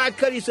 Scott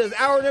Cuddy says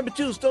hour number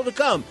 2 still to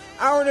come.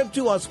 Hour number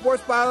 2 on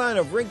Sports Byline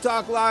of Ring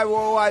Talk Live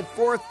Worldwide,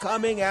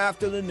 forthcoming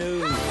after the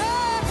news.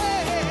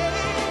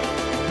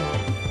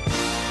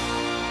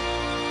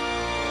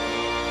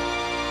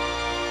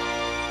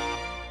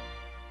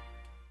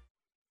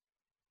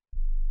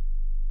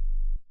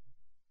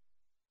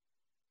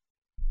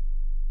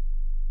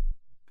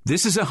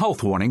 This is a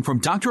health warning from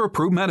Dr.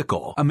 Approved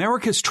Medical,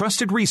 America's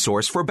trusted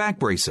resource for back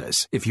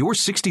braces. If you're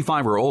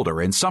 65 or older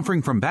and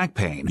suffering from back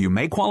pain, you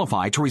may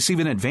qualify to receive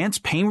an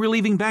advanced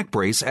pain-relieving back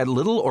brace at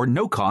little or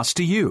no cost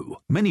to you.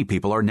 Many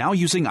people are now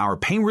using our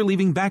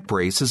pain-relieving back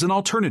brace as an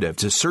alternative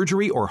to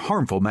surgery or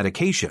harmful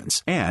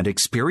medications and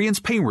experience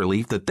pain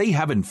relief that they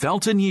haven't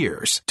felt in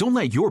years. Don't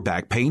let your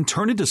back pain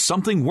turn into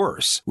something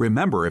worse.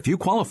 Remember, if you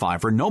qualify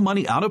for no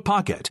money out of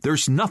pocket,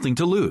 there's nothing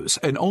to lose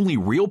and only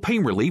real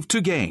pain relief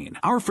to gain.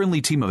 Our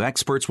friendly team of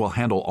experts will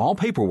handle all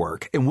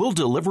paperwork and will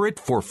deliver it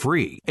for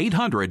free.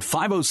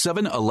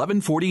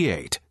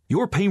 800-507-1148.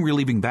 Your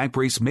pain-relieving back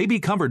brace may be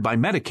covered by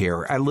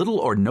Medicare at little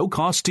or no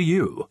cost to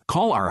you.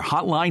 Call our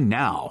hotline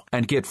now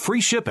and get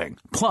free shipping,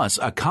 plus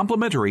a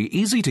complimentary,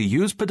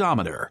 easy-to-use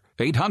pedometer.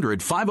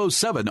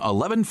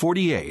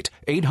 800-507-1148.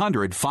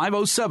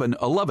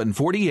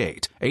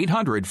 800-507-1148.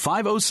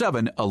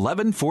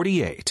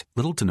 800-507-1148.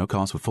 Little to no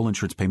cost with full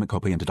insurance payment,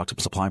 copay, and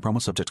deductible supply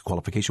promo subject to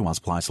qualification while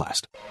supplies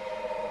last.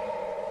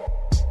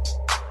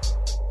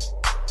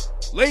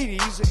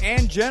 Ladies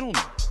and gentlemen,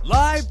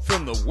 live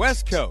from the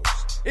West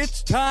Coast,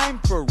 it's time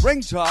for Ring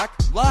Talk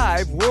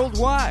Live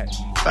Worldwide.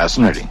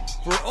 Fascinating.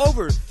 For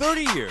over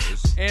 30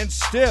 years, and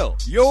still,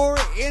 your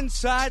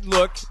inside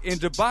look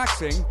into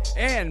boxing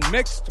and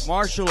mixed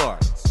martial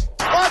arts.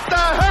 What the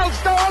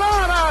hell's going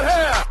on out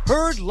here?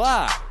 Heard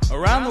live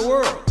around the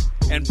world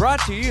and brought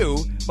to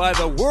you by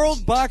the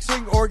World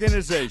Boxing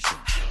Organization.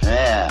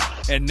 Yeah.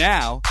 And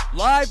now,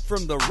 live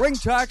from the Ring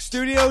Talk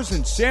studios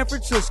in San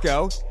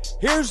Francisco,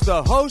 here's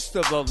the host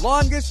of the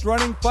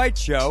longest-running fight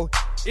show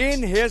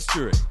in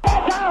history.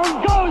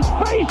 Down goes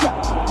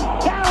Frazier!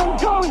 Down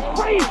goes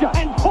Frazier!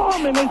 And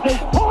Foreman is as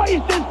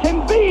poised as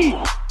can be!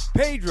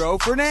 Pedro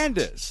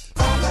Fernandez.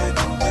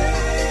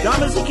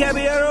 Damas y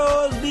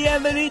caballeros,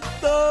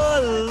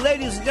 bienvenidos.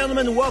 Ladies and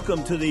gentlemen,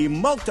 welcome to the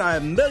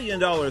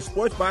multi-million-dollar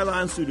Sports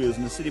Byline Studios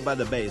in the city by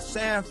the bay,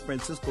 San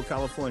Francisco,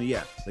 California.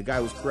 Yeah, the guy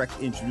was correct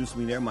introducing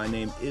me there. My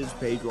name is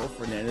Pedro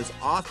Fernandez,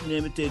 often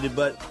imitated,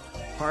 but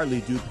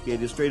hardly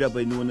duplicated. Straight up, I've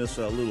been doing this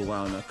a little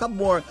while now.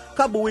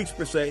 Couple weeks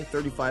per se,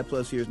 35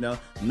 plus years now.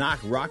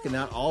 Rocking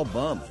out all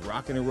bums,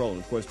 rocking and rolling.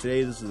 Of course,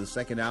 today this is the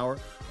second hour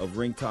of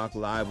Ring Talk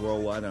Live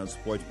Worldwide on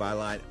Sports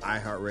Byline,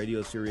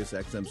 iHeartRadio, Sirius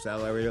XM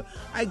Satellite Radio.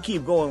 I can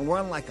keep going. We're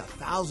on like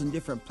 1,000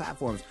 different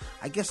platforms.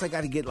 I guess I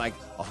got to get like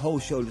a whole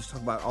show just to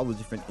talk about all the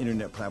different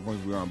internet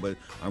platforms we're on. But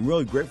I'm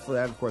really grateful for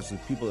that. Of course, the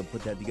people that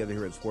put that together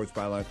here at Sports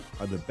Byline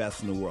are the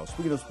best in the world.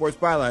 Speaking of Sports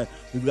Byline,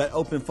 we've got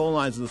open phone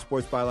lines in the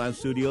Sports Byline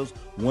studios,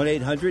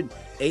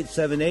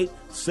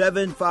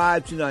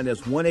 1-800-878-7529.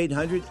 That's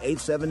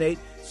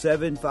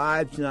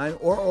 1-800-878-7529.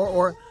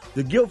 Or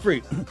the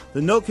guilt-free,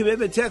 the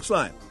no-commitment text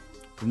line.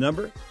 The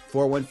number,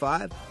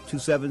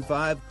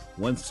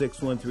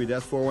 415-275-1613.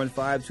 That's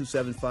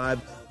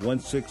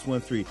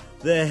 415-275-1613.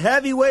 The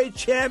heavyweight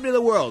champion of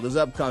the world is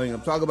upcoming. I'm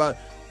talking about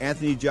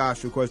Anthony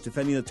Joshua, of course,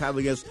 defending the title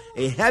against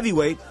a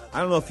heavyweight. I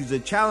don't know if he's a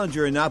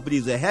challenger or not, but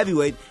he's a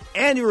heavyweight.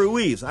 Andy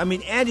Ruiz. I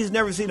mean, Andy's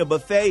never seen a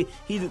buffet.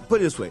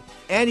 Put it this way.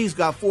 Andy's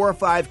got 4 or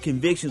 5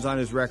 convictions on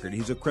his record.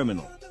 He's a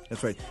criminal.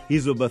 That's right.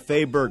 He's a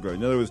buffet burglar.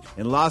 In other words,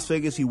 in Las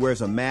Vegas, he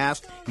wears a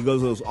mask. He goes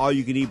to those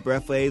all-you-can-eat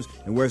buffets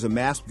and wears a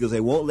mask because they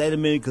won't let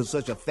him in because he's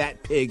such a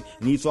fat pig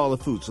and eats all the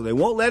food. So they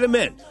won't let him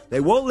in. They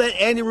won't let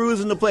Andy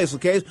Ruiz in the place,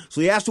 okay?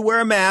 So he has to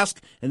wear a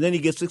mask, and then he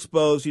gets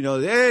exposed. You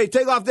know, hey,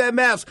 take off that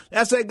mask.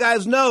 That's that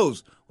guy's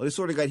nose. Well, they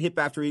sort of got hip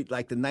after eat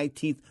like the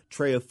 19th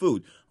tray of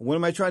food. What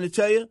am I trying to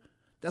tell you?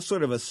 That's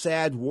sort of a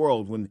sad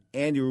world when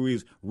Andy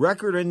Ruiz,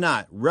 record or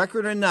not,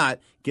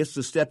 gets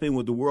to step in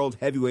with the world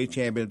heavyweight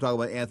champion. I'm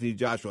talking about Anthony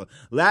Joshua.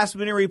 Last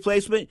minute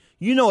replacement,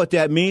 you know what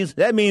that means.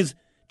 That means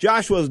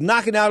Joshua's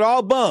knocking out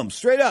all bums.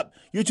 Straight up.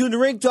 You're tuned to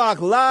Ring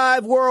Talk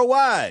Live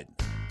Worldwide.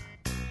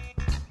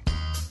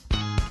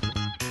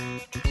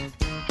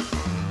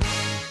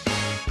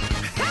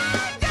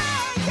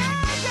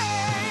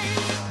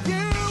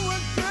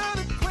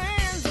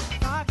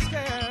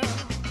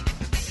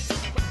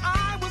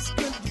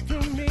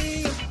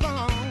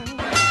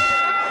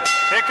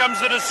 Comes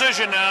the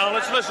decision now.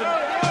 Let's listen.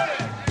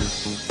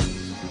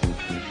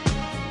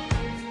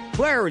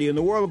 Clarity in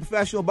the world of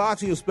professional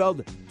boxing is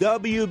spelled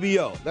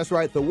WBO. That's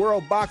right. The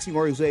World Boxing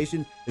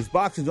Organization is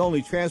boxing's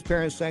only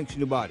transparent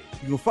sanctioned body.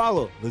 You can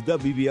follow the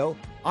WBO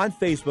on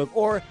Facebook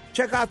or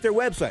check out their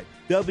website,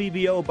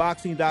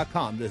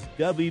 WBOboxing.com. That's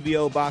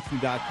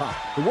WBOboxing.com.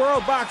 The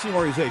World Boxing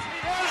Organization.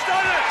 We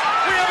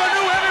have a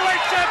new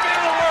heavyweight champion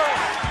of the world.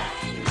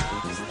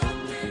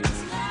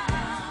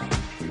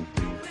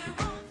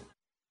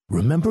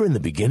 Remember in the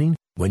beginning,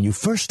 when you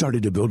first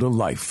started to build a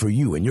life for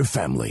you and your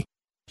family,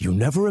 you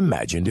never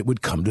imagined it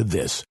would come to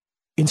this.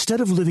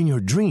 Instead of living your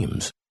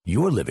dreams,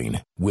 you're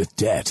living with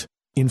debt.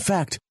 In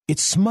fact,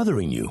 it's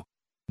smothering you.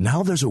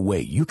 Now there's a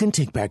way you can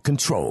take back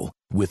control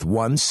with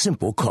one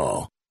simple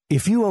call.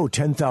 If you owe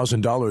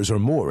 $10,000 or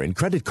more in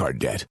credit card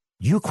debt,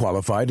 you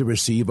qualify to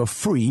receive a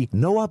free,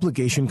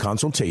 no-obligation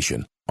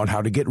consultation on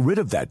how to get rid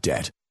of that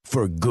debt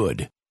for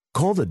good.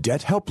 Call the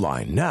Debt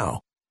Helpline now.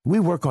 We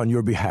work on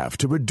your behalf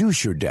to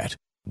reduce your debt.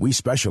 We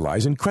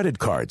specialize in credit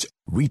cards,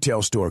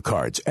 retail store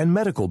cards, and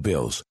medical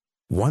bills.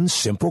 One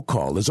simple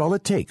call is all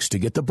it takes to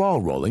get the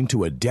ball rolling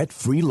to a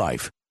debt-free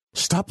life.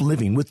 Stop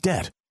living with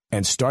debt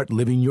and start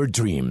living your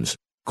dreams.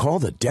 Call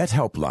the Debt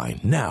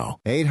Helpline now.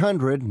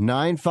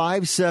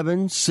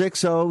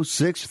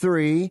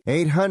 800-957-6063.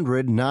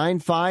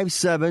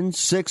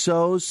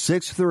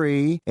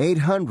 800-957-6063.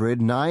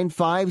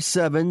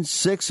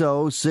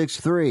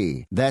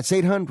 800-957-6063. That's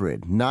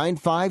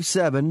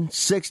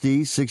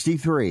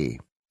 800-957-6063.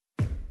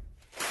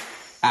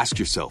 Ask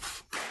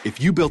yourself,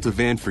 if you built a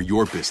van for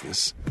your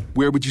business,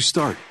 where would you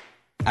start?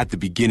 At the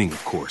beginning,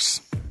 of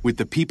course, with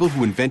the people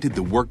who invented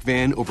the work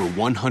van over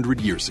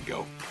 100 years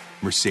ago,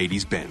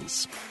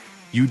 Mercedes-Benz.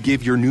 You'd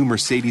give your new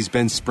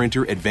Mercedes-Benz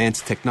Sprinter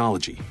advanced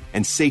technology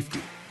and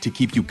safety to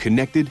keep you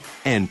connected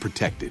and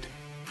protected.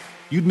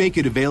 You'd make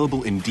it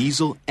available in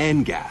diesel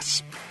and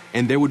gas,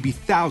 and there would be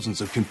thousands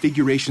of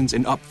configurations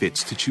and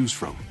upfits to choose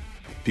from.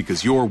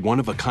 Because your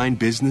one-of-a-kind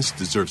business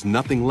deserves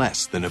nothing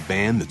less than a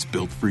van that's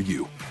built for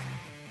you.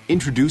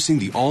 Introducing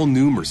the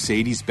all-new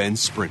Mercedes-Benz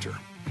Sprinter,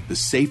 the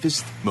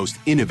safest, most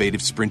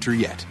innovative Sprinter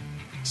yet,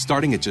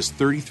 starting at just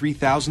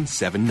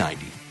 $33,790.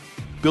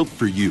 Built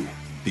for you,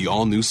 the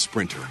all-new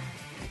Sprinter.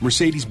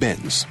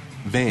 Mercedes-Benz.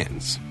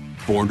 Vans.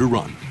 Born to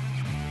run.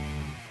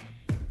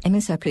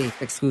 MSRP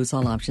excludes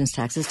all options,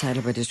 taxes,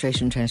 title,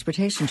 registration,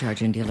 transportation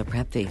charge, and dealer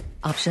prep fee.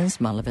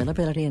 Options, model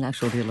availability, and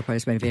actual dealer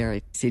price may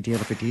vary. See dealer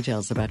for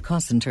details about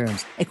costs and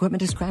terms. Equipment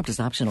described as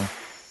optional.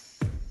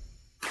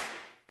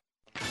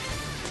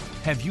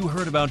 Have you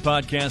heard about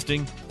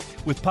podcasting?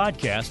 With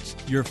podcasts,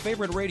 your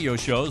favorite radio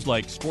shows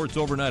like Sports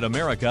Overnight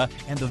America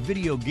and the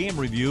Video Game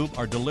Review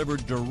are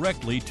delivered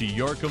directly to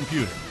your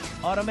computer,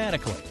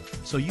 automatically,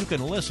 so you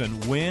can listen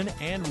when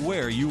and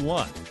where you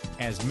want,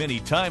 as many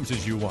times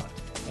as you want.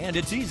 And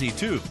it's easy,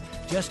 too.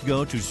 Just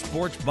go to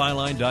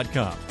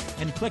sportsbyline.com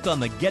and click on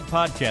the Get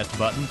Podcast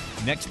button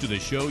next to the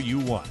show you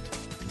want.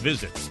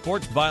 Visit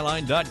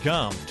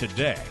sportsbyline.com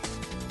today.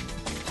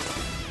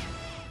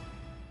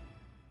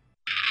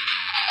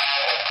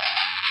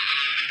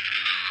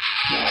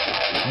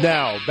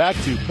 Now, back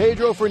to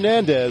Pedro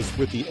Fernandez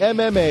with the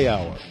MMA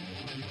Hour.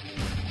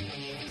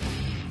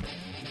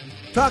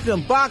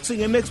 Talking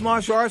boxing and mixed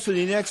martial arts for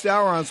the next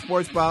hour on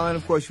Sports Byline.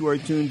 Of course, you are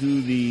tuned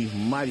to the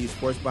mighty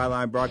Sports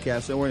Byline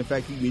broadcast network. In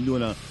fact, you can be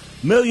doing a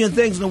million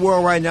things in the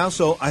world right now,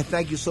 so I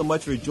thank you so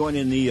much for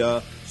joining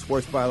the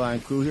Sports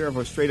Byline crew here.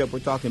 For straight up, we're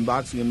talking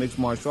boxing and mixed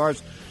martial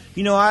arts.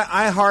 You know,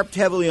 I harped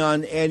heavily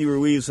on Andy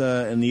Ruiz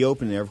in the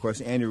open there. Of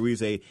course, Andy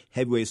Ruiz, a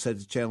heavyweight, set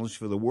to challenge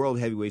for the World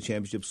Heavyweight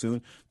Championship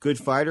soon. Good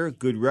fighter,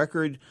 good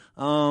record,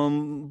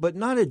 but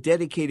not a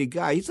dedicated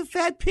guy. He's a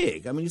fat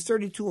pig. I mean, he's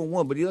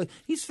 32-1, but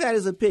he's fat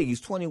as a pig. He's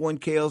 21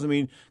 KOs. I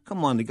mean,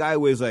 come on, the guy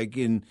weighs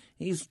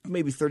he's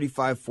maybe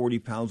 35, 40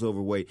 pounds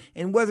overweight.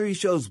 And whether he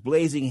shows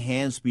blazing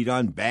hand speed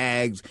on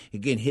bags, he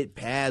can hit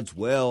pads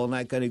well, and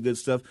that kind of good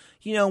stuff.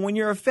 You know, when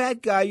you're a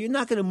fat guy, you're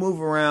not going to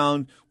move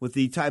around with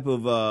the type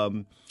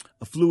of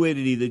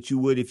fluidity that you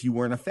would if you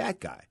weren't a fat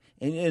guy.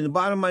 And the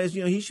bottom line is,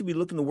 you know, he should be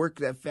looking to work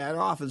that fat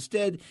off.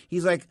 Instead,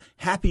 he's like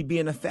happy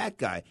being a fat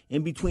guy.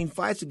 In between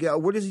fights,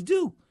 what does he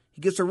do?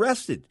 He gets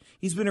arrested.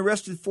 He's been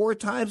arrested 4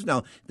 times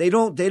now. They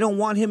don't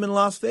want him in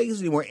Las Vegas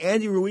anymore.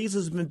 Andy Ruiz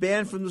has been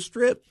banned from the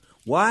Strip.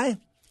 Why?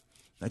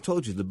 I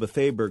told you, the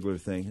buffet burglar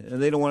thing.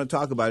 And they don't want to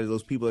talk about it.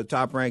 Those people at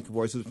Top Rank, of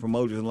course, as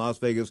promoters in Las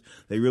Vegas,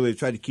 they really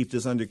try to keep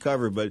this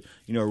undercover. But,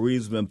 you know, Ruiz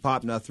has been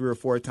popped now 3 or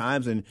 4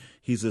 times, and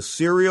he's a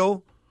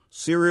serial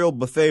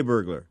buffet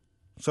burglar.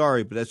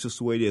 Sorry, but that's just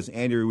the way it is.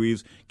 Andy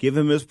Ruiz, give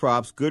him his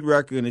props. Good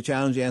record in the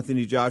challenge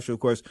Anthony Joshua, of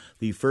course,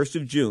 the 1st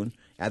of June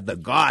at the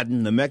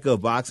Garden, the Mecca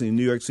of boxing in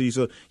New York City.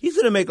 So he's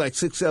going to make like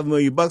 $6-7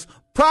 million.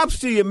 Props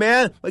to you,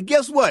 man. But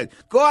guess what?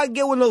 Go out and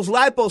get one of those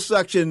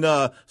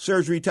liposuction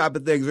surgery type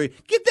of things.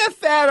 Get that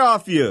fat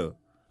off you.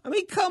 I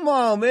mean, come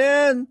on,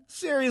 man.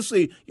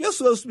 Seriously. You're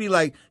supposed to be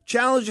like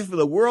challenging for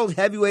the World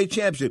Heavyweight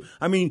Championship.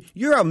 I mean,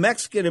 you're a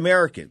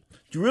Mexican-American.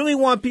 Do you really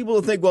want people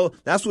to think, well,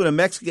 that's what a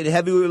Mexican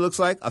heavyweight looks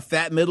like, a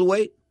fat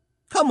middleweight?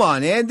 Come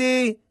on,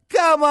 Andy.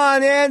 Come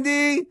on,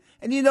 Andy.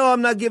 And you know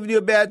I'm not giving you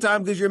a bad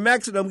time because you're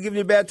Mexican. I'm giving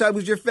you a bad time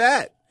because you're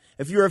fat.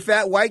 If you're a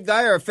fat white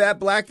guy or a fat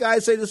black guy,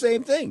 say the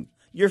same thing.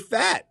 You're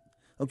fat.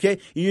 Okay?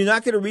 You're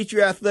not going to reach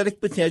your athletic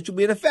potential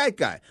being a fat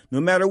guy, no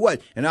matter what.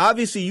 And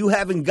obviously you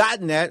haven't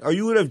gotten that, or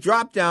you would have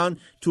dropped down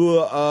to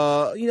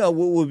what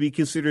would be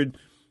considered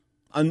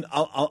an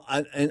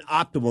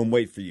optimum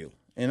weight for you.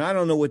 And I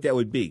don't know what that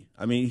would be.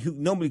 I mean,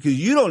 nobody, because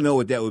you don't know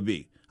what that would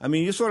be. I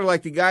mean, you're sort of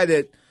like the guy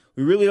that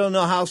We really don't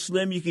know how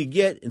slim you could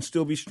get and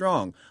still be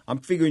strong. I'm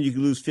figuring you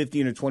could lose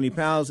 15 or 20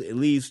 pounds at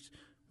least,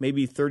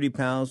 maybe 30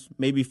 pounds,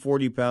 maybe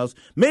 40 pounds,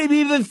 maybe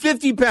even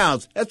 50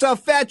 pounds. That's how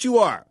fat you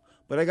are.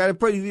 But I got to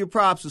put you your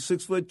props at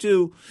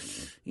 6'2".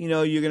 You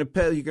know, you're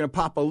gonna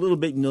pop a little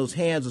bit in those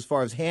hands as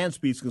far as hand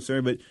speed's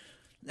concerned, but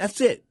that's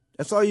it.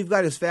 That's all you've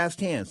got is fast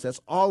hands.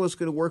 That's all that's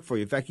going to work for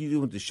you. In fact, you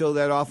went to show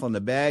that off on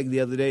the bag the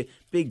other day.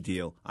 Big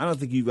deal. I don't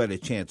think you've got a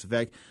chance. In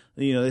fact,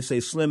 you know, they say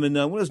slim and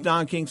none. What does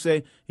Don King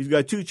say? He's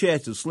got two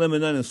chances, slim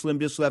and none, and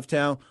slim just left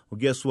town. Well,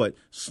 guess what?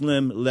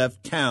 Slim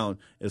left town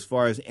as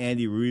far as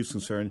Andy Ruiz is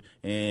concerned,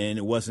 and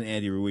it wasn't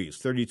Andy Ruiz.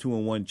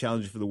 32-1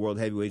 challenger for the World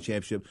Heavyweight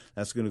Championship.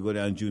 That's going to go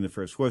down June the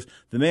 1st. Of course,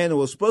 the man that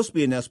was supposed to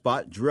be in that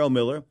spot, Jarrell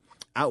Miller,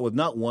 out with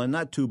not one,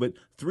 not two, but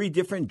 3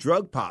 different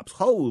drug pops.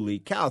 Holy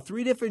cow,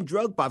 3 different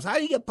drug pops. How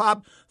do you get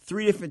popped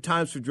 3 different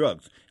times for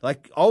drugs?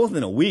 Like, all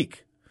within a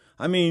week.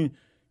 I mean,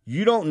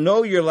 you don't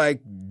know you're,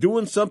 like,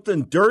 doing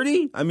something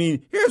dirty? I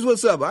mean, here's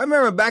what's up. I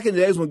remember back in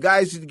the days when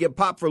guys used to get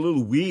popped for a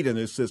little weed in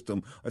their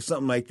system or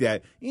something like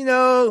that. You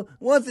know,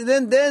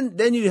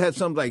 then you had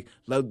some guys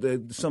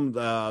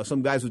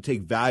would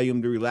take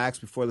Valium to relax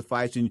before the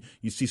fights, and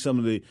you see some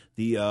of the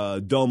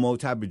Domo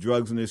type of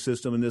drugs in their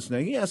system and this and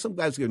that. Yeah, some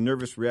guys get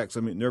nervous wrecks.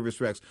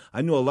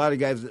 I know a lot of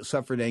guys that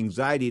suffered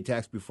anxiety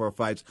attacks before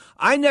fights.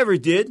 I never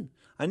did.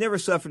 I never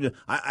suffered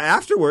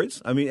afterwards.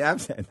 I mean,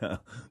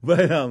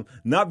 but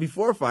not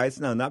before fights.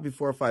 No, not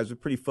before fights. We're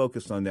pretty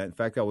focused on that. In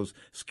fact, I was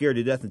scared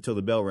to death until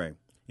the bell rang.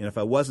 And if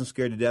I wasn't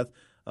scared to death,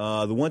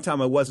 the one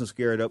time I wasn't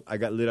scared up, I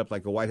got lit up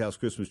like a White House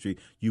Christmas tree.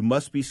 You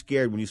must be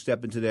scared when you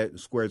step into that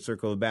squared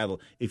circle of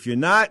battle. If you're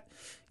not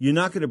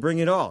going to bring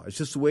it all. It's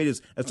just the way it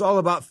is. It's all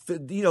about,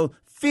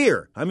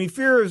 fear. I mean,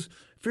 fear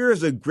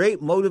is a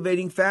great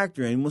motivating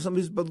factor. And when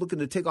somebody's looking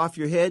to take off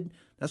your head,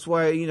 that's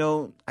why,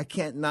 I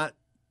can't not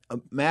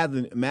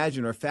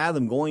imagine or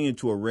fathom going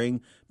into a ring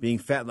being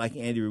fat like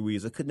Andy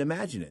Ruiz. I couldn't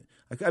imagine it.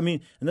 I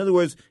mean, in other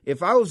words,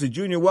 if I was a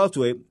junior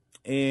welterweight,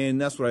 and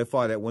that's what I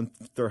fought at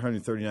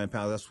 139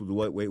 pounds, that's what the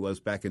weight was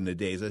back in the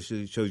days. That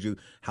shows you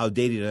how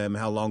dated I am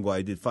and how long ago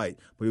I did fight.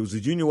 But it was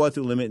the junior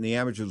welterweight limit, and the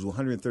amateurs was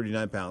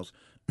 139 pounds.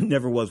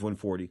 Never was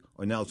 140,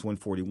 or now it's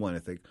 141, I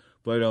think.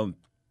 But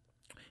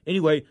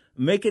anyway,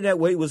 making that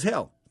weight was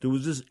hell. There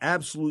was just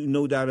absolutely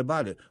no doubt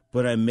about it.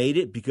 But I made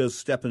it because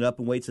stepping up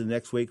and weight to the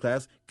next weight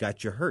class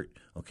got you hurt,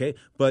 okay?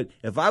 But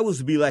if I was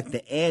to be like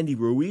the Andy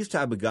Ruiz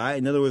type of guy,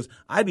 in other words,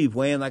 I'd be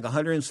weighing like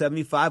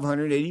 175,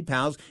 180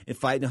 pounds and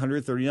fighting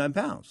 139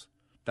 pounds.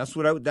 That's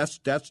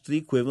the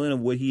equivalent of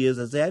what he is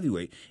as a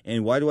heavyweight.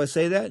 And why do I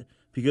say that?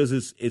 Because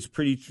it's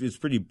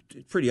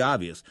pretty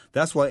obvious.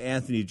 That's why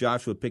Anthony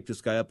Joshua picked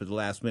this guy up at the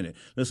last minute.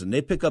 Listen,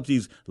 they pick up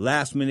these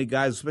last minute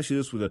guys, especially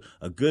this with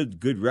a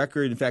good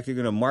record. In fact, they're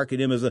going to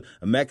market him as a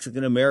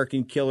Mexican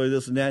American killer,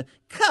 this and that.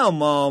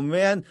 Come on,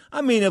 man.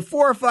 I mean, if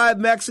 4 or 5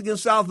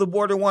 Mexicans south of the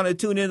border want to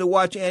tune in to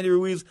watch Andy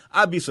Ruiz,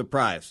 I'd be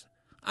surprised.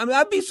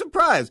 I'd be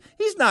surprised.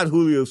 He's not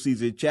Julio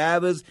Cesar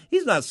Chavez.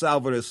 He's not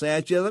Salvador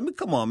Sanchez. I mean,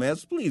 come on, man.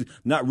 Please.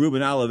 Not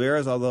Ruben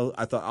Olivares, although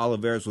I thought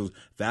Olivares was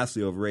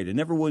vastly overrated.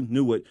 Never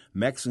knew what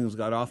Mexicans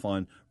got off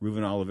on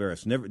Ruben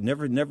Olivares.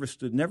 Never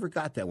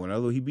got that one,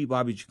 although he beat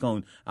Bobby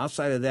Chacon.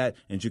 Outside of that,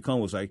 and Chacon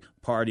was like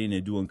partying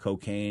and doing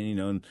cocaine,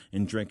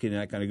 and drinking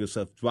and that kind of good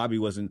stuff. Bobby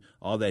wasn't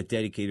all that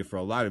dedicated for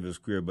a lot of his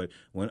career, but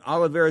when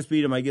Olivares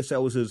beat him, I guess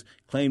that was his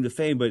claim to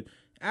fame. But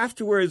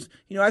afterwards,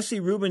 I see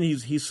Ruben.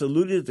 He's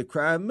saluted at the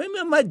crowd. Maybe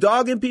am I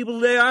dogging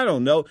people today? I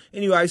don't know.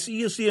 Anyway,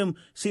 you see him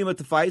at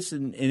the fights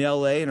in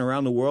L.A. and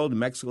around the world, in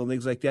Mexico and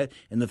things like that.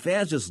 And the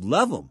fans just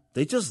love him.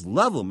 They just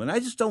love him, and I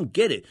just don't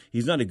get it.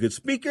 He's not a good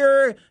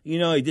speaker. He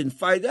didn't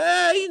fight.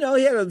 He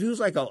was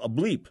like a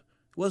bleep.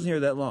 He wasn't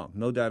here that long,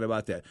 no doubt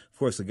about that. Of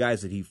course, the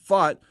guys that he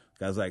fought,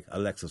 guys like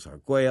Alexis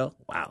Arguello.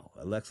 Wow,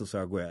 Alexis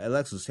Arguello.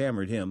 Alexis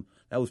hammered him.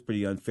 That was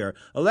pretty unfair.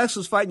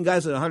 Alexis fighting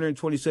guys at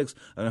 126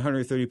 and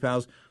 130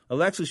 pounds.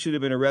 Alexis should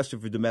have been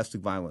arrested for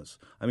domestic violence.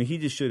 I mean, he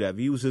just should have.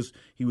 He was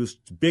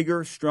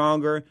bigger,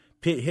 stronger,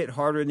 hit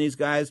harder than these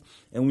guys.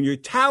 And when you're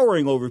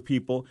towering over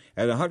people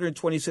at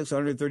 126,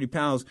 130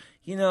 pounds,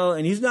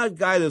 and he's not a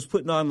guy that's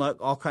putting on like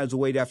all kinds of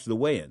weight after the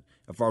weigh-in.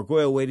 If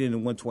Arguello weighed in at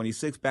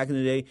 126 back in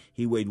the day,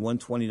 he weighed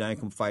 129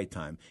 come fight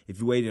time. If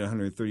he weighed in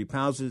 130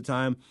 pounds at the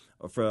time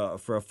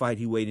for a fight,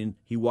 he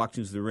walked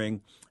into the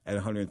ring at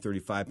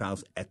 135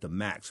 pounds at the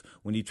max.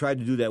 When he tried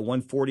to do that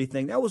 140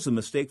 thing, that was a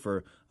mistake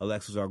for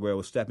Alexis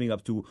Arguello, stepping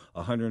up to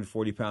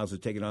 140 pounds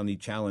and taking on the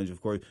challenge,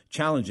 of course,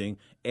 challenging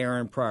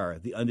Aaron Pryor,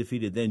 the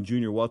undefeated then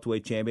junior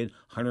welterweight champion,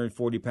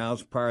 140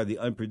 pounds. Pryor, the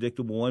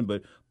unpredictable one,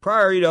 but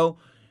Pryor,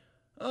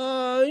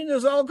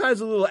 there's all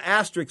kinds of little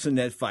asterisks in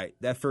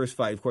that first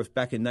fight, of course,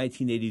 back in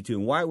 1982.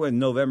 And why were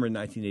November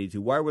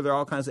 1982? Why were there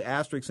all kinds of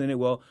asterisks in it?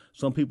 Well,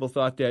 some people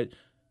thought that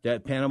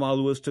Panama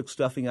Lewis took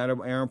stuffing out of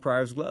Aaron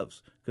Pryor's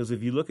gloves. Because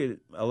if you look at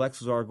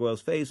Alexis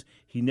Arguello's face,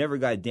 he never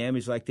got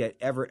damaged like that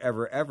ever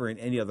in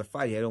any other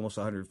fight. He had almost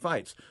 100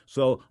 fights.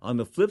 So on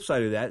the flip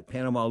side of that,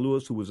 Panama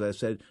Lewis, who was, as I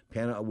said,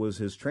 was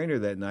his trainer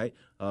that night,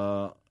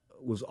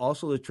 was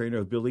also the trainer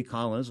of Billy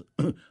Collins.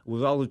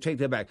 Was also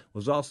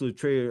the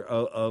trainer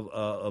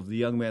of the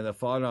young man that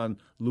fought on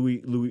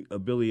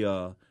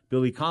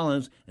Billy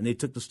Collins, and they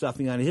took the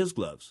stuffing out of his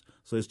gloves.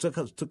 So they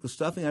took the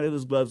stuffing out of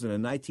his gloves in a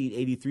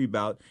 1983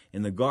 bout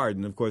in the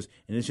Garden, of course,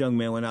 and this young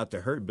man went out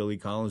to hurt Billy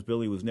Collins.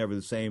 Billy was never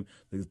the same.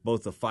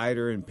 Both the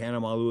fighter and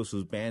Panama Lewis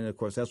was banned, and of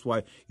course, that's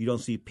why you don't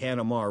see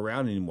Panama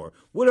around anymore.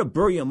 What a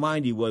brilliant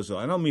mind he was, though.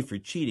 I don't mean for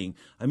cheating.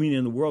 I mean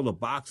in the world of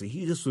boxing.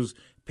 He just was,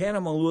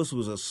 Panama Lewis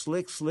was a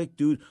slick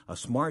dude, a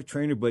smart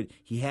trainer, but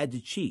he had to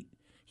cheat.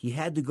 He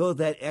had to go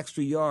that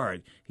extra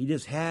yard. He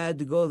just had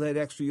to go that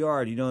extra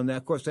yard, and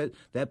of course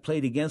that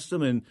played against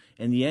him, and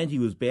in the end he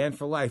was banned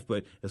for life.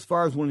 But as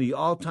far as one of the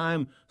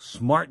all-time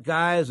smart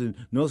guys and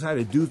knows how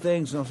to do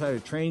things, knows how to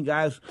train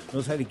guys,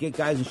 knows how to get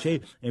guys in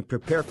shape and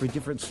prepare for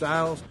different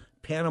styles,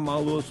 Panama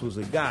Lewis was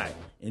a guy.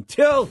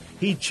 Until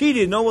he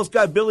cheated and almost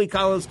got Billy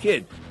Collins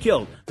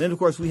killed. Then, of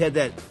course, we had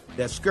that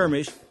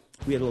skirmish.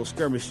 We had a little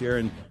skirmish there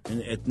at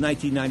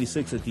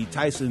 1996 at the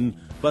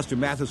Tyson-Buster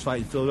Mathis fight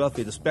in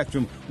Philadelphia, the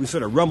Spectrum. We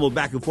sort of rumbled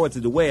back and forth to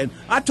the weigh-in.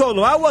 I told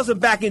him I wasn't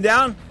backing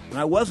down, and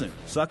I wasn't.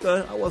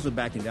 Sucker, I wasn't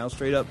backing down.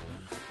 Straight up,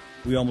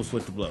 we almost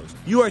went to blows.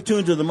 You are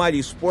tuned to the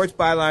mighty Sports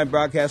Byline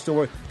broadcast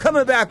network.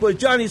 Coming back with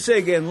Johnny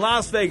Sega in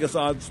Las Vegas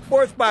on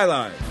Sports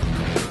Byline.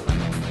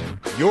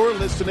 You're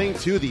listening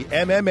to the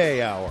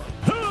MMA Hour.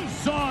 Who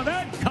saw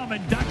that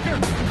coming, Doctor?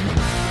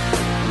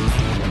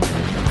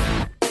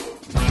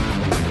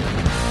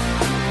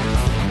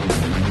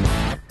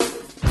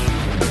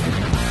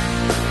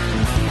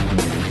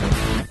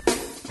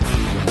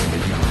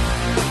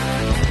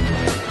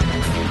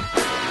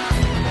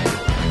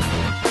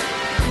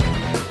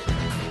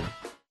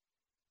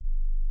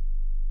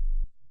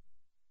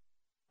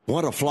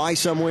 Want to fly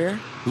somewhere?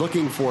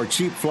 Looking for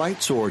cheap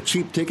flights or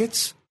cheap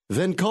tickets?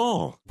 Then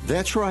call.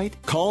 That's right.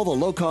 Call the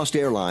low-cost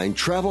airline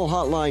travel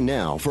hotline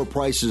now for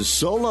prices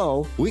so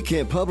low we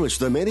can't publish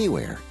them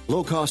anywhere.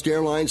 Low-cost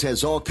airlines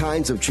has all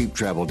kinds of cheap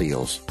travel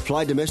deals.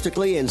 Fly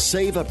domestically and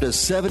save up to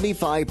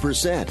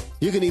 75%.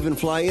 You can even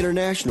fly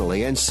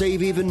internationally and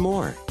save even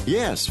more.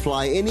 Yes,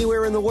 fly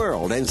anywhere in the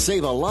world and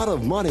save a lot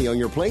of money on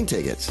your plane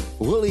tickets.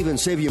 We'll even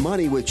save you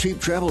money with cheap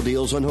travel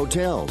deals on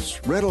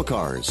hotels, rental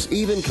cars,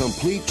 even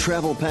complete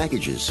travel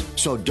packages.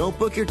 So don't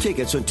book your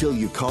tickets until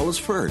you call us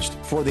first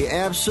for the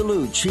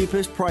absolute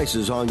cheapest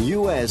prices on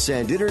U.S.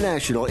 and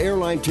international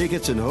airline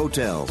tickets and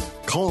hotels.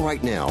 Call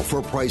right now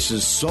for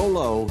prices so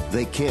low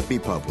they can't be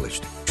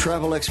published.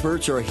 Travel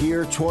experts are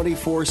here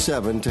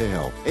 24/7 to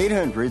help.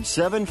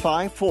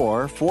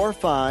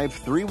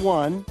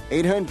 800-754-4531.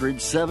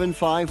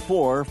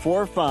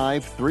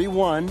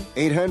 800-754-4531.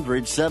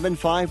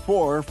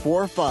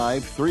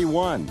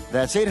 800-754-4531.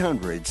 That's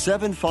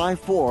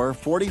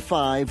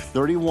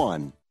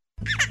 800-754-4531.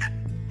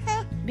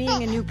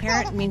 Being a new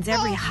parent means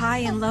every high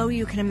and low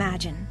you can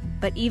imagine.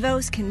 But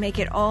Evos can make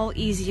it all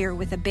easier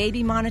with a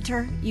baby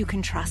monitor you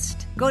can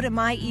trust. Go to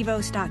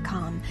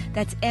myevos.com,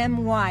 that's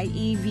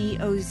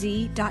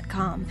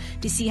MYEVOZ.com,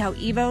 to see how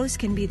Evos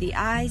can be the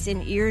eyes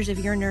and ears of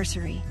your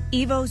nursery.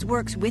 Evos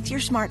works with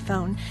your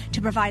smartphone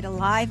to provide a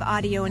live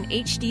audio and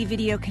HD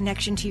video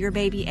connection to your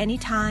baby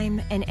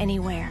anytime and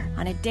anywhere.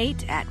 On a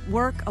date, at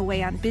work,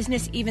 away on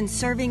business, even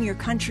serving your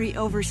country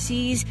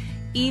overseas,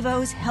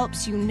 Evos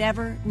helps you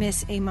never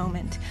miss a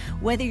moment.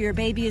 Whether your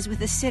baby is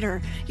with a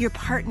sitter, your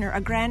partner, a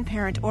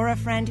grandparent, or a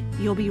friend,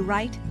 you'll be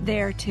right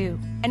there too.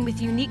 And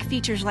with unique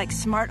features like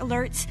smart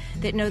alerts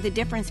that know the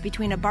difference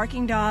between a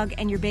barking dog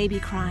and your baby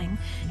crying,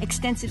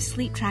 extensive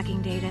sleep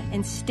tracking data,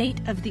 and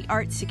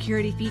state-of-the-art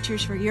security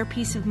features for your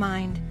peace of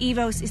mind,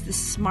 Evos is the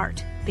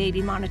smart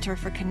baby monitor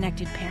for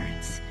connected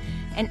parents.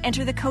 And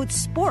enter the code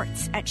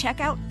SPORTS at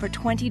checkout for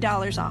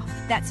 $20 off.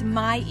 That's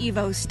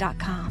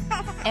myevos.com.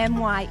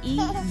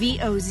 MYEVOZ.com.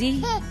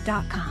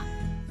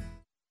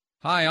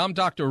 Hi, I'm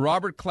Dr.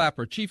 Robert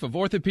Clapper, Chief of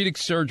Orthopedic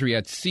Surgery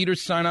at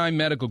Cedars-Sinai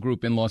Medical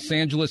Group in Los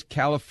Angeles,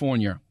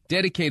 California.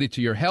 Dedicated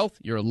to your health,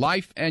 your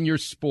life, and your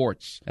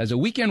sports. As a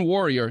weekend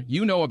warrior,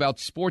 you know about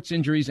sports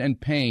injuries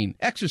and pain.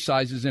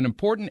 Exercise is an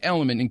important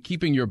element in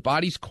keeping your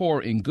body's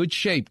core in good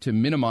shape to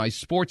minimize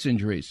sports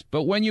injuries.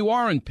 But when you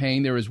are in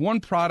pain, there is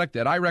one product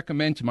that I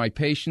recommend to my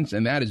patients,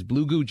 and that is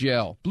Blue Goo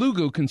Gel. Blue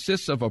Goo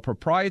consists of a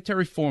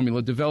proprietary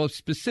formula developed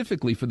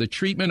specifically for the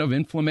treatment of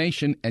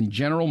inflammation and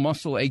general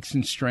muscle aches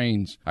and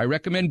strains. I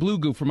recommend Blue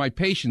Goo for my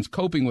patients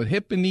coping with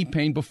hip and knee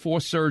pain before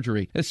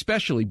surgery,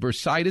 especially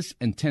bursitis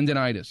and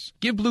tendinitis.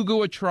 Give Blue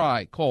Goo a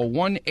try. Call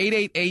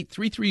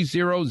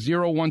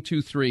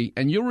 1-888-330-0123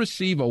 and you'll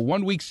receive a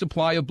 1-week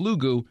supply of Blue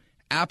Goo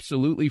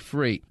absolutely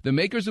free. The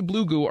makers of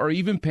Blue Goo are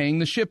even paying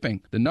the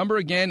shipping. The number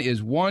again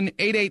is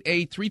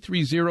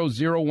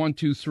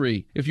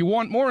 1-888-330-0123. If you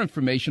want more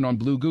information on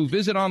Blue Goo,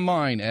 visit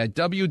online at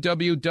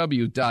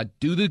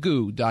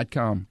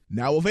www.dothegoo.com.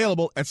 Now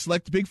available at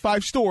select Big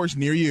 5 stores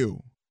near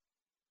you.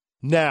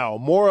 Now,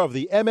 more of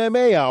the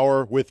MMA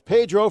Hour with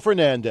Pedro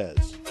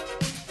Fernandez.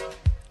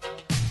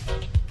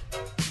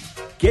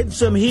 Getting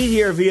some heat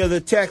here via the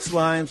text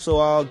line, so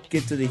I'll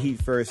get to the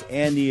heat first.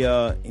 Andy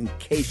in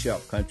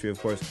K-Shop country, of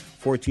course.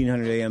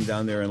 1400 AM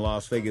down there in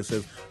Las Vegas,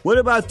 says, what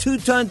about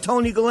two-ton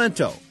Tony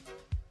Galento?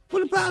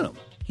 What about him?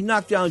 He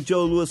knocked down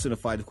Joe Louis in a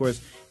fight. Of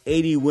course,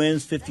 80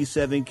 wins,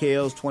 57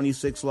 KOs,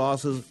 26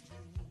 losses.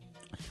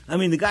 I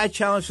mean, the guy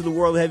challenged for the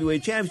World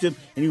Heavyweight Championship,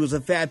 and he was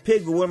a fat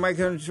pig. But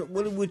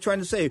what are we trying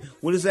to say?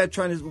 What is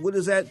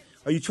that?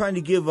 Are you trying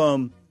to give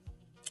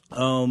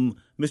Mr.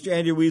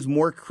 Andy Ruiz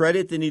more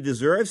credit than he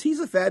deserves? He's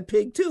a fat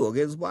pig too.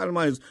 Okay, the bottom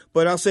line is.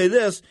 But I'll say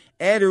this: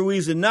 Andy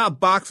Ruiz did not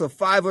box a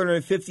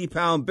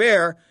 550-pound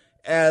bear,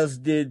 as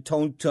did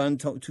two-ton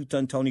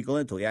Tony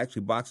Galento. He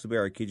actually boxed the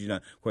bear, I kid you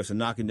not. Of course,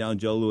 knocking down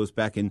Joe Louis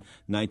back in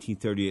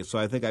 1938. So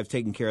I think I've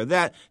taken care of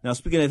that. Now,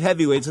 speaking of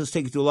heavyweights, let's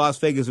take it to Las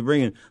Vegas and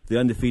bring in the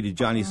undefeated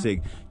Johnny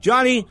Sig.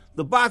 Johnny,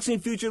 the boxing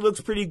future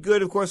looks pretty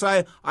good. Of course,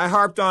 I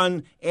harped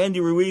on Andy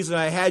Ruiz, and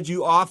I had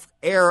you off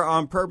air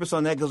on purpose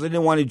on that because I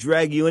didn't want to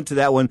drag you into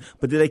that one.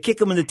 But did I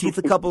kick him in the teeth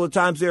a couple of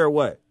times there or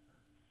what?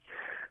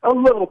 A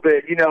little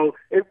bit,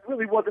 it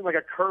really wasn't like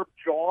a curved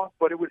jaw,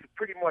 but it was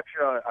pretty much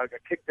a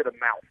kick to the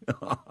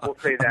mouth. We'll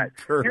say that.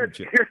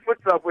 Here's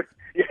what's up with,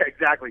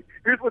 exactly.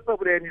 Here's what's up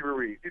with Andy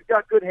Ruiz. He's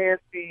got good hand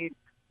speed,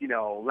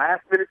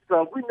 last minute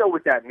stuff. We know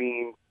what that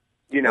means.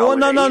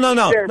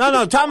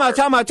 No. Time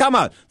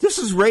out. This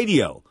is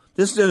radio.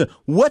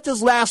 What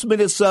does last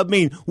minute sub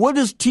mean? What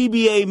does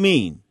TBA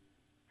mean?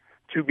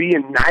 To be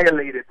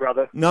annihilated,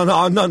 brother. No.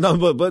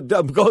 But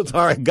go.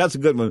 All right, that's a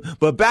good one.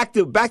 But back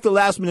to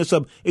last minute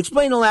sub.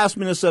 Explain the last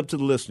minute sub to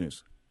the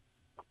listeners.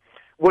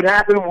 What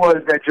happened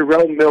was that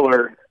Jarrell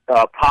Miller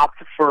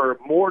popped for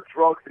more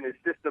drugs in his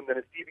system than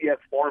a CVS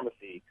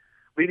pharmacy,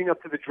 leading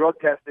up to the drug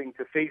testing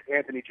to face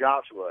Anthony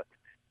Joshua.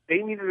 They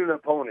needed an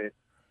opponent.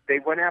 They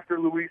went after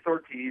Luis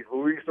Ortiz.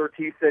 Luis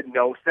Ortiz said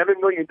no. $7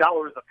 million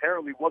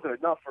apparently wasn't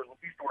enough for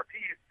Luis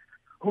Ortiz,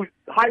 whose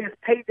highest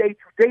payday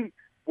to date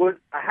was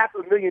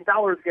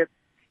 $500,000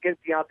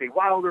 against Deontay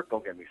Wilder.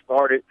 Don't get me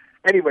started.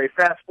 Anyway,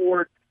 fast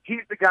forward.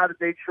 He's the guy that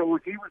they chose.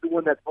 He was the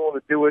one that's willing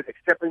to do it,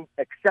 accepting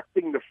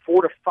the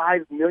 $4 to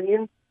 $5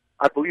 million.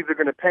 I believe they're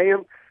going to pay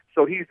him.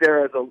 So he's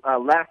there as a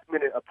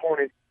last-minute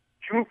opponent.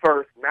 June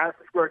 1st,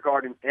 Madison Square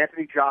Garden,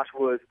 Anthony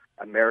Joshua's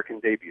American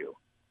debut.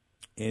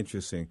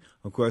 Interesting.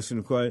 Of course,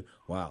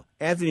 wow.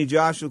 Anthony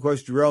Joshua, of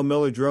course, Jarrell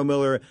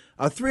Miller,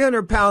 a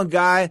 300-pound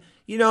guy.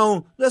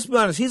 Let's be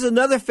honest, he's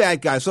another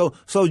fat guy. So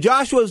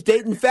Joshua's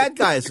dating fat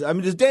guys. I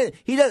mean,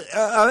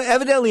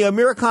 evidently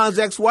Amir Khan's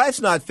ex-wife's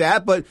not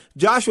fat, but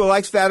Joshua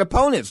likes fat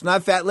opponents,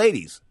 not fat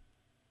ladies.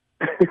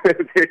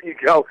 There you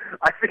go.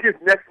 I think his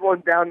next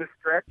one down the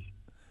stretch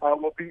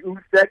will be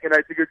Usyk, and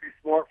I think it'd be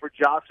smart for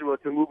Joshua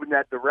to move in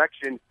that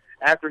direction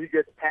after he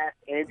gets past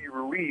Andy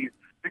Ruiz.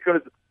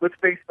 Because let's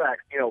face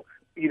facts,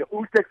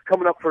 Usyk's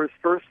coming up for his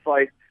first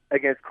fight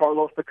against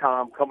Carlos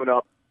Takam coming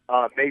up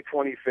May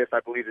 25th, I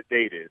believe the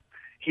date is.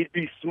 He'd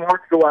be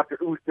smart to go after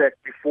Usyk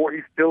before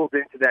he's filled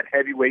into that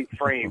heavyweight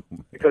frame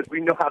because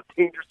we know how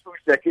dangerous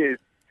Usyk is.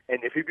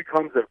 And if he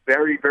becomes a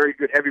very, very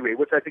good heavyweight,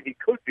 which I think he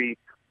could be,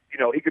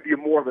 he could be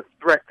more of a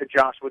threat to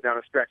Joshua down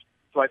a stretch.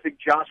 So I think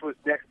Joshua's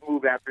next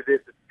move after this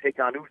is to take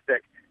on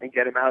Usyk and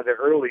get him out of there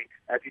early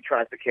as he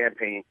tries to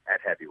campaign at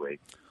heavyweight.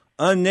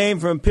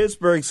 Unnamed from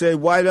Pittsburgh said,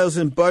 why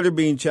doesn't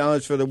Butterbean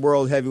challenge for the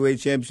World Heavyweight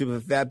Championship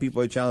if fat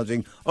people are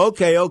challenging?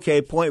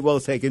 Okay, point well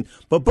taken.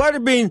 But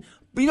Butterbean,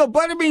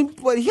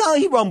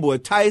 he rumbled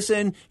with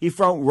Tyson. He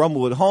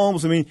rumbled with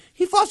Holmes. I mean,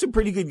 he fought some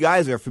pretty good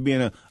guys there for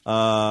being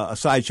a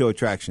sideshow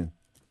attraction.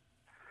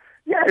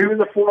 Yeah, he was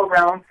a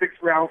 4-round,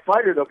 6-round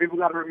fighter, though. People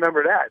got to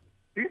remember that.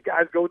 These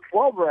guys go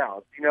 12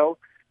 rounds,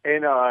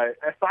 And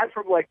aside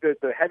from,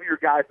 the heavier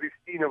guys we've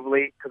seen of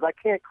late, because I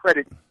can't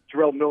credit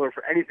Jarrell Miller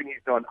for anything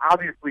he's done.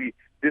 Obviously,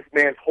 this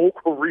man's whole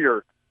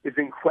career is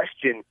in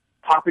question,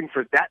 popping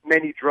for that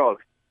many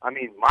drugs. I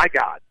mean, my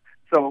God.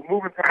 So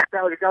moving past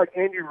that, a guy like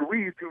Andy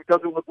Ruiz, who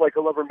doesn't look like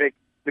he'll ever make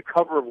the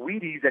cover of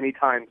Wheaties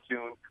anytime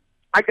soon,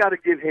 I got to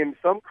give him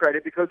some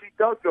credit because he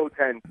does go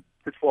 10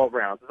 to 12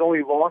 rounds. His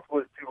only loss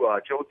was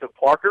to Joseph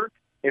Parker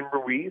in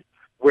Ruiz,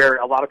 where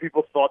a lot of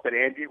people thought that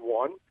Andy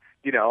won.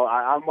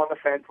 I'm on the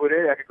fence with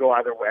it. I could go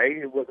either way.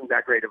 It wasn't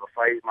that great of a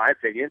fight, in my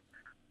opinion.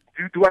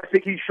 Do I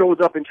think he shows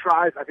up and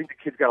tries? I think the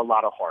kid's got a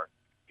lot of heart.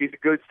 He's a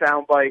good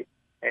soundbite,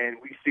 and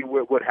we see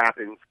what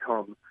happens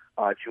come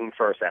June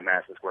 1st at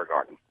Madison Square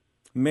Garden.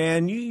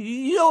 Man,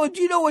 you know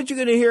what you're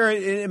going to hear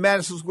in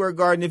Madison Square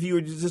Garden if you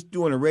were just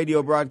doing a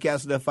radio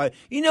broadcast of that fight?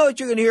 You know what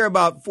you're going to hear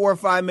about 4 or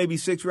 5, maybe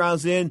 6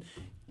 rounds in?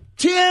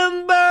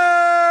 Timber!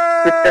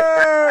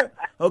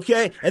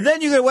 Okay? And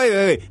then you're going to,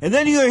 wait. And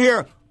then you're going to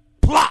hear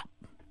plop!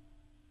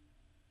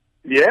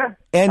 Yeah.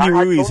 Andy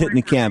Ruiz totally hitting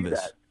the canvas.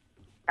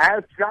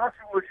 As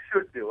Joshua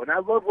should do. And I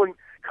love when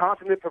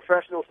consummate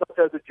professionals such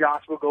as the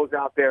Joshua goes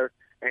out there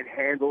and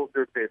handles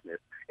their business.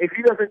 If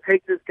he doesn't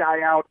take this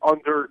guy out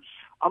under,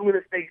 I'm going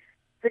to say,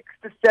 6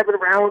 to 7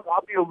 rounds,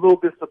 I'll be a little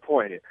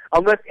disappointed.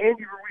 Unless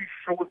Andy Ruiz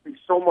shows me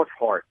so much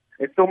heart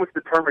and so much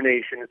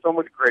determination and so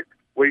much grit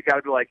where you got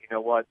to be like, you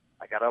know what,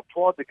 I got to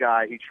applaud the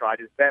guy. He tried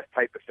his best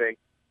type of thing.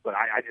 But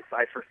I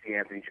foresee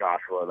Anthony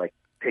Joshua,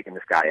 taking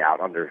this guy out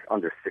under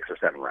 6 or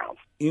 7 rounds.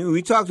 You know,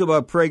 we talked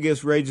about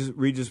Regis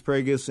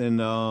Pragas, and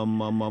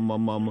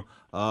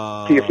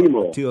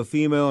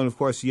Teofimo, and of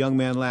course the young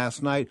man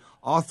last night.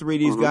 All three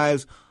of these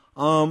guys.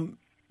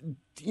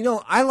 You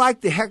know, I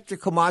like the Hector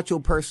Camacho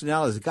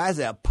personalities, the guys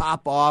that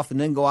pop off and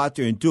then go out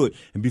there and do it.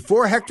 And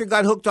before Hector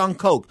got hooked on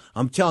coke,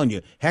 I'm telling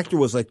you, Hector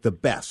was like the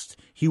best.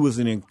 He was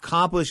an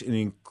accomplished, an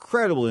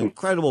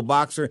incredible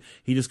boxer.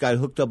 He just got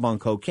hooked up on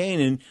cocaine,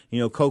 and, you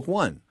know, coke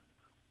won.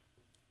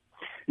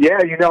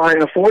 Yeah, you know,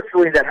 and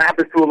unfortunately that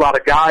happens to a lot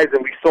of guys,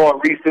 and we saw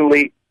it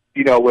recently,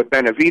 you know, with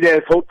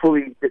Benavidez.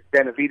 Hopefully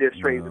Benavidez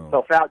straightens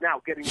himself out.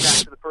 Now, getting back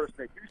to the person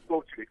that you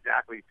spoke to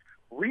exactly,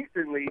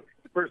 recently,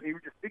 the person you were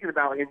just speaking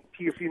about in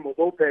Teofimo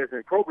Lopez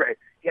and Prograis,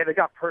 yeah, they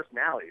got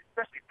personalities,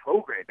 especially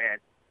Prograis, man.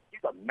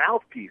 He's a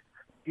mouthpiece.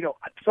 You know,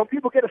 some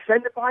people get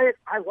offended by it.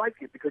 I like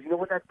it because you know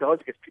what that does?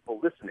 It gets people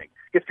listening.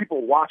 It gets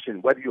people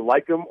watching, whether you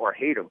like him or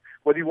hate him,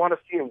 whether you want to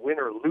see him win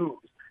or lose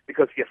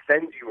because he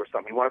offends you or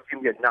something. You want to see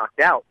him get knocked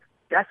out.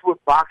 That's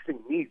what boxing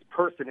needs,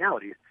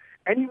 personalities.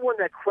 Anyone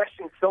that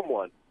questions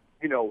someone,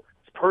 you know,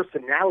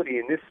 personality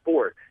in this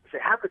sport, say,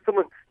 how could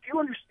someone, do you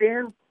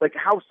understand, like,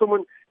 how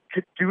someone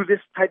could do this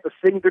type of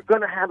thing? They're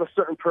going to have a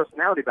certain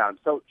personality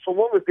about them. So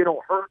long as they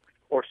don't hurt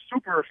or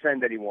super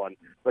offend anyone,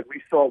 like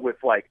we saw with,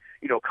 like,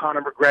 you know,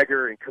 Conor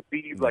McGregor and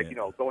Khabib, like, you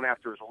know, going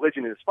after his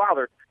religion and his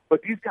father.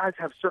 But these guys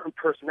have certain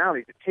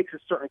personalities. It takes a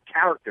certain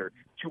character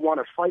to want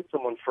to fight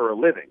someone for a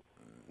living.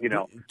 You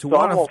know, to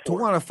want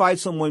to fight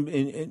someone,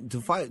 to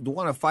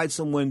want to fight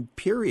someone.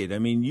 Period. I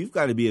mean, you've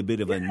got to be a bit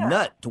of a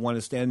nut to want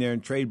to stand there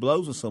and trade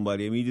blows with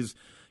somebody. I mean,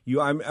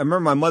 I remember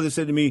my mother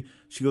said to me,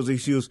 she goes,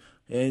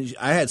 and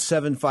I had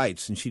 7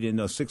 fights, and she didn't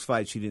know 6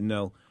 fights. She didn't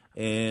know,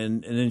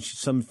 and then she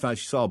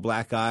saw a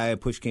black eye.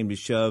 Push came to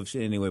shove.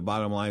 Anyway,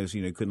 bottom line is,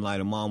 you know, couldn't lie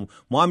to mom.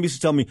 Mom used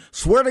to tell me,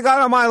 "Swear to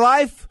God on my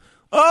life."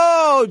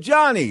 Oh,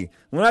 Johnny,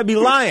 when I'd be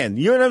lying,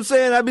 you know what I'm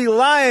saying? I'd be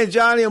lying,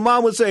 Johnny, and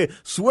Mom would say,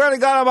 "Swear to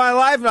God on my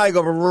life," and I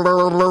go,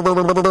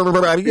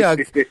 yeah,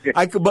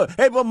 I could,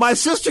 but my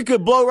sister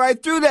could blow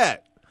right through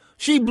that.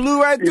 She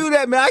blew right through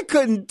that, man. I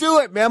couldn't do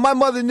it, man. My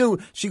mother knew.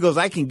 She goes,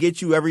 "I can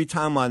get you every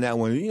time on that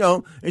one," you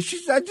know. And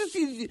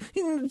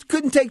he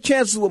couldn't take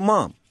chances with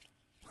Mom.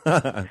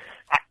 I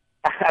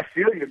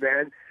feel you,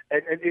 man.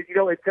 And you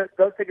know, it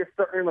does take a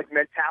certain, like,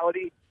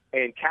 mentality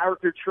and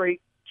character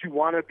trait to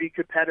want to be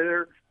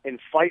competitor and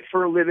fight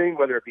for a living,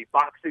 whether it be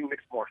boxing,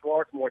 mixed martial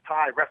arts, Muay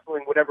Thai,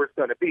 wrestling, whatever it's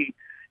going to be.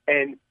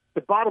 And the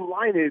bottom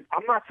line is,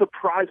 I'm not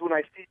surprised when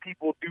I see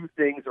people do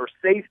things or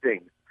say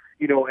things,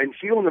 you know, and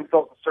feeling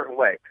themselves a certain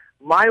way.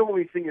 My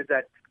only thing is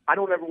that I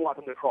don't ever want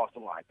them to cross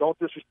the line. Don't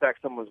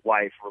disrespect someone's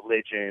wife,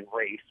 religion,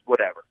 race,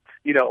 whatever,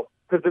 you know,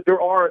 because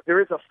there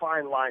is a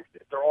fine line to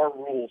this. There are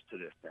rules to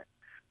this thing.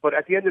 But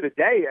at the end of the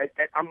day,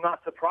 I'm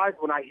not surprised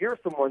when I hear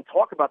someone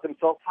talk about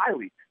themselves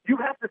highly. You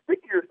have to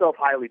think of yourself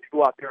highly to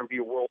go out there and be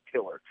a world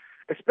killer,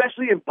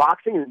 especially in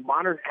boxing and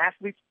modern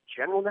athletes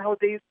in general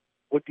nowadays,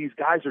 what these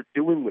guys are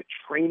doing with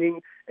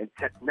training and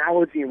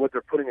technology and what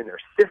they're putting in their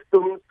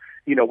systems,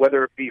 you know,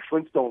 whether it be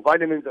Flintstone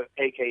vitamins,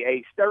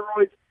 a.k.a.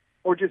 steroids,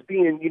 or just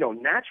being, you know,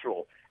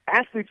 natural.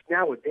 Athletes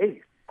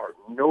nowadays are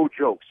no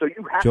joke. So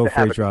you have to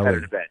have a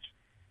competitive edge.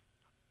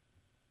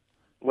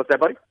 What's that,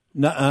 buddy?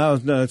 No, I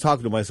was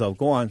talking to myself.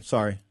 Go on.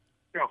 Sorry.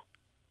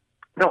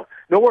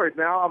 No worries,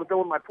 man. I was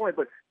going with my point.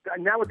 But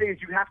nowadays,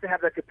 you have to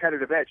have that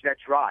competitive edge, that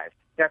drive,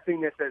 that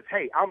thing that says,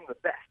 "Hey, I'm the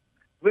best.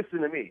 Listen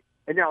to me."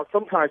 And now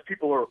sometimes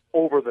people are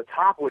over the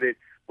top with it,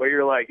 where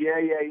you're like, "Yeah,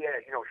 you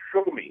know,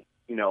 show me,"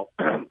 you know,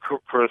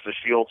 Carissa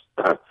Shields.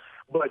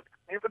 But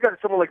you look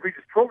at someone like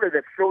Regis Prograis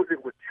that shows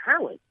it with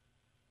talent.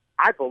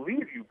 I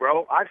believe you,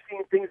 bro. I've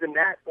seen things in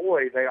that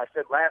boy, like I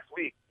said last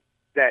week,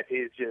 that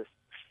is just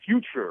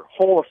future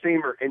Hall of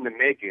Famer in the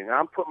making. And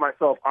I'm putting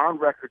myself on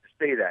record to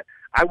say that.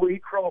 I will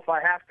eat crow if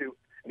I have to.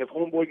 And if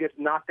homeboy gets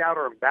knocked out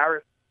or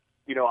embarrassed,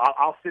 you know,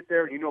 I'll sit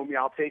there. You know me,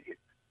 I'll take it.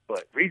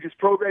 But Regis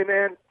Prograis,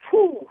 man,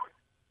 whew,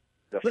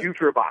 the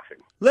future of boxing.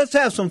 Let's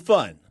have some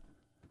fun.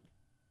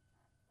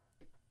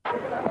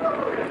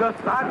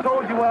 I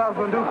told you what I was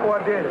going to do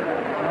before I did it.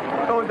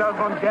 I told you I was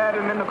going to gag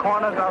him in the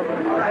corners. I was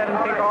going to let him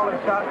take all the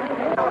shots.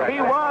 He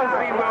was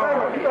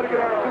bewildered.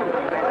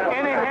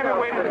 Any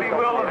heavyweight is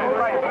bewildered who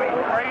fights me.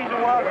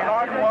 Frazier was,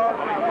 Norton was.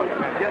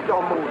 Just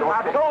don't move.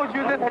 I told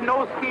you this had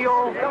no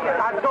skill.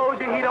 I told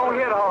you he don't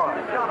hit hard.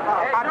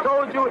 I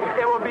told you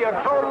it would be a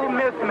total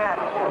mismatch.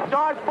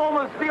 George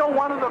Foreman's still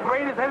one of the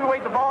greatest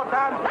heavyweights of all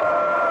time.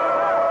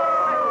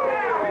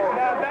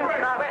 Now, that's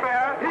not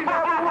fair. He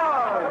never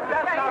was.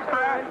 That's not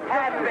fair.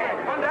 Has been.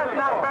 That's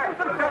not fair.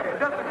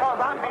 Just because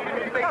I'm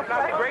beating you, think it's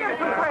not the greatest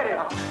credit.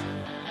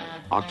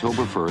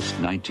 October 1st,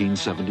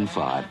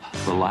 1975,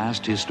 the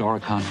last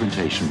historic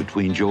confrontation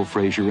between Joe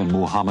Frazier and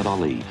Muhammad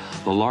Ali,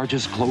 the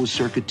largest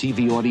closed-circuit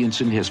TV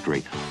audience in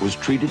history, was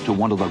treated to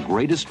one of the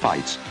greatest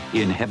fights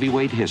in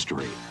heavyweight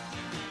history.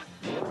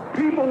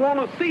 People want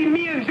to see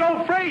me and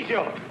Joe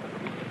Frazier.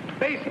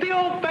 They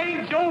still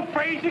think Joe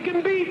Frazier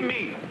can beat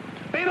me.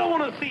 They don't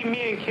want to see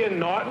me and Ken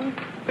Norton.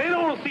 They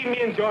don't want to see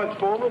me and George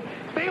Foreman.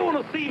 They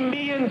want to see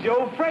me and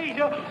Joe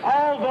Frazier,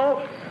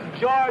 although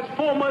George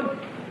Foreman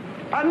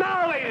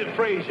annihilated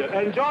Frazier,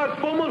 and George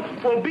Foreman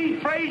will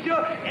beat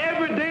Frazier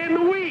every day in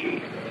the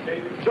week.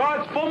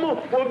 George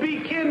Foreman will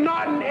beat Ken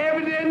Norton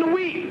every day in the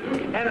week,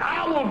 and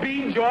I will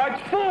beat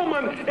George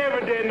Foreman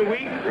every day in the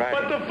week. Right.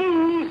 But the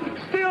fools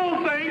still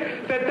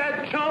think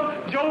that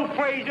chump Joe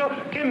Frazier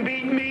can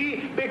beat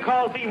me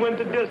because he went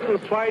the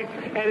distance twice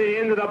and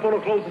it ended up on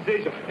a close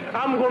decision.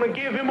 I'm going to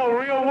give him a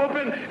real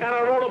whooping, and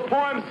I wrote a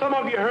poem. Some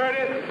of you heard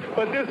it,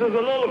 but this is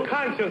a little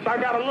conscience. I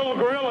got a little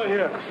gorilla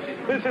here.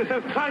 This is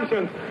his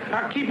conscience.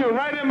 I keep him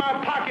right in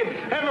my pocket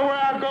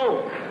everywhere I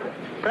go.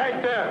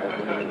 Back there.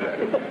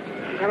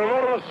 And I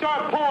wrote a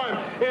short poem.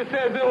 It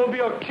says it will be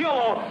a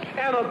killer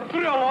and a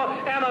thriller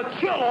and a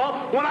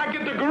killer when I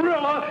get the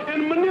gorilla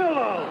in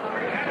Manila.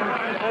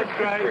 That's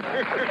right.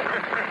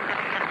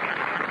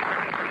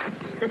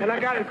 And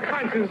I got his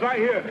conscience right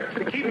here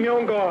to keep me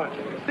on guard.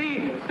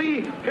 See,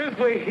 here's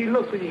the way he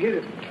looks when you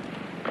hit him.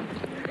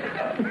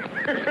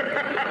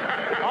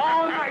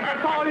 All night,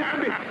 that's all he's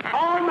going to be.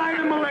 All night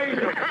in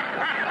Malaysia.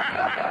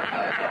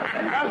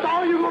 That's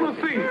all you're going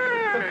to see.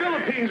 The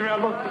Philippines,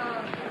 rather.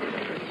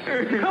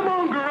 Come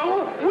on,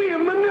 gorilla. We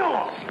in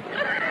Manila.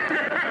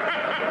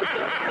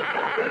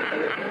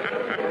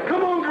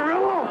 Come on,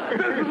 gorilla.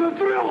 This is a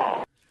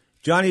thriller.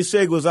 Johnny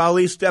Sig, was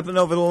Ali stepping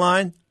over the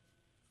line?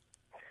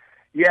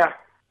 Yeah,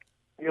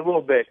 a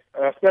little bit,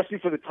 especially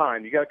for the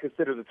time. You got to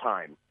consider the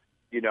time,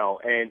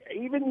 And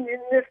even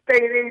in this day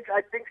and age,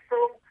 I think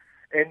so.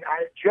 And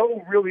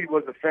Joe really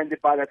was offended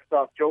by that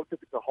stuff. Joe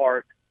took it to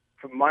heart.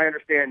 From my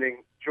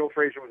understanding, Joe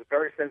Frazier was a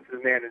very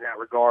sensitive man in that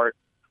regard.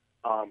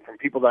 From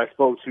people that I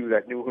spoke to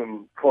that knew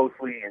him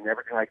closely and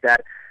everything like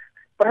that.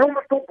 But I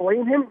almost don't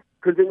blame him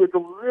because it was a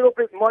little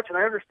bit much, and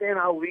I understand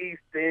Ali's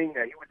thing.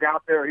 He was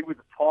out there, he was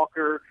a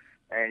talker,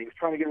 and he was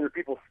trying to get under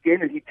people's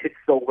skin, and he did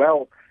so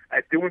well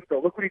at doing so.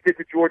 Look what he did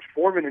to George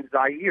Foreman in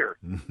Zaire,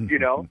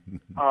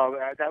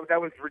 that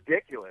was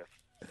ridiculous.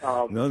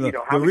 No.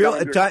 The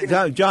real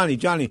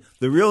Johnny.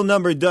 The real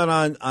number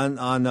done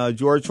on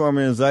George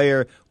Foreman and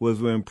Zaire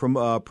was when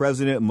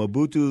President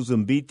Mobutu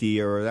Mbiti,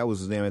 or that was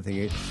his name, I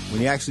think,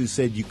 when he actually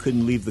said you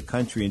couldn't leave the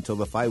country until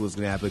the fight was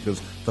going to happen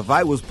because the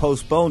fight was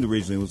postponed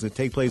originally. It was going to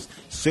take place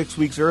 6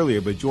 weeks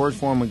earlier, but George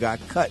Foreman got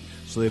cut,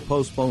 so they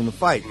postponed the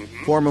fight.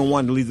 Foreman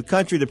wanted to leave the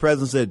country. The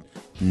president said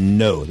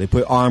no. They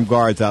put armed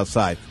guards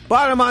outside.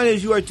 Bottom line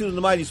is you are tuned to the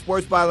Mighty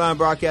Sports Byline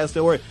Broadcast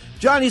Network.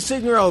 Johnny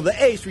Signorello,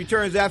 the ace,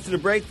 returns after the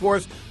break for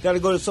us. Got to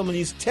go to some of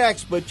these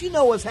texts, but you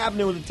know what's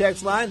happening with the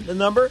text line. The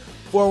number,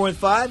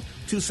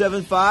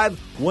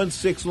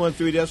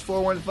 415-275-1613. That's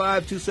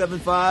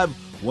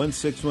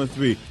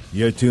 415-275-1613.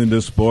 You're tuned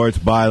to Sports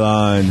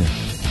Byline.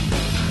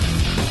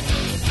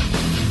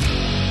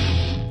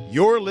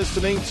 You're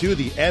listening to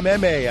the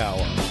MMA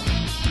Hour.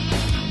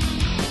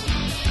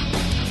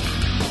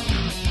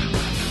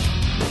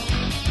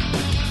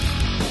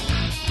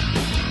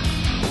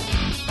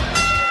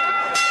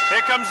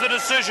 Comes the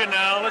decision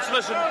now. Let's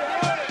listen.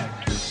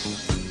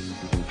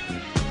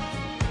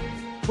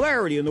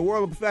 Clarity in the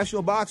world of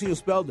professional boxing is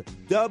spelled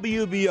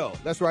WBO.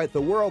 That's right. The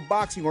World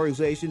Boxing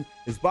Organization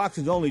is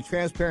boxing's only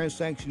transparent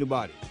sanctioned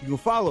body. You can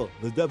follow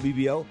the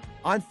WBO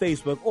on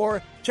Facebook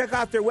or check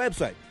out their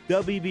website,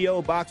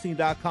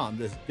 WBOboxing.com.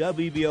 That's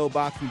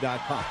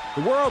WBOboxing.com.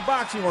 The World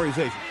Boxing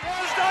Organization.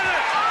 Who's done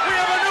it? We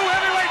have a new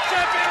heavyweight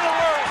champion of the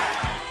world.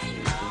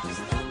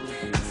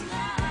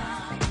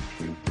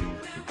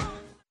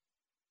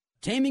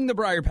 Taming the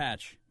briar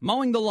patch,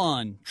 mowing the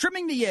lawn,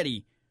 trimming the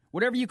Yeti.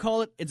 Whatever you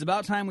call it, it's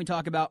about time we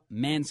talk about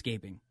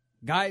manscaping.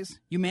 Guys,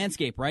 you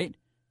manscape, right?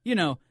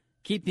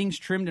 Keep things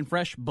trimmed and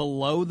fresh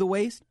below the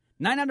waist.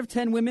 9 out of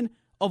 10 women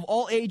of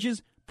all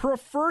ages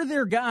prefer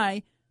their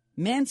guy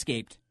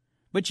manscaped.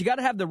 But you got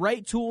to have the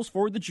right tools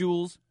for the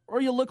jewels,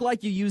 or you'll look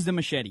like you used a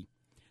machete.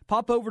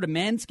 Pop over to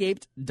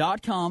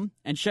manscaped.com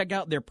and check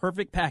out their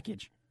perfect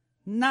package.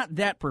 Not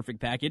that perfect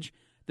package.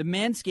 The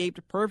Manscaped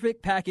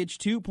Perfect Package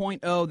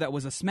 2.0 that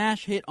was a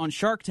smash hit on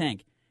Shark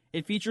Tank.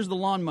 It features the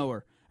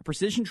lawnmower, a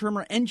precision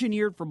trimmer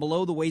engineered for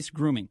below-the-waist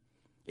grooming.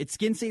 Its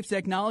skin-safe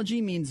technology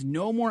means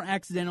no more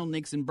accidental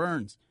nicks and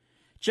burns.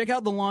 Check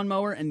out the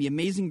lawnmower and the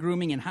amazing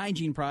grooming and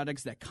hygiene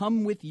products that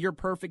come with your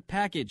perfect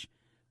package.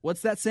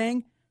 What's that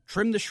saying?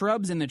 Trim the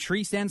shrubs and the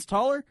tree stands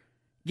taller?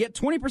 Get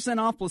 20%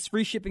 off plus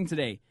free shipping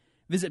today.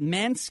 Visit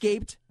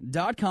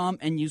manscaped.com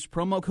and use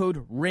promo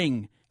code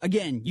RING.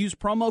 Again, use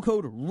promo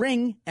code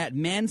RING at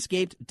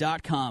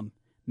manscaped.com.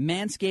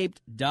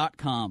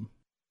 Manscaped.com.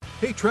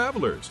 Hey,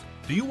 travelers,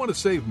 do you want to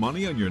save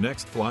money on your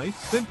next flight?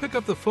 Then pick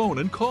up the phone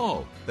and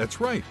call.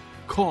 That's right,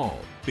 call,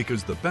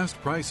 because the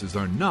best prices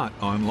are not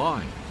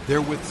online.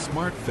 They're with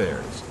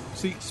SmartFares.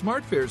 See,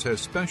 SmartFares has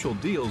special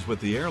deals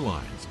with the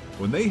airlines.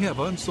 When they have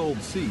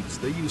unsold seats,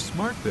 they use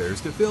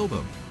SmartFares to fill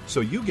them.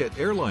 So you get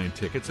airline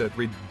tickets at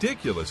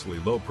ridiculously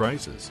low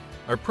prices.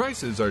 Our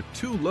prices are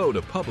too low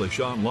to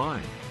publish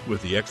online.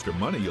 With the extra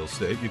money you'll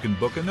save, you can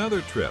book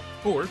another trip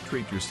or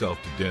treat yourself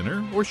to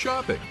dinner or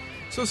shopping.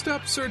 So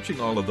stop searching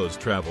all of those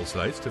travel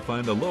sites to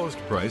find the lowest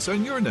price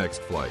on your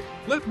next flight.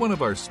 Let one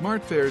of our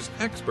SmartFares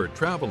expert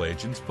travel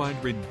agents find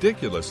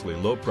ridiculously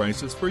low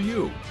prices for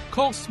you.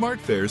 Call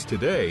SmartFares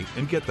today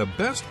and get the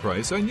best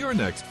price on your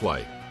next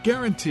flight.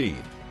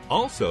 Guaranteed.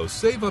 Also,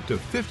 save up to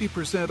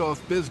 50%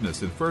 off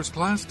business and first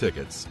class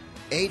tickets.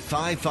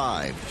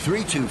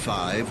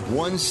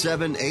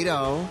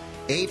 855-325-1780.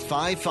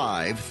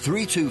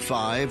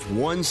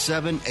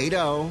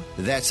 855-325-1780.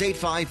 That's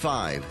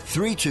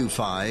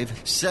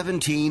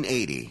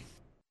 855-325-1780.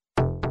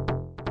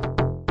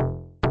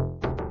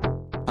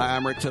 Hi,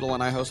 I'm Rick Tittle,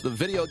 and I host the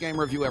Video Game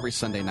Review every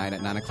Sunday night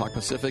at 9 o'clock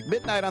Pacific,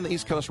 midnight on the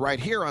East Coast, right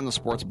here on the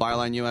Sports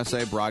Byline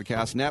USA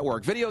Broadcast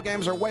Network. Video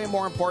games are way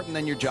more important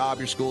than your job,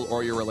 your school,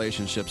 or your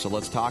relationship, so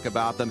let's talk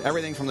about them.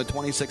 Everything from the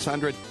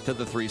 2600 to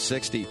the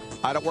 360.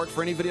 I don't work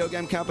for any video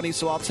game company,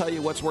 so I'll tell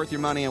you what's worth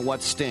your money and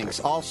what stinks.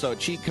 Also,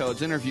 cheat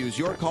codes, interviews,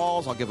 your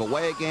calls. I'll give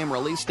away a game,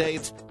 release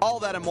dates, all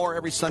that and more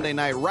every Sunday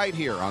night right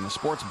here on the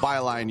Sports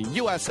Byline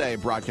USA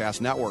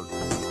Broadcast Network.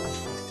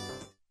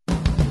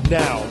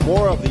 Now,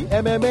 more of the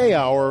MMA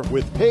Hour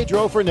with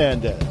Pedro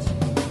Fernandez.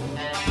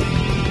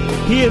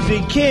 He is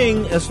the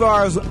king as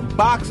far as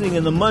boxing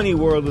in the money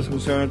world is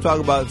concerned.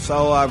 Talk about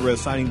Saul Alvarez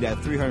signing that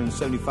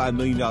 $375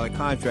 million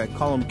contract.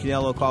 Call him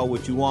Canelo, call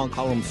what you want,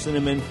 call him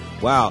Cinnamon.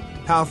 Wow,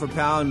 pound for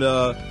pound,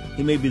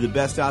 he may be the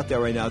best out there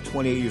right now.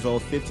 28 years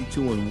old,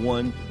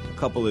 52-1, a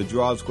couple of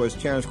draws. Of course,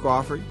 Terrence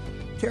Crawford.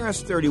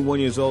 Terrence, 31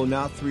 years old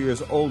now, 3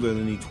 years older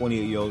than the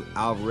 28-year-old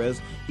Alvarez.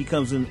 He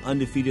comes in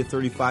undefeated,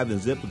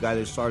 35-0, a guy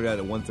that started out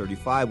at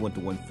 135, went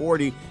to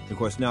 140, and of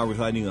course now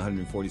residing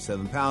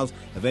 147 pounds.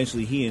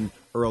 Eventually he and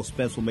Earl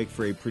Spence will make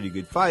for a pretty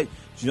good fight.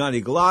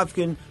 Gennady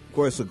Golovkin, of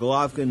course,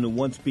 the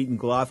once beaten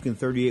Golovkin,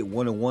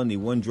 38-1-1. The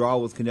one draw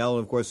with Canelo.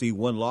 Of course, he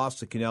one loss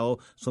to Canelo.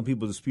 Some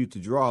people dispute the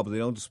draw, but they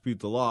don't dispute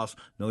the loss.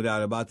 No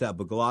doubt about that.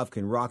 But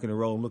Golovkin rocking and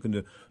rolling, looking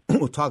to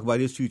we'll talk about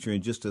his future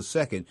in just a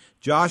second.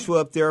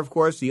 Joshua up there, of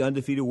course, the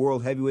undefeated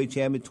world heavyweight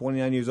champion,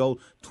 29 years old,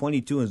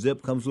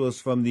 22-0, comes to us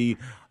from the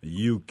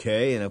UK.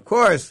 And, of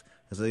course,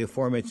 as the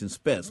aforementioned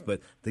Spence. But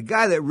the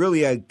guy that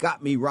really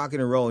got me rocking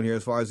and rolling here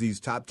as far as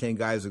these top 10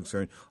 guys are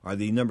concerned are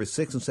the number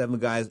 6 and 7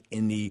 guys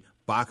in the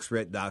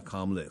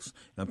BoxRec.com list.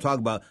 And I'm talking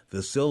about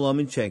Vasyl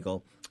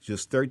Lomachenko,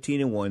 just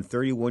 13-1,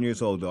 31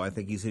 years old, though. I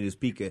think he's hit his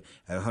peak at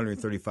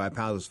 135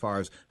 pounds as far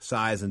as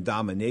size and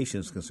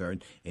domination is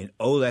concerned. And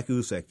Oleg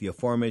Usyk, the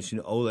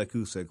aforementioned Oleg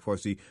Usyk, of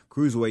course, the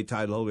cruiserweight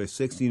title holder,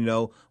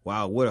 16-0.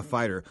 Wow, what a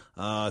fighter.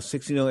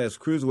 16-0 as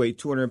cruiserweight,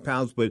 200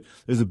 pounds. But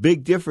there's a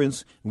big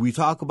difference. We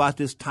talk about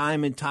this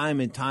time and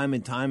time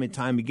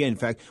again. In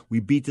fact,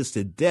 we beat this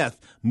to death.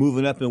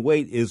 Moving up in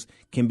weight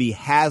can be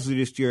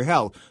hazardous to your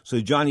health.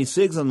 So Johnny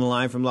Siggs on the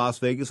line from Las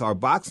Vegas, our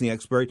boxing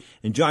expert.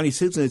 And Johnny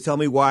Siggs is going to tell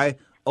me why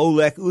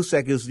Oleg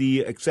Usyk is the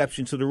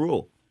exception to the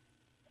rule.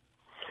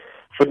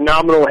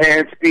 Phenomenal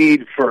hand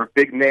speed for a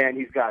big man.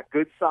 He's got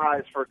good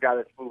size for a guy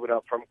that's moving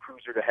up from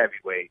cruiser to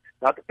heavyweight.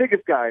 Not the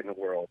biggest guy in the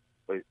world,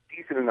 but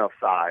decent enough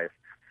size.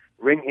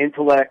 Ring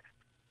intellect,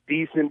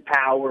 decent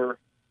power,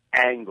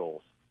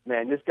 angles.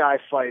 Man, this guy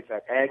fights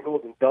at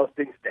angles and does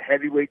things to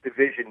heavyweight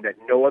division that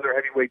no other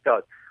heavyweight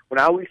does. When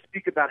I always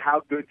speak about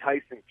how good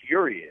Tyson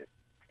Fury is,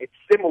 it's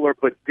similar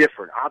but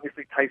different.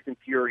 Obviously, Tyson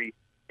Fury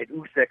and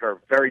Usyk are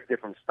very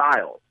different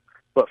styles,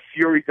 but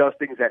Fury does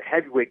things at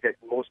heavyweight that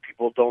most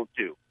people don't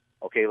do.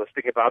 Okay, let's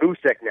think about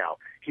Usyk now.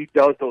 He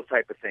does those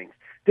type of things.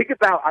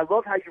 I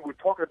love how you were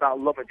talking about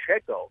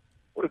Lomachenko.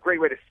 What a great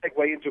way to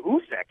segue into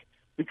Usyk,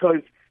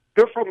 because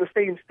they're from the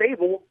same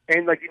stable,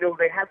 and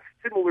they have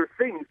similar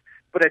things,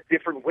 but at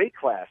different weight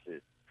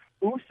classes.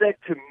 Usyk,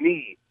 to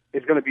me,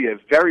 is going to be a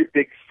very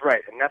big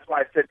threat, and that's why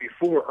I said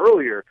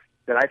earlier,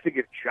 that I think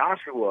if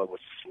Joshua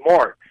was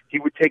smart, he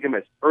would take him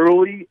as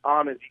early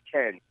on as he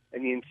can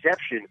in the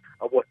inception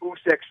of what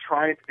Usyk's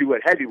trying to do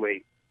at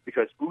heavyweight,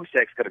 because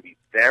Usyk's going to be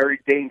very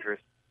dangerous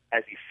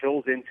as he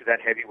fills into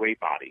that heavyweight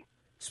body.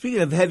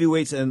 Speaking of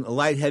heavyweights and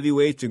light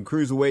heavyweights and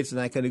cruiserweights and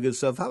that kind of good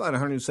stuff, how about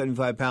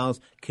 175 pounds,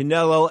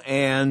 Canelo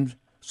and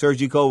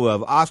Sergey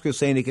Kovalev? Oscar's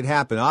saying it could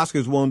happen.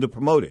 Oscar's willing to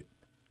promote it.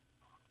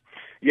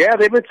 Yeah,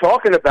 they've been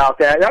talking about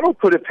that. I don't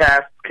put it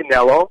past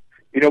Canelo.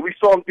 We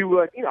saw him do,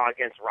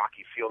 against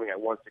Rocky Fielding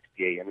at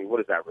 168. I mean, what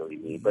does that really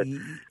mean? But,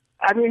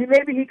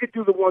 maybe he could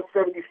do the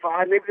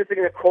 175. Maybe they're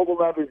thinking that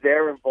Kovalev is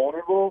there and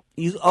vulnerable.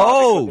 He's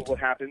old. What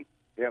happened?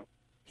 Yeah.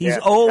 He's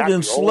old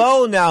and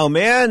slow now,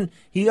 man.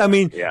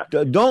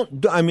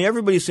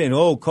 Everybody's saying,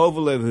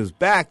 Kovalev is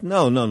back.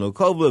 No.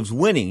 Kovalev's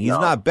winning. He's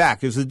not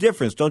back. There's a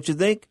difference, don't you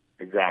think?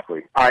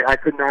 Exactly. I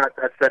could not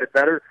have said it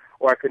better,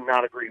 or I could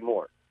not agree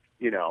more.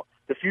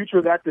 The future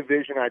of that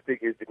division, I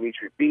think, is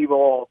Dmitry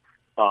Bivol.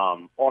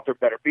 Arthur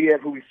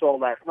Beterbiev, who we saw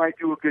last night,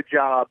 do a good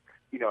job.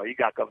 You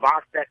got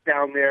Gavastek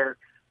down there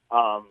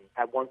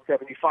at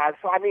 175.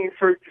 So,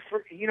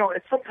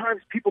 and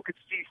sometimes people could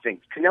see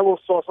things. Canelo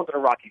saw something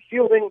in Rocky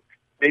Fielding.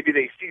 Maybe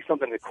they see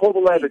something in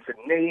Kovalev. It's a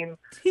name.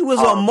 He was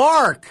a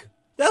mark.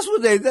 That's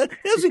what he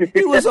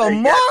was a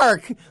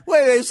mark.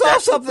 Wait, they saw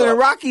something in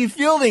Rocky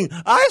Fielding.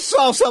 I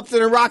saw something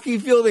in Rocky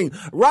Fielding.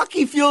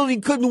 Rocky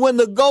Fielding couldn't win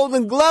the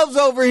Golden Gloves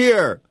over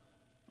here.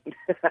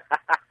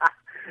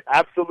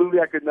 Absolutely,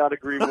 I could not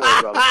agree more,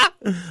 brother.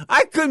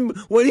 I couldn't.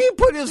 When he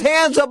put his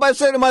hands up, I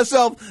said to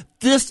myself,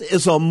 "This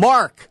is a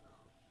mark."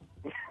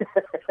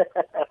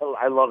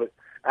 I love it.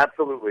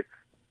 Absolutely.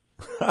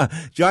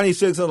 Johnny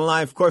Six on the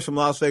line, of course, from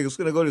Las Vegas.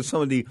 Going to go to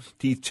some of the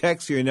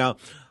texts here now.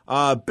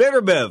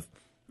 Bitterbev,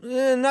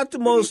 not the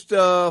most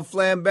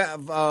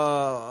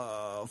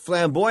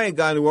flamboyant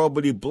guy in the world,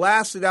 but he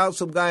blasted out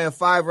some guy in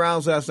 5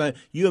 rounds last night.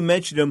 You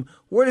mentioned him.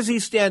 Where does he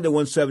stand at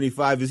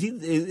 175? Is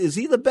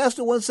he the best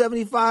at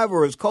 175,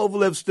 or is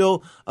Kovalev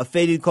still a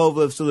faded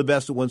Kovalev still the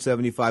best at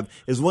 175?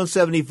 Is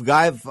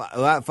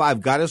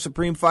 175 got a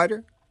supreme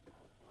fighter?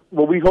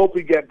 Well, we hope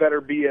we get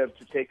better Biev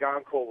to take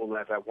on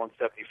Kovalev at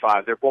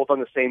 175. They're both on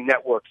the same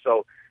network,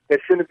 so that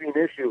shouldn't be an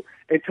issue.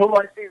 Until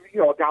I see,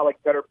 a guy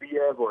like better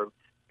Biev or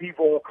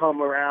Bivol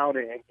come around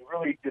and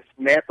really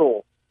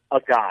dismantle a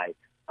guy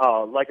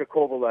like a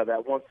Kovalev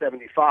at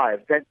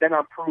 175, then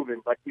I'm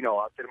proven, I'll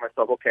say to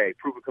myself, okay,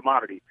 proven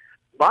commodity.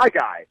 My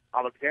guy,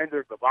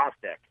 Alexander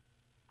Glavasek,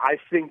 I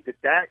think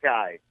that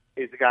guy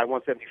is the guy at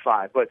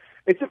 175. But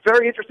it's a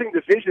very interesting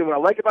division. What I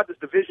like about this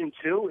division,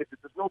 too, is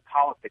that there's no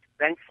politics,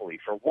 thankfully,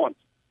 for once.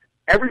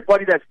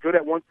 Everybody that's good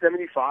at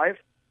 175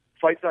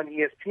 fights on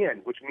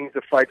ESPN, which means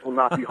the fights will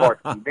not be hard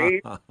to be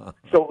made.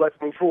 So let's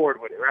move forward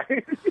with it,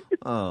 right?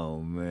 Oh,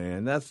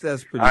 man, that's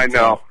pretty I tough.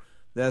 know.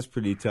 That's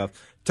pretty tough.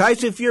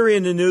 Tyson Fury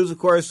in the news, of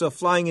course,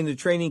 flying into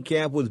training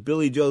camp with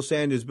Billy Joe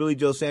Sanders. Billy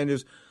Joe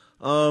Sanders,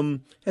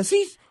 has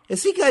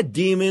he got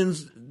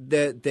demons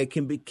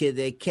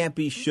that can't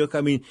be shook?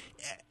 I mean,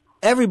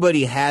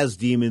 everybody has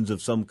demons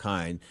of some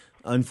kind.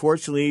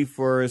 Unfortunately,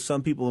 for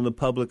some people in the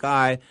public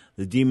eye,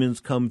 the demons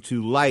come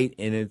to light,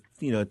 and it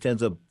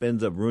ends up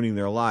ruining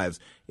their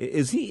lives.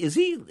 Is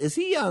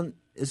he on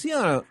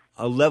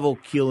a level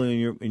keel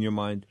in your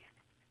mind?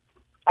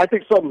 I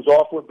think something's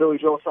off with Billy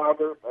Joe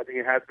Saunders. I think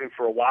it has been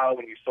for a while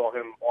when you saw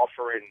him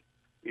offering,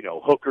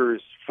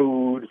 hookers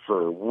food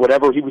for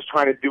whatever he was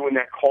trying to do in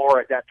that car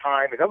at that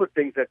time and other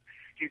things that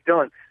he's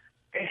done.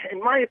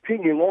 In my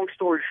opinion, long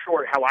story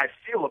short, how I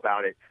feel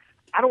about it,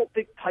 I don't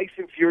think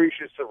Tyson Fury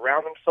should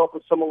surround himself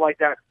with someone like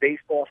that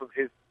based off of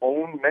his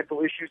own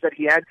mental issues that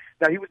he had.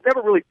 Now, he was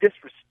never really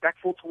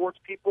disrespectful towards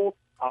people.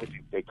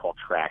 Obviously, they talk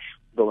trash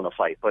during a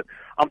fight, but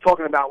I'm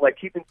talking about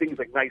keeping things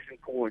nice and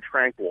cool and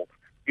tranquil.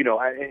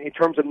 In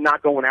terms of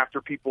not going after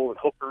people and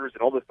hookers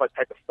and all this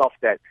type of stuff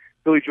that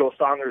Billy Joe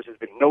Saunders has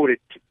been noted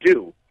to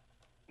do.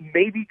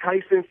 Maybe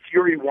Tyson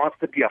Fury wants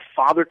to be a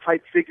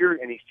father-type figure,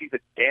 and he sees a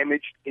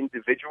damaged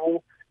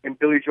individual in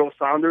Billy Joe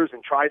Saunders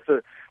and tries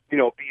to, be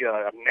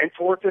a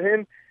mentor to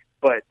him.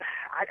 But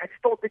I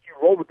just don't think you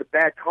roll with the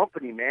bad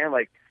company, man.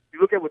 You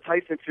look at what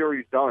Tyson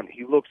Fury's done.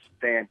 He looks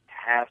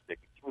fantastic.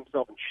 He keeps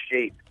himself in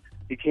shape.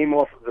 He came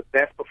off of the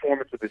best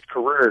performance of his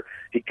career.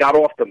 He got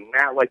off the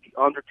mat like The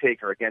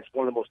Undertaker against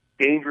one of the most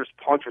dangerous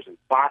punchers in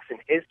boxing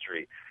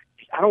history.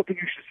 I don't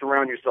think you should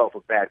surround yourself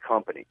with bad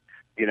company,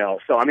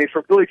 So,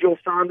 for Billy Joe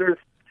Saunders,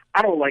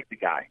 I don't like the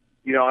guy.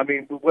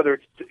 Whether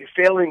it's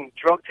failing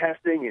drug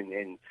testing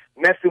and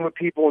messing with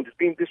people and just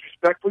being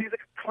disrespectful, he's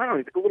like a clown.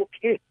 He's like a little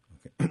kid.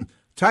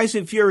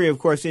 Tyson Fury, of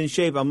course, in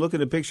shape. I'm looking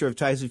at a picture of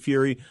Tyson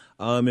Fury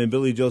and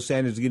Billy Joe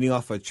Sanders getting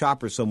off a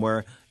chopper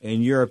somewhere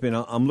in Europe, and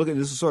I'm looking.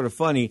 This is sort of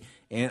funny,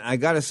 and I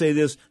got to say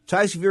this: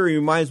 Tyson Fury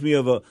reminds me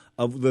of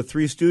the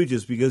Three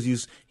Stooges because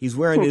he's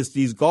wearing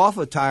these golf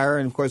attire,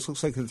 and of course,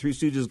 looks like the Three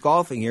Stooges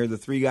golfing here. The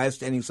three guys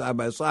standing side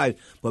by side,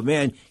 but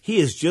man, he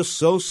is just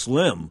so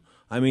slim.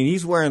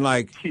 He's wearing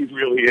he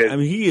really is.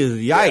 He is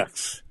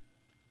yikes.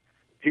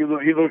 Yeah.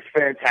 He looks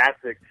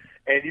fantastic,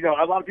 and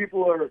a lot of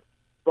people are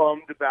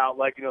bummed about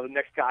the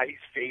next guy he's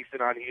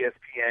facing on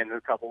ESPN in a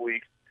couple of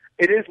weeks.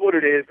 It is what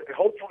it is.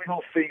 Hopefully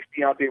he'll face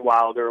Deontay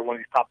Wilder or one of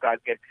these top guys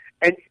again.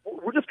 And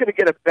we're just going to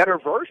get a better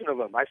version of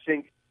him. I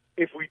think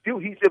if we do,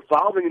 he's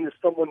evolving into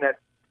someone that's,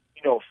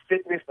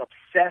 fitness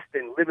obsessed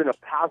and living a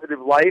positive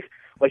life.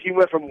 He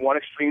went from one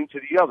extreme to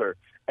the other.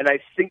 And I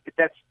think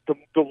that's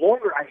the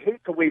longer I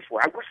hate to wait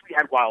for. I wish we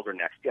had Wilder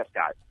next. Yes,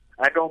 guys.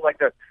 I don't like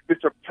the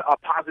Mr.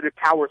 Positive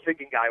power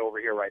thinking guy over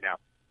here right now.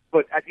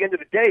 But at the end of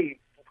the day,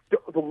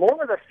 the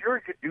longer that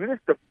Fury could do this,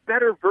 the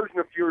better version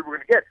of Fury we're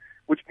going to get,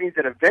 which means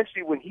that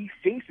eventually when he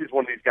faces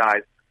one of these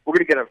guys, we're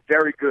going to get a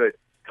very good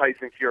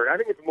Tyson Fury. I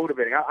think it's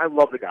motivating. I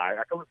love the guy.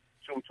 I can listen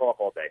to him talk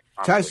all day.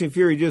 Honestly. Tyson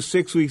Fury just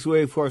 6 weeks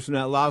away, of course, from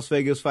that Las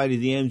Vegas fight at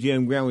the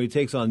MGM Grand where he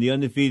takes on the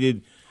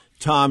undefeated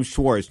Tom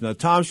Schwartz. Now,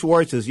 Tom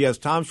Schwartz is, yes,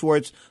 Tom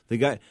Schwartz, the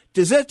guy.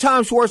 Is that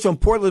Tom Schwartz from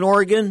Portland,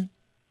 Oregon?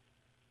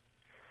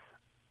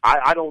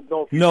 I don't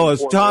know. If no,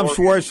 it's Tom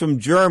Schwartz from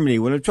Germany.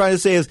 What I'm trying to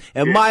say is,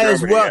 it might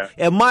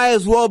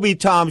as well be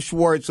Tom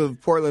Schwartz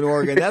of Portland,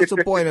 Oregon. That's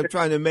the point I'm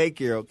trying to make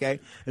here. Okay.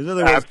 In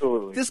other words,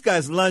 absolutely. This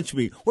guy's lunch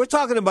meat. We're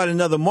talking about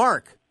another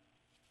mark.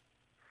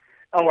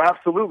 Oh,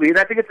 absolutely, and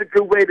I think it's a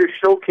good way to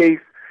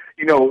showcase,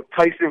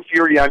 Tyson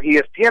Fury on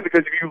ESPN because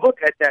if you look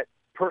at that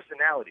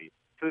personality,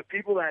 for the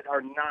people that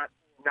are not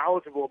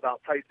knowledgeable about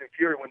Tyson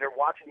Fury when they're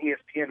watching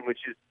ESPN,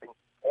 which is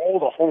all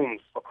the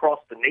homes across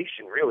the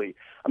nation, really.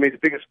 The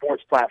biggest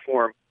sports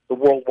platform, the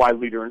worldwide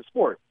leader in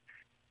sports.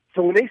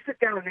 So when they sit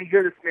down and they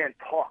hear this man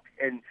talk,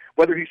 and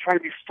whether he's trying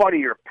to be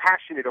funny or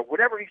passionate or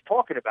whatever he's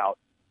talking about,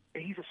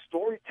 he's a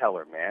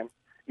storyteller, man.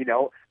 You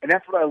know, and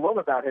that's what I love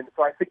about him.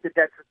 So I think that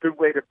that's a good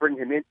way to bring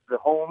him into the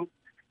home,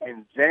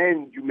 and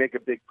then you make a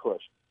big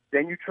push.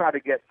 Then you try to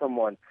get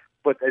someone.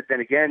 But then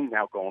again,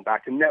 now going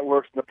back to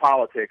networks and the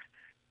politics,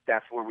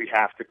 that's where we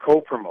have to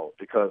co-promote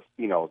because,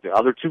 you know, the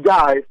other two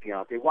guys,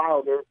 Deontay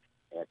Wilder,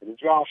 Anthony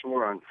Joshua,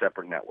 are on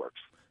separate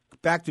networks.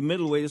 Back to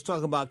middleweight, let's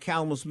talk about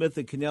Callum Smith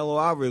and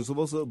Canelo Alvarez.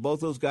 So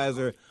both those guys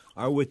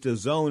are with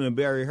DAZN and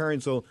Barry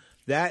Hearn. So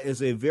that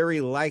is a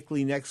very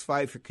likely next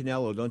fight for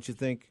Canelo, don't you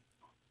think?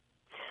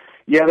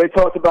 Yeah, they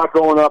talked about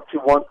going up to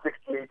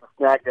 168 to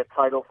snag that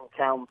title from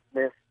Callum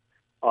Smith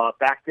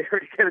back there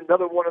to get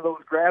another one of those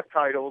grab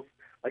titles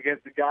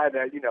against a guy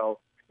that, you know,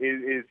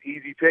 is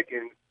easy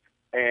picking.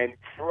 And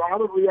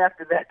probably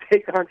after that,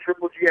 take on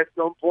Triple G at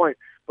some point.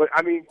 But,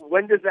 I mean,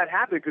 when does that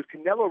happen? Because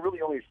Canelo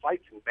really only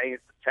fights in May and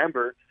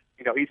September.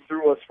 You know, he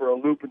threw us for a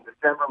loop in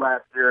December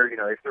last year. You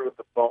know, he threw us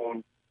a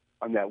bone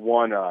on that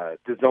one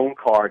DAZN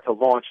card to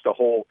launch the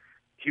whole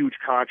huge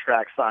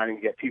contract signing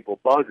and get people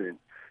buzzing.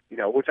 You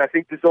know, which I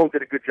think DAZN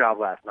did a good job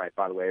last night,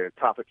 by the way. A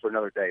topic for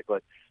another day.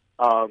 But,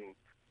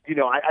 you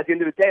know, at the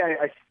end of the day,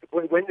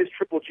 when does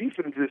Triple G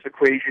fit into this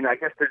equation? I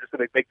guess they're just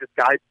going to make this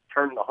guy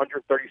turn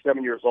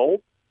 137 years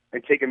old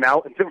and take him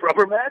out in the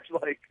rubber match?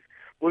 Like,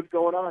 what's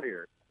going on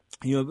here?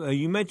 You know,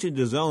 you mentioned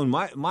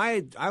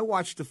DAZN. I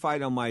watched the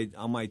fight on my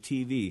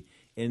TV,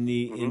 and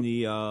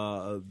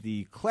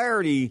the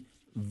clarity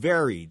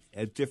varied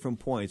at different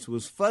points. It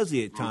was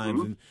fuzzy at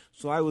times, and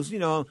so I was, you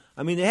know,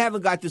 I mean, they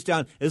haven't got this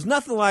down. It's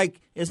nothing like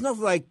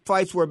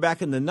fights were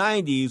back in the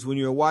 '90s when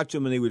you were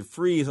watching them and they would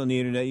freeze on the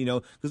internet, you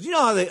know, because you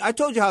know how I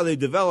told you how they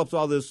developed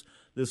all this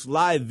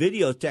live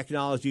video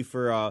technology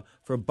for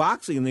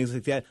boxing and things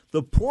like that.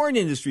 The porn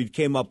industry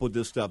came up with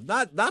this stuff,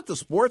 not the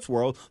sports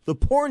world, the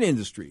porn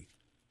industry.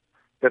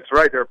 That's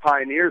right. They're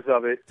pioneers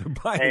of it.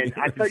 And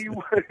I tell you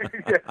what,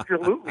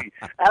 absolutely.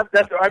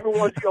 That's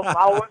everyone's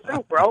following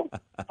suit, bro.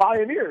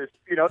 Pioneers.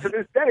 You know, to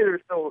this day,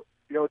 they're still,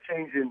 you know,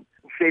 changing and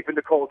shaping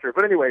the culture.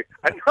 But anyway,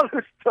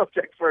 another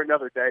subject for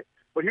another day.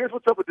 But here's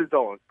what's up with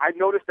DAZN. I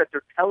noticed that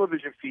their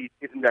television feed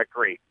isn't that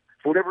great.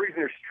 For whatever reason,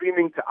 they're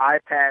streaming to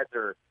iPads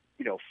or,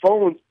 you know,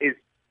 phones is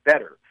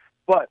better.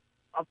 But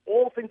of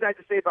all things I had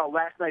to say about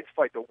last night's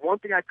fight, the one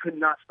thing I could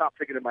not stop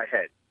thinking in my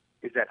head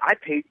is that I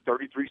paid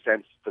 33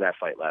 cents for that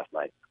fight last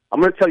night. I'm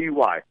going to tell you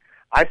why.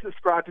 I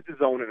subscribed to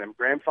DAZN and I'm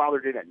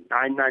grandfathered in at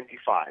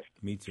 $9.95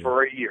 Me too.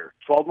 for a year.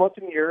 12 months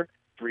in a year,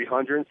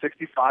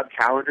 365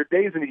 calendar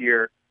days in a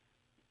year,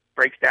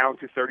 breaks down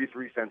to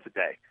 33 cents a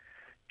day.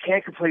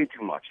 Can't complain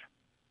too much.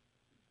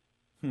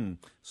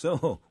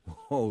 So,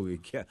 holy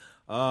cow.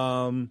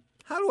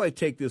 How do I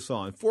take this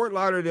on? Fort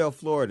Lauderdale,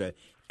 Florida.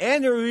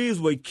 Andy Ruiz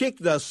would kick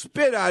the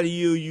spit out of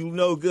you, you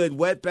no good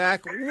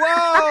wetback.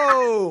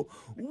 Whoa!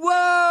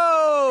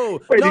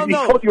 Whoa! Wait, did he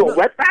call you a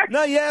wetback?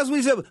 No, yeah, as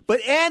we said.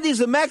 But Andy's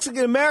a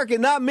Mexican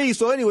American, not me.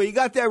 So anyway, you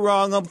got that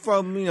wrong. I'm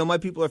from, you know, my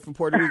people are from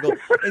Puerto Rico.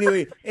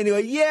 anyway,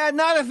 yeah,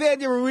 not if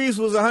Andy Ruiz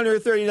was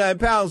 139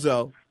 pounds,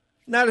 though.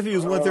 Not if he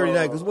was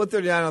 139, because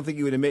 139 I don't think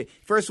he would have made.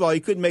 First of all, he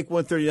couldn't make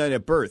 139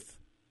 at birth.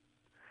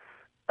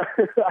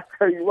 I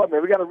tell you what,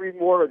 man, we got to read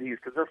more of these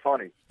because they're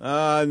funny.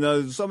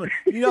 No, some of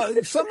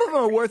them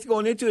are worth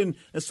going into, and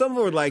some of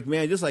them are like,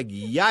 man, just like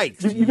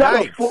yikes. You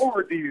got to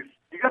forward these.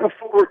 You got to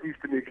forward these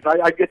to me because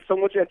I get so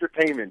much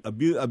entertainment. by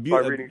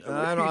reading some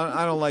of these.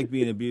 I don't like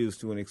being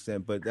abused to an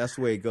extent, but that's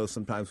the way it goes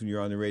sometimes when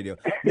you're on the radio.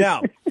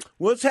 Now,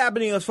 what's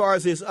happening as far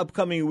as this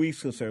upcoming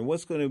week's concerned?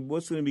 What's going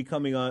to be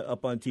coming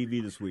up on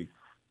TV this week?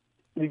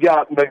 You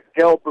got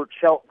Miguel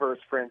Burchelt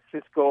versus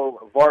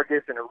Francisco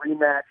Vargas in a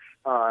rematch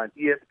on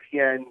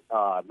ESPN.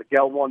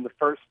 Miguel won the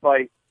first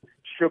fight.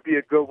 Should be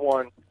a good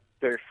one.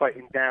 They're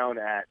fighting down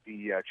at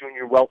the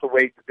junior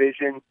welterweight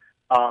division.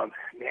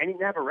 Manny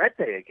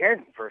Navarrete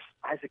again versus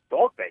Isaac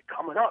Dogbe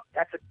coming up.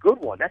 That's a good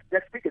one.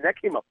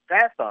 That came up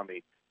fast on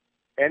me.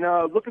 And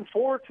looking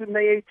forward to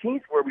May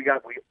 18th where we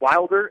got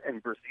Wilder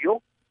and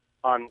Brazil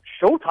on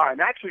Showtime.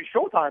 Actually,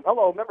 Showtime.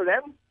 Hello, remember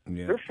them?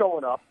 Yeah. They're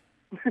showing up.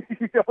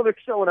 You know, they're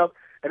showing up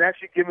and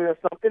actually giving us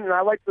something. And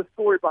I like the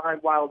story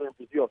behind Wilder and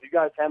Brazil. If you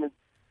guys haven't,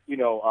 you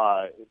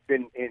know,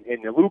 been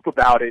in the loop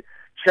about it,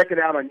 check it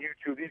out on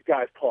YouTube. These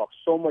guys talk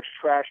so much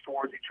trash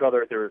towards each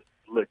other. There's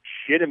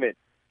legitimate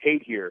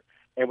hate here.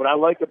 And what I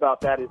like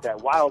about that is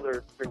that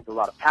Wilder brings a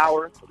lot of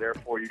power, so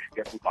therefore you should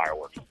get some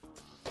fireworks.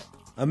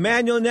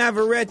 Emmanuel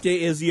Navarrete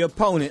is the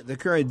opponent, the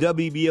current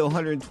WBO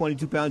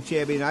 122-pound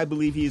champion. I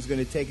believe he's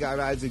going to take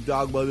out Isaac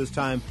Dogbo this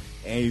time,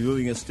 and he's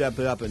really going to step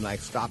it up and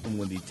stop him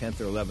with the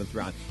 10th or 11th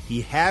round.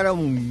 He had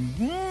him,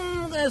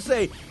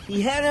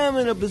 he had him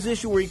in a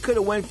position where he could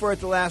have went for it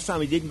the last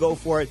time. He didn't go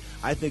for it.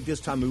 I think this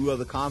time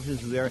the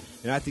confidence is there,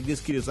 and I think this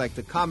kid is like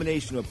the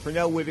combination of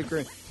Pernell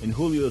Whitaker and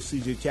Julio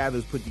Cesar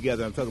Chavez put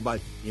together. I'm talking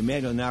about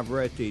Emmanuel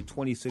Navarrete,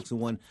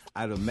 26-1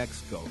 out of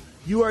Mexico.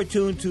 You are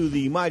tuned to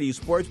the Mighty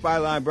Sports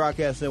Byline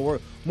Broadcast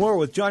Network. More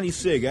with Johnny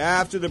Sig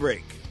after the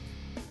break.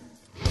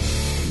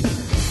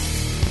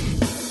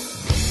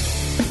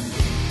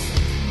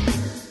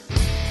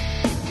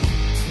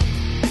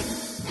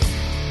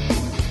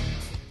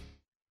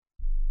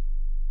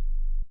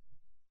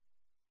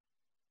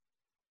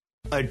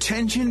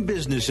 Attention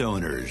business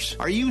owners.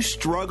 Are you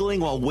struggling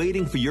while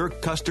waiting for your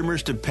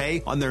customers to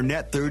pay on their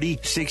net 30,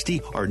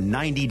 60, or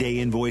 90-day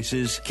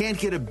invoices? Can't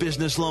get a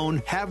business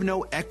loan? Have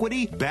no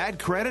equity? Bad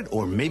credit?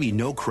 Or maybe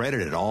no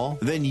credit at all?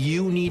 Then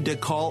you need to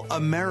call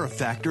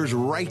AmeriFactors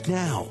right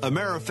now.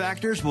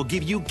 AmeriFactors will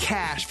give you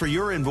cash for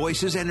your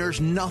invoices and there's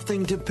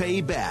nothing to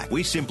pay back.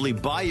 We simply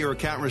buy your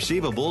account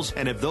receivables,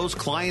 and if those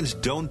clients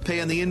don't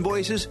pay on the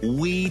invoices,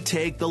 we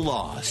take the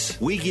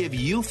loss. We give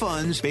you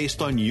funds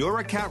based on your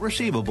account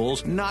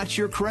receivables, not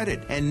your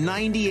credit. And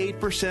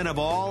 98% of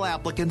all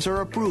applicants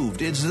are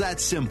approved. It's that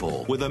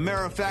simple. With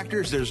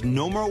AmeriFactors, there's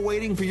no more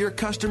waiting for your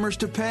customers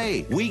to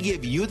pay. We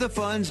give you the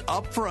funds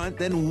up front,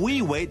 then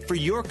we wait for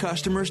your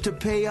customers to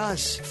pay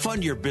us.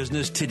 Fund your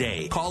business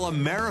today. Call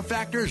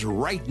AmeriFactors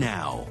right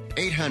now.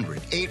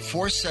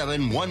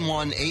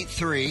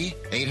 800-847-1183.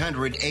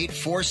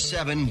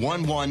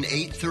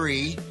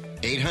 800-847-1183.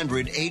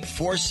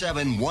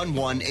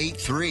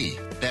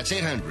 800-847-1183. That's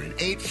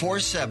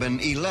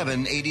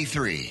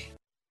 800-847-1183.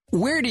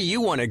 Where do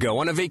you want to go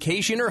on a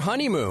vacation or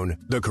honeymoon?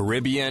 The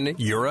Caribbean,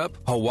 Europe,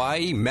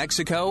 Hawaii,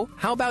 Mexico?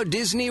 How about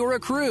Disney or a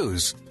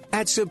cruise?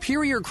 At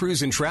Superior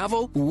Cruise and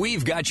Travel,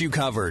 we've got you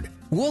covered.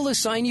 We'll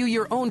assign you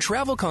your own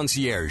travel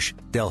concierge.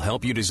 They'll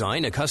help you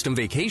design a custom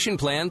vacation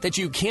plan that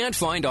you can't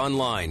find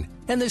online.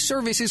 And the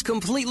service is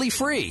completely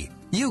free.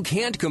 You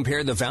can't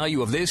compare the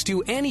value of this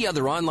to any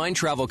other online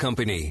travel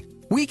company.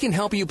 We can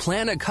help you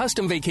plan a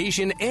custom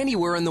vacation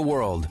anywhere in the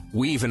world.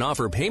 We even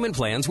offer payment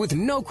plans with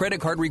no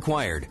credit card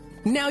required.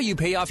 Now you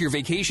pay off your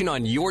vacation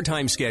on your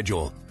time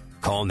schedule.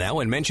 Call now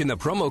and mention the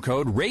promo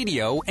code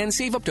RADIO and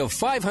save up to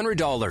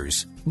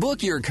 $500.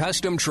 Book your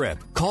custom trip.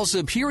 Call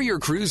Superior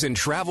Cruise and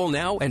Travel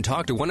now and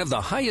talk to one of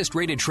the highest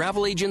rated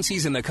travel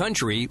agencies in the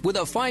country with a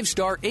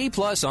 5-star A+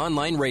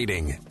 online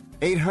rating.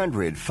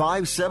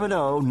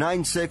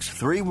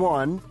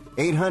 800-570-9631.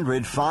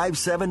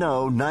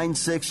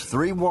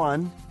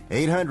 800-570-9631.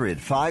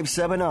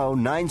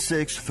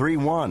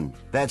 800-570-9631.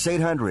 That's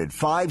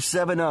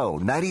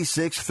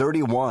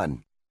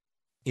 800-570-9631.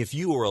 If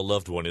you or a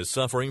loved one is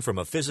suffering from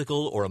a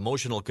physical or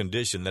emotional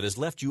condition that has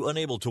left you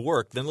unable to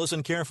work, then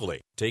listen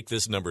carefully. Take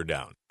this number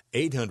down.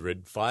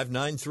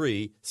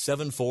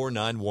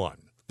 800-593-7491.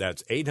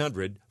 That's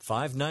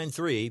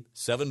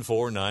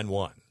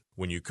 800-593-7491.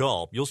 When you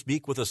call, you'll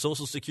speak with a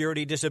Social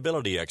Security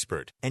disability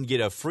expert and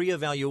get a free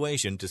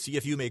evaluation to see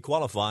if you may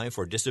qualify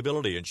for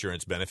disability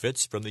insurance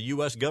benefits from the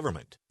U.S.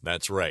 government.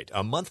 That's right,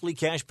 a monthly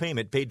cash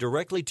payment paid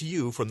directly to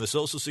you from the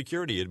Social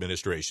Security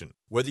Administration.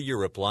 Whether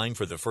you're applying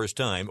for the first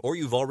time or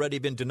you've already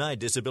been denied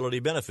disability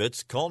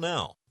benefits, call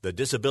now. The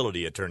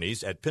disability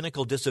attorneys at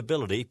Pinnacle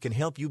Disability can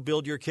help you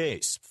build your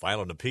case,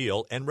 file an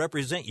appeal, and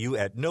represent you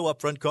at no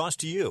upfront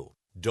cost to you.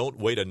 Don't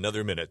wait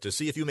another minute to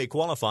see if you may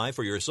qualify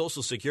for your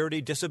Social Security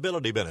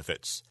disability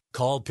benefits.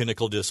 Call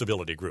Pinnacle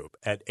Disability Group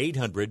at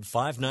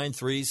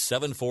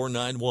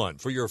 800-593-7491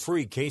 for your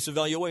free case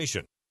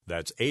evaluation.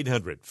 That's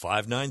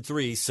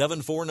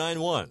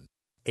 800-593-7491.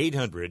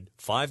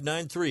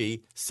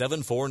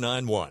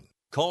 800-593-7491.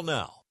 Call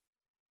now.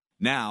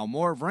 Now,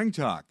 more of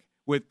Ringtalk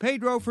with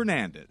Pedro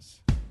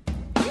Fernandez.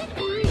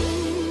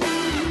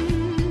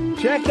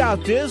 Check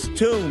out this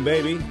tune,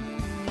 baby.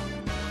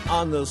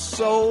 On the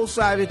soul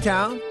side of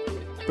town,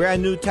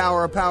 brand new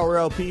Tower of Power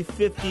LP,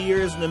 50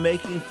 years in the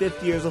making,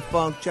 50 years of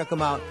funk. Check them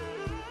out,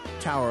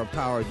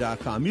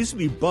 towerofpower.com. Used to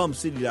be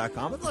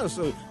bumpcity.com. I thought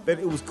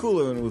it was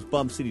cooler when it was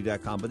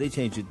bumpcity.com, but they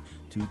changed it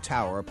to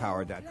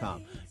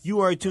towerofpower.com. You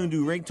are tuned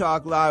to Ring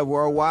Talk Live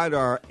Worldwide.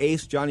 Our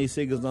ace, Johnny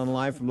Sig, is on the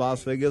line from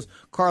Las Vegas.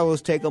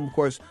 Carlos Takem, of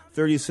course,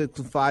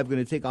 36-5, going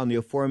to take on the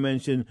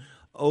aforementioned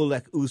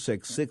Oleg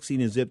Usyk,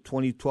 16 and zip,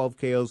 20-12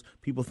 KOs.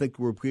 People think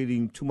we're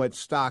putting too much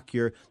stock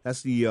here.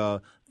 That's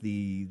the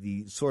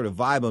sort of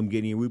vibe I'm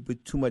getting. We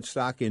put too much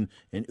stock in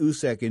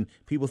Usyk, and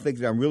people think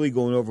that I'm really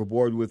going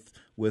overboard with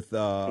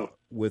Mr.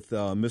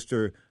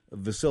 Vasyl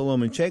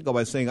Lomachenko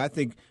by saying I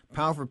think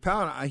pound for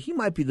pound he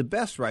might be the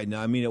best right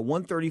now. I mean, at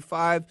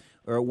 135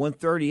 or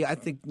 130, I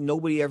think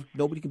nobody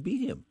can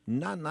beat him.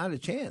 Not a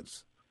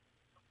chance.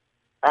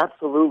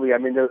 Absolutely. I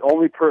mean, the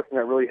only person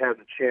that really has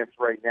a chance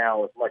right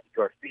now is Mikey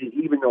Garcia,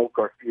 even though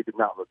Garcia did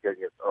not look good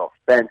against Earl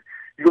Spence.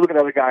 You can look at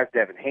other guys,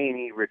 Devin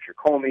Haney, Richard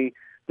Comey.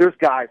 There's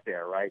guys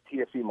there, right?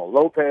 Teofimo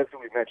Lopez, who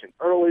we mentioned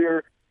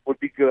earlier, would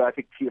be good. I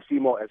think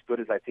Teofimo, as good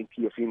as I think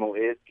Teofimo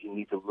is, he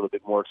needs a little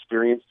bit more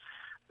experience.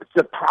 But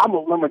the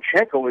problem with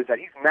Lomachenko is that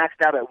he's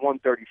maxed out at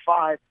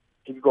 135.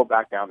 He can go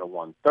back down to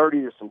 130.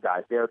 There's some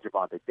guys there,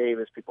 Gervonta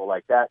Davis, people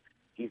like that.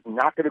 He's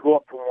not going to go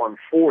up to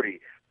 140.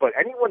 But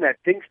anyone that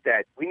thinks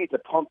that we need to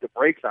pump the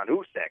brakes on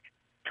Usyk,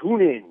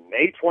 tune in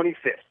May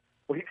 25th.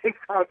 When he takes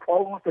on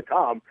Carlos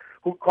Takam,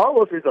 who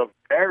Carlos is a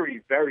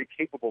very, very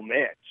capable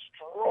man,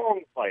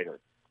 strong fighter.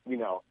 You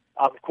know,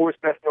 of course,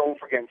 best known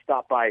for getting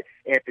stopped by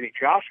Anthony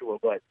Joshua.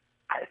 But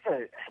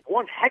it's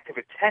one heck of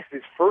a test.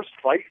 His first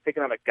fight, he's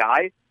taking on a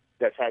guy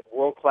that's had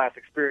world-class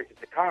experience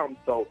at Takam.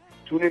 So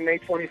tune in May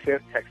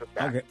 25th, Texas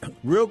back. Okay.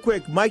 Real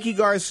quick, Mikey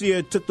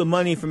Garcia took the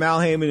money from Al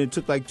Heyman and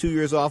took like 2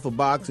 years off of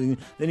boxing.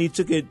 Then he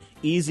took it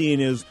easy in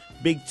his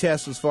big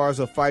test as far as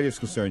a fighter is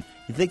concerned.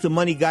 You think the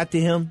money got to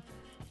him?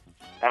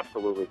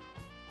 Absolutely.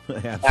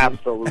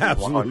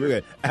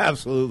 Absolutely.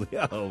 Absolutely.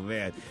 Oh,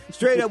 man.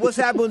 Straight up, what's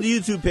happening on the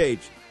YouTube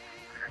page?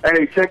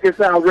 Hey, check this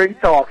out, Ring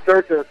Talk.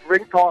 Search us,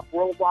 Ring Talk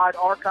Worldwide,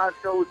 archive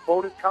shows,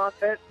 bonus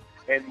content,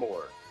 and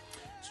more.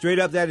 Straight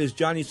up, that is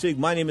Johnny Sig.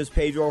 My name is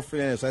Pedro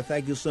Fernandez. I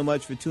thank you so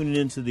much for tuning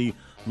in to the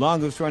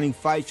longest-running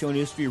fight show in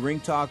history, Ring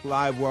Talk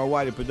Live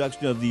Worldwide, a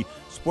production of the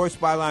Sports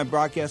Byline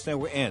Broadcast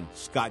Network and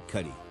Scott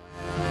Cuddy.